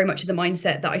am very much of the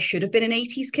mindset that I should have been an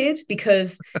 80s kid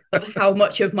because of how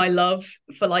much of my love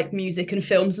for like music and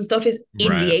films and stuff is in the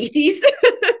right, 80s.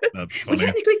 that's Well,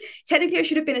 funny. technically I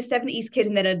should have been a 70s kid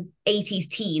and then an 80s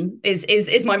teen is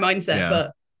my mindset, Yeah,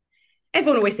 but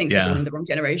everyone always thinks they're born yeah. in the wrong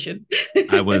generation.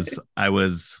 I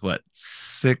was what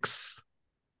 6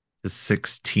 to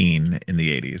 16 in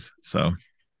the '80s, so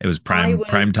it was I prime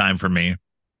was time for me.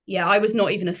 Yeah, I was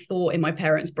not even a thought in my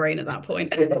parents' brain at that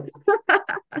point.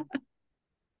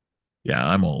 Yeah,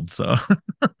 I'm old, so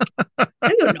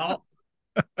No, you're not.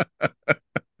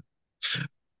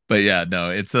 but yeah, no,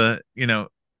 it's a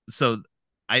so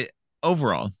I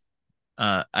overall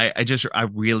I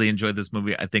really enjoyed this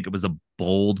movie. I think it was a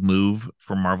bold move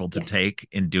for Marvel to Yes. take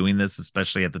in doing this,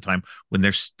 especially at the time when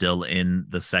they're still in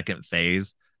the second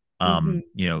phase. Mm-hmm.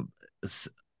 You know,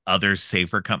 other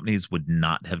safer companies would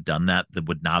not have done that. That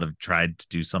would not have tried to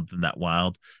do something that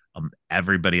wild.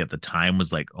 Everybody at the time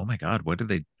was like, "Oh my God, what are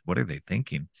they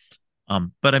thinking?"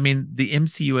 But I mean, the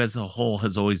MCU as a whole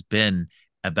has always been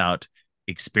about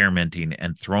experimenting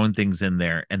and throwing things in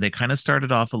there, and they kind of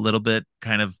started off a little bit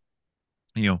kind of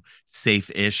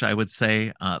safe-ish, I would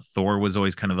say. Thor was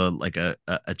always kind of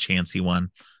a chancy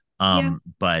one. Yeah.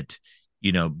 But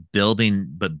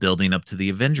building up to the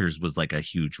Avengers was like a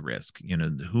huge risk.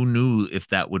 Who knew if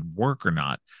that would work or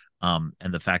not? And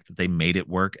the fact that they made it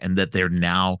work and that they're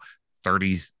now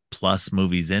 30 plus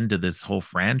movies into this whole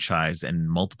franchise and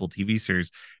multiple TV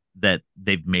series that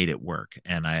they've made it work.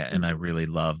 And I Mm-hmm. really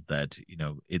love that,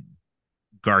 it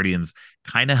Guardians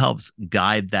kind of helps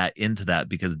guide that into that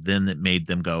because then it made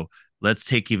them go, let's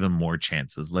take even more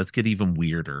chances. Let's get even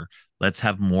weirder. Let's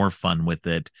have more fun with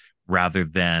it rather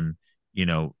than,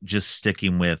 just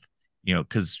sticking with,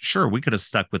 because sure, we could have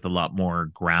stuck with a lot more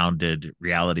grounded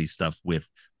reality stuff with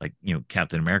like,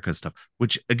 Captain America stuff,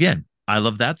 which again, I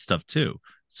love that stuff too.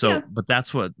 Yeah. So, but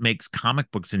that's what makes comic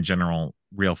books in general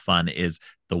real fun is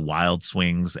the wild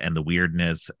swings and the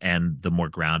weirdness and the more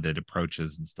grounded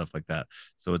approaches and stuff like that.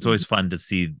 So it's always Mm-hmm. fun to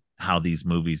see how these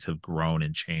movies have grown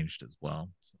and changed as well.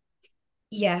 So,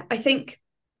 yeah, I think,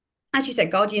 as you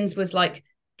said, Guardians was like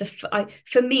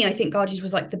for me, I think Guardians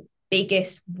was like the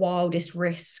biggest, wildest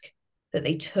risk that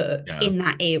they took Yeah. in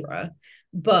that era.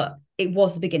 But it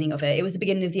was the beginning of it. It was the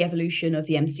beginning of the evolution of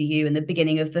the MCU and the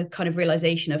beginning of the kind of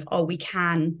realization of, oh, we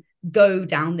can go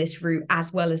down this route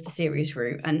as well as the serious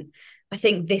route. And I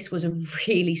think this was a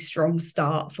really strong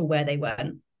start for where they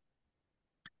went.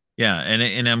 Yeah,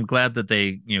 and I'm glad that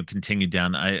they, continued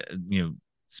down.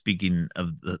 Speaking of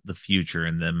the future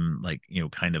and them, like,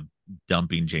 kind of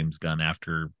dumping James Gunn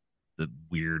after the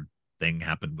weird thing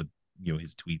happened with,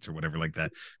 his tweets or whatever like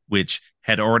that, which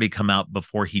had already come out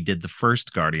before he did the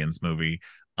first Guardians movie.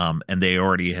 And they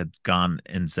already had gone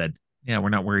and said, yeah, we're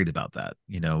not worried about that.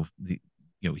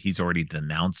 He's already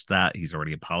denounced that. He's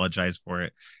already apologized for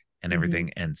it and Mm-hmm.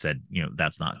 everything, and said,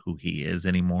 that's not who he is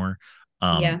anymore.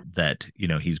 Yeah. That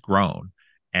he's grown.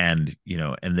 And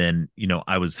and then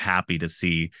I was happy to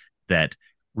see that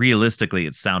realistically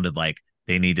it sounded like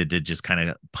they needed to just kind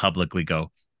of publicly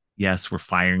go, yes, we're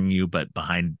firing you, but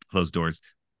behind closed doors,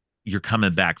 you're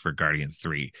coming back for Guardians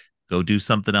 3. Go do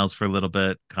something else for a little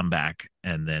bit, come back.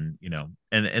 And then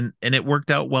and it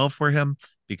worked out well for him,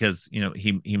 because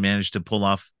he managed to pull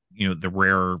off the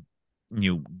rare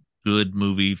you know good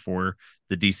movie for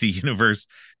the DC universe.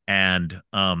 And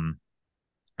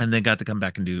then got to come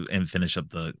back and do and finish up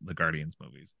the Guardians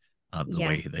movies the Yeah.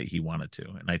 way that he wanted to.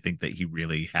 And I think that he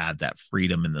really had that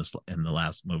freedom in the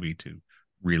last movie to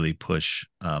really push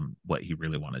what he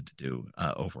really wanted to do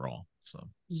overall. So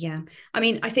Yeah. I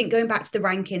mean, I think going back to the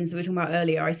rankings that we were talking about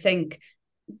earlier, I think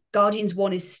Guardians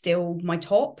 1 is still my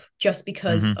top just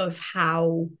because mhm, of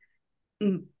how,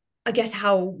 mm, I guess,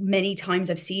 how many times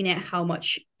I've seen it, how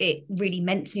much it really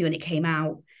meant to me when it came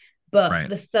out. But right,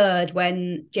 the third,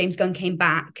 when James Gunn came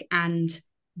back and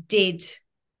did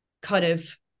kind of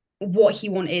what he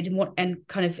wanted and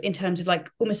kind of in terms of like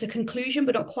almost a conclusion,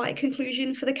 but not quite a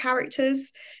conclusion for the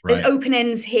characters. There's right, open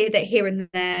ends here and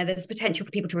there. There's potential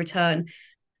for people to return,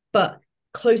 but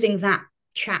closing that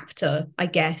chapter, I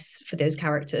guess, for those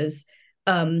characters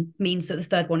means that the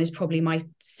third one is probably my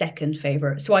second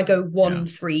favorite. So I go yeah, 1,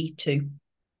 3, 2.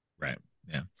 right,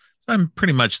 yeah. So I'm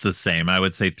pretty much the same. I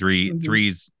would say Mm-hmm.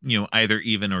 three's either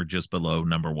even or just below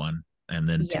number one, and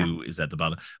then Yeah. two is at the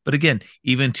bottom. But again,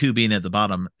 even two being at the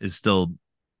bottom is still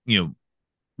you know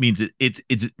means it's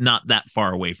not that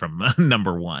far away from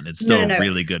number one. It's No, still no, a no.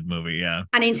 really good movie. Yeah.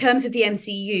 And in terms of the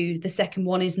MCU, the second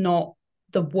one is not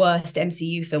the worst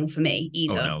MCU film for me Oh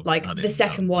either. no, Like the no,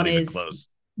 second not one even is close.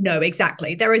 no,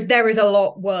 exactly. There is a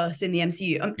lot worse in the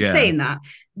MCU. I'm Yeah. saying that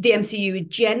the MCU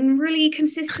generally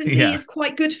consistently Yeah. is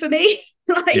quite good for me.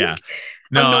 Yeah. Like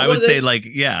No, I'm I not one would of say, those. like,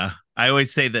 yeah. I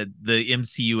always say that the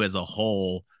MCU as a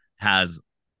whole has,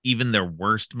 even their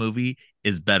worst movie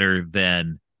is better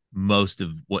than most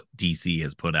of what DC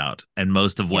has put out and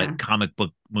most of Yeah, what comic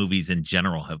book movies in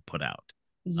general have put out.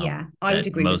 yeah, I would That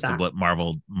agree with most of that. what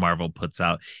Marvel puts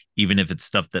out, even if it's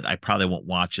stuff that I probably won't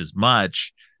watch as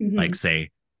much, like, Hmm.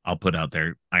 say, I'll put out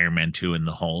there Iron Man 2 and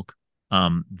the Hulk.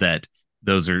 That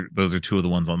those are two of the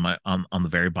ones on my on the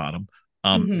very bottom.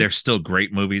 They're Hmm. still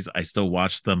great movies. I still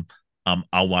watch them.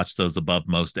 I'll watch those above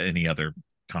most any other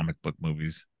comic book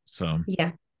movies. So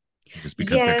Yeah, just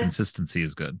because their yeah. consistency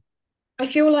is good. I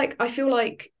feel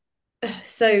like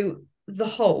so the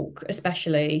Hulk,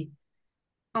 especially,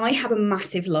 I have a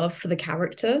massive love for the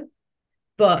character, Right.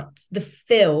 but the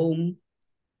film,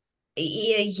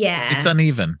 It's yeah,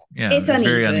 uneven. Yeah, it's it's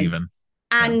very uneven. uneven.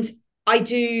 Yeah. And I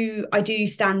do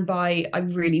stand by. I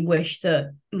really wish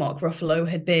that Mark Ruffalo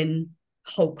had been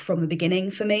Hulk from the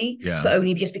beginning for me, Yeah. but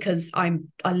only just because I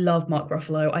love Mark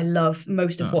Ruffalo. I love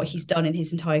most of Oh, what he's done in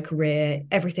his entire career.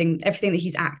 Everything that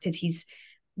he's acted, he's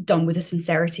done with a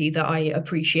sincerity that I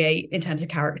appreciate in terms of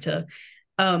character.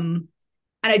 Um,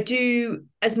 and I do,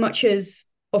 as much as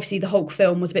obviously the Hulk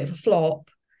film was a bit of a flop,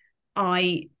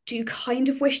 I do kind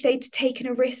of wish they'd taken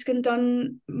a risk and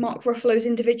done Mark Ruffalo's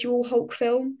individual Hulk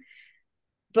film.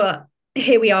 But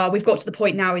here we are. We've got to the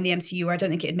point now in the MCU where I don't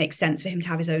think it'd make sense for him to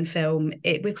have his own film.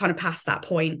 We've kind of passed that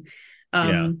point.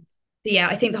 yeah. But yeah,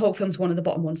 I think the Hulk film's one of the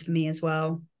bottom ones for me as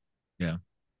well. Yeah.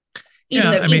 Even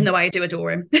Yeah. though I even mean, though I do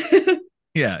adore him.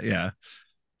 yeah, yeah.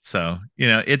 So,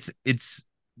 it's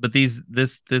but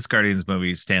this Guardians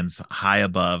movie stands high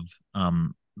above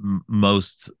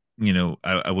most,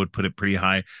 I would put it pretty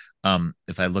high.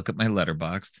 If I look at my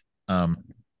letterboxd,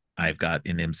 I've got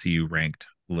an MCU ranked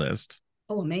list.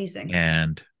 Oh, amazing.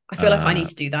 And I feel like I need uh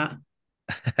to do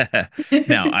that.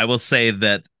 now I will say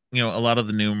that, a lot of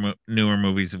the newer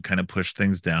movies have kind of pushed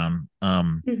things down.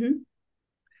 Hmm.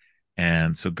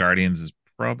 And so Guardians is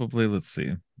probably, let's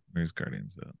see, where's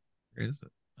Guardians at? Where is it?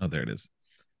 Oh, there it is.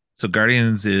 So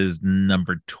Guardians is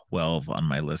number 12 on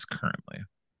my list currently.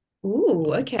 Ooh,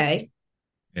 So okay.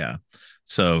 yeah.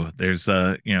 So there's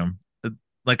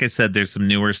like I said, there's some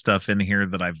newer stuff in here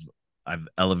that I've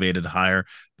elevated higher.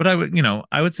 But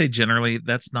I would say generally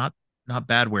that's not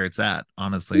bad where it's at,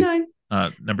 honestly. No.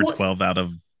 Number What's 12 out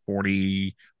of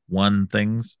 41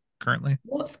 things currently.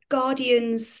 what's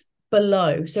Guardians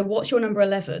below? So what's your number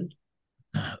 11?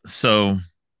 So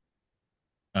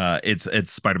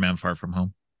it's Spider-Man Far From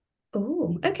Home.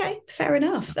 Oh, okay, fair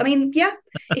enough. I mean, yeah,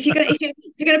 if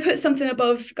you're gonna put something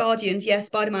above Guardians, yeah,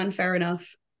 Spider-Man, fair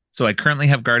enough. So I currently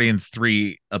have Guardians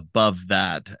 3 above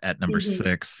that at number Hmm.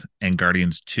 6, and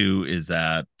Guardians 2 is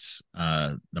at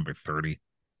number 30.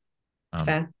 Um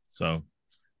Fair. so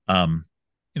um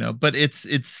but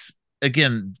it's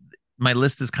again, my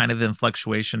list is kind of in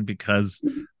fluctuation because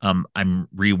Mhm. I'm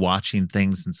rewatching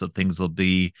things, and so things will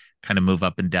be kind of move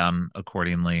up and down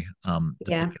accordingly, Yeah.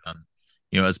 depending on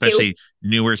It'll especially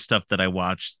newer stuff that I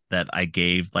watched that I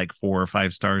gave like 4 or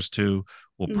 5 stars to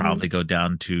will probably mhm. go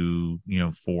down to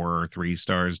 4 or 3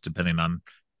 stars depending on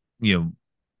you know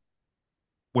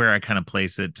where I kind of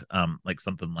place it. Like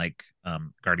something like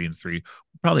Guardians 3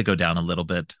 will probably go down a little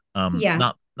bit. Yeah.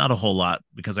 Not a whole lot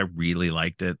because I really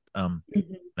liked it. Mhm.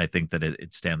 I think that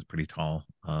it stands pretty tall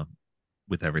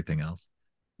with everything else.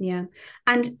 Yeah.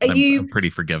 And are But I'm you pretty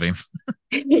forgiving.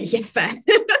 yeah, fair.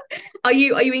 Are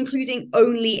you including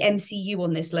only MCU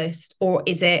on this list, or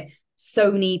is it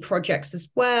Sony projects as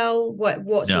well?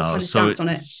 What's your No, kind of stance on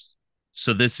it?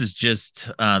 so this is just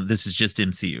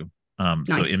MCU. So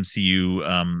Nice.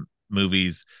 MCU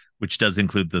movies, which does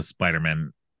include the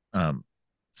Spider-Man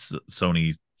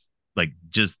Sony, like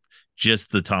just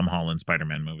the Tom Holland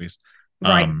Spider-Man movies.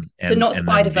 Right. So not And then the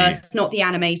Spider-Verse, not the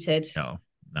animated. no,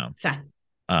 no. Fair.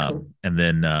 Cool. And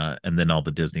then all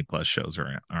the Disney Plus shows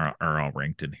are all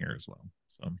ranked in here as well.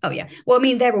 So Oh yeah. Well, I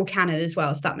mean, they're all canon as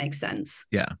well, so that makes sense.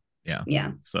 yeah, yeah.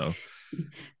 Yeah. So I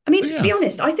so mean, to yeah. be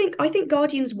honest, I think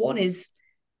Guardians 1 is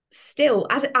still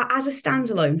as a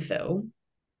standalone film,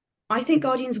 I think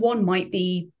Guardians 1 might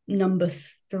be number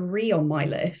 3 on my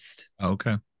list.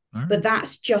 Okay. All right. But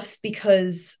that's just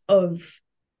because of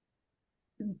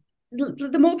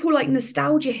the multiple like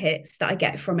nostalgia hits that I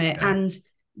get from it, Yeah. and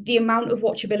the amount of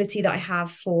watchability that I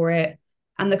have for it,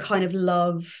 and the kind of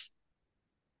love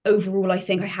overall I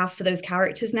think I have for those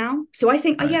characters now. So I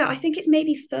think Right. yeah, I think it's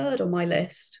maybe third on my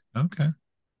list. Okay.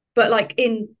 But like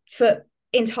in for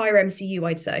entire MCU,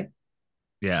 I'd say.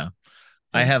 Yeah.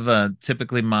 I So have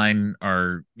typically mine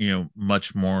are,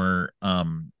 much more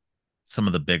some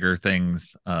of the bigger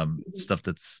things. Stuff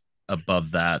that's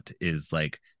above that is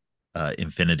like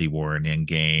Infinity War and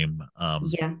Endgame.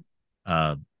 yeah.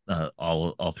 Uh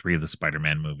all three of the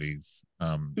Spider-Man movies.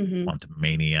 Hmm. Quantum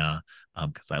Mania,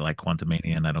 because I like Quantum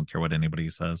Mania and I don't care what anybody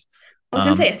says. I was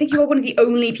gonna Um say, I think you are one of the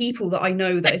only people that I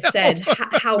know that I has know. said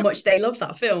how much they love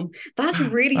that film. That's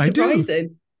really I do.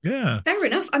 surprising. Yeah. Fair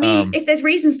enough. I mean, Um if there's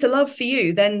reasons to love for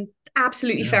you, then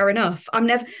absolutely yeah. fair enough. I'm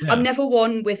Yeah. never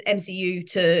one with MCU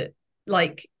to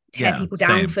like tear Yeah. people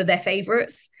down Same. for their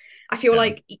favorites. I feel Yeah.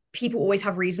 like people always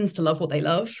have reasons to love what they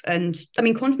love. And I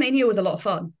mean, Quantumania was a lot of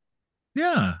fun.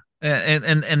 Yeah.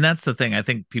 And that's the thing. I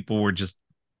think people were just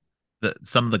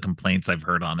some of the complaints I've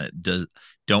heard on it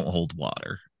don't hold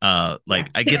water. Yeah. Like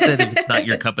I get that if it's not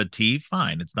your cup of tea,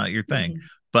 fine, it's not your thing. Mhm.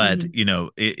 But Mhm.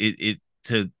 it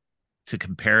to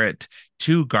compare it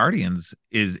to Guardians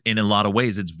is in a lot of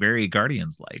ways it's very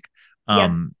Guardians like.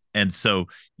 Yeah. And so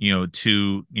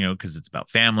because it's about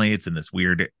family, it's in this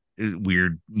weird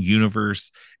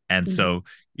universe, and Mhm. so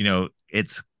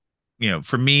it's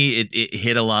for me it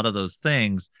hit a lot of those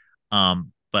things.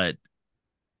 But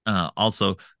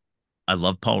also I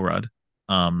love Paul Rudd.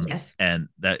 Yes. And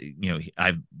that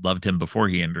I've loved him before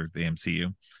he entered the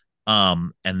MCU.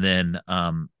 And then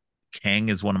Kang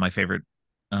is one of my favorite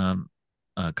um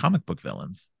comic book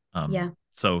villains. Yeah.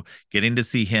 So getting to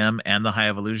see him and the High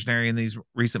Evolutionary in these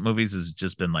recent movies has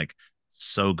just been like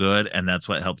so good, and that's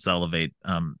what helps elevate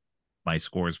my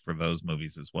scores for those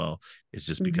movies as well. Is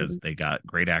just because Mhm. they got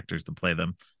great actors to play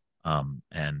them.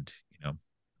 And uh,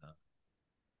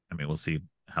 I mean, we'll see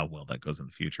how well that goes in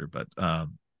the future, but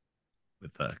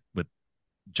with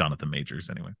Jonathan Majors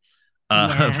anyway.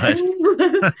 Yeah.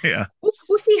 But yeah,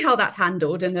 We'll see how that's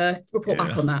handled and report back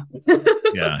yeah, on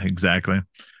that. yeah, exactly. But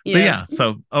Yeah. yeah,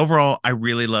 so overall, I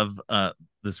really love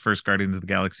this first Guardians of the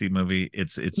Galaxy movie.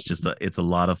 It's just it's a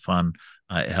lot of fun.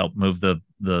 It helped move the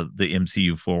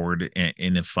MCU forward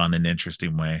in a fun and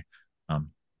interesting way.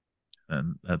 Um,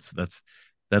 and that's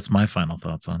my final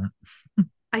thoughts on it.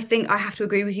 I think I have to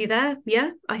agree with you there.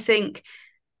 Yeah. I think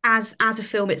as a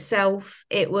film itself,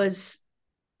 it was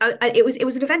it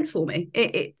was an event for me.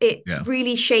 It Yeah.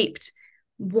 really shaped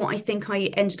what I think I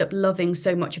ended up loving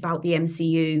so much about the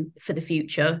MCU for the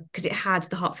future, because it had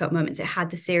the heartfelt moments, it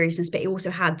had the seriousness, but it also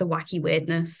had the wacky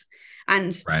weirdness.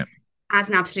 And Right. as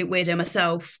an absolute weirdo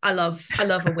myself, I love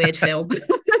a weird film.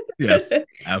 Yes, as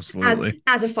absolutely.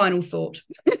 as a final thought.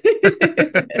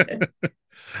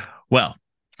 Well,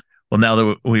 now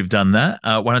that we've done that,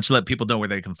 why don't you let people know where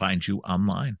they can find you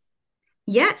online?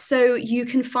 Yeah, so you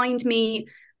can find me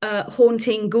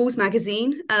haunting Ghouls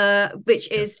magazine,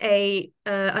 which is Yes. a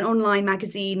an online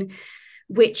magazine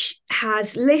which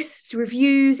has lists,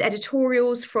 reviews,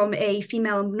 editorials from a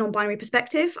female non-binary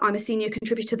perspective. I'm a senior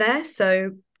contributor there,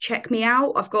 so check me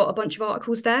out. I've got a bunch of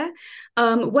articles there.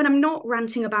 When I'm not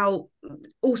ranting about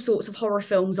all sorts of horror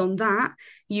films on that,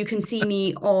 you can see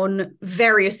me on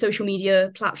various social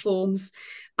media platforms.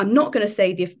 I'm not going to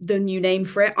say the new name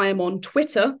for it. I am on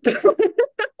Twitter.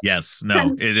 Yes. No.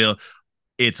 And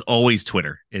It's always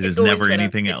Twitter. It it's is always never Twitter.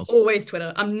 anything It's else. always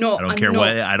Twitter. I don't I'm care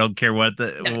what. not, I don't care what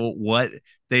no, what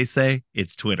they say.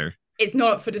 It's Twitter. it's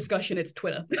not up for discussion. It's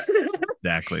Twitter.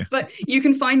 Exactly. But you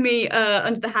can find me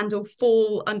under the handle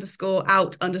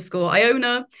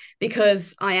fall_out_Iona,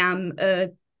 because I am a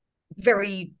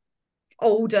very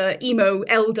older emo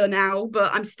elder now,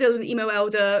 but I'm still an emo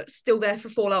elder, still there for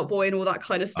Fallout Boy and all that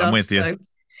kind of I'm stuff. with you. So,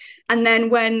 and then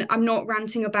when I'm not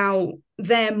ranting about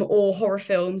them or horror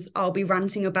films, I'll be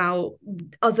ranting about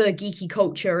other geeky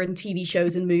culture and TV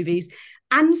shows and movies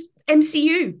and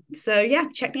MCU. So yeah,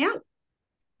 check me out.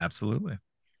 Absolutely.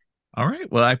 All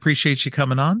right. Well, I appreciate you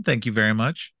coming on. Thank you very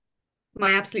much.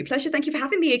 My absolute pleasure. Thank you for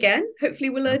having me again. Hopefully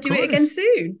we'll Of do it again course.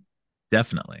 soon.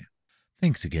 Definitely.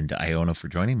 Thanks again to Iona for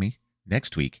joining me.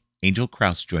 Next week, Angel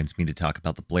Krause joins me to talk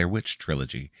about the Blair Witch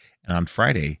trilogy. And on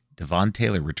Friday, Devon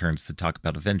Taylor returns to talk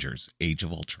about Avengers: Age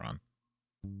of Ultron.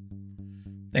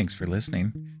 Thanks for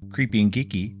listening. Creepy and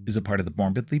Geeky is a part of the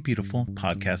Morbidly Beautiful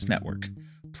podcast network.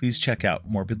 Please check out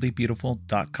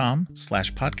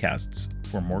morbidlybeautiful.com/podcasts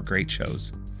for more great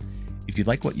shows. If you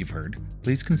like what you've heard,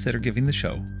 please consider giving the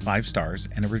show 5 stars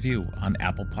and a review on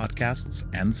Apple Podcasts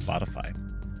and Spotify.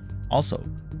 Also,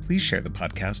 please share the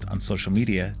podcast on social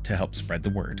media to help spread the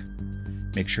word.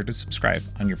 Make sure to subscribe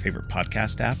on your favorite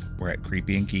podcast app or at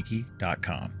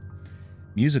creepyandgeeky.com.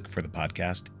 Music for the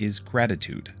podcast is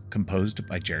Gratitude, composed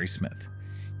by Jerry Smith.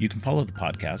 You can follow the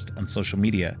podcast on social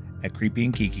media at Creepy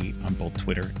and Geeky on both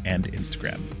Twitter and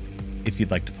Instagram. If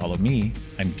you'd like to follow me,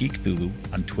 I'm Geek Thulu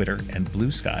on Twitter and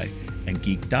Blue Sky, and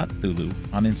geek.thulu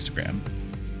on Instagram.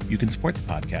 You can support the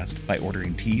podcast by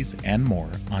ordering teas and more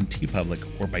on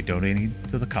TeePublic or by donating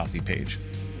to the coffee page.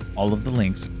 All of the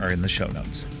links are in the show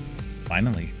notes.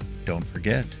 Finally, don't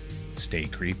forget, stay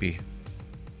creepy.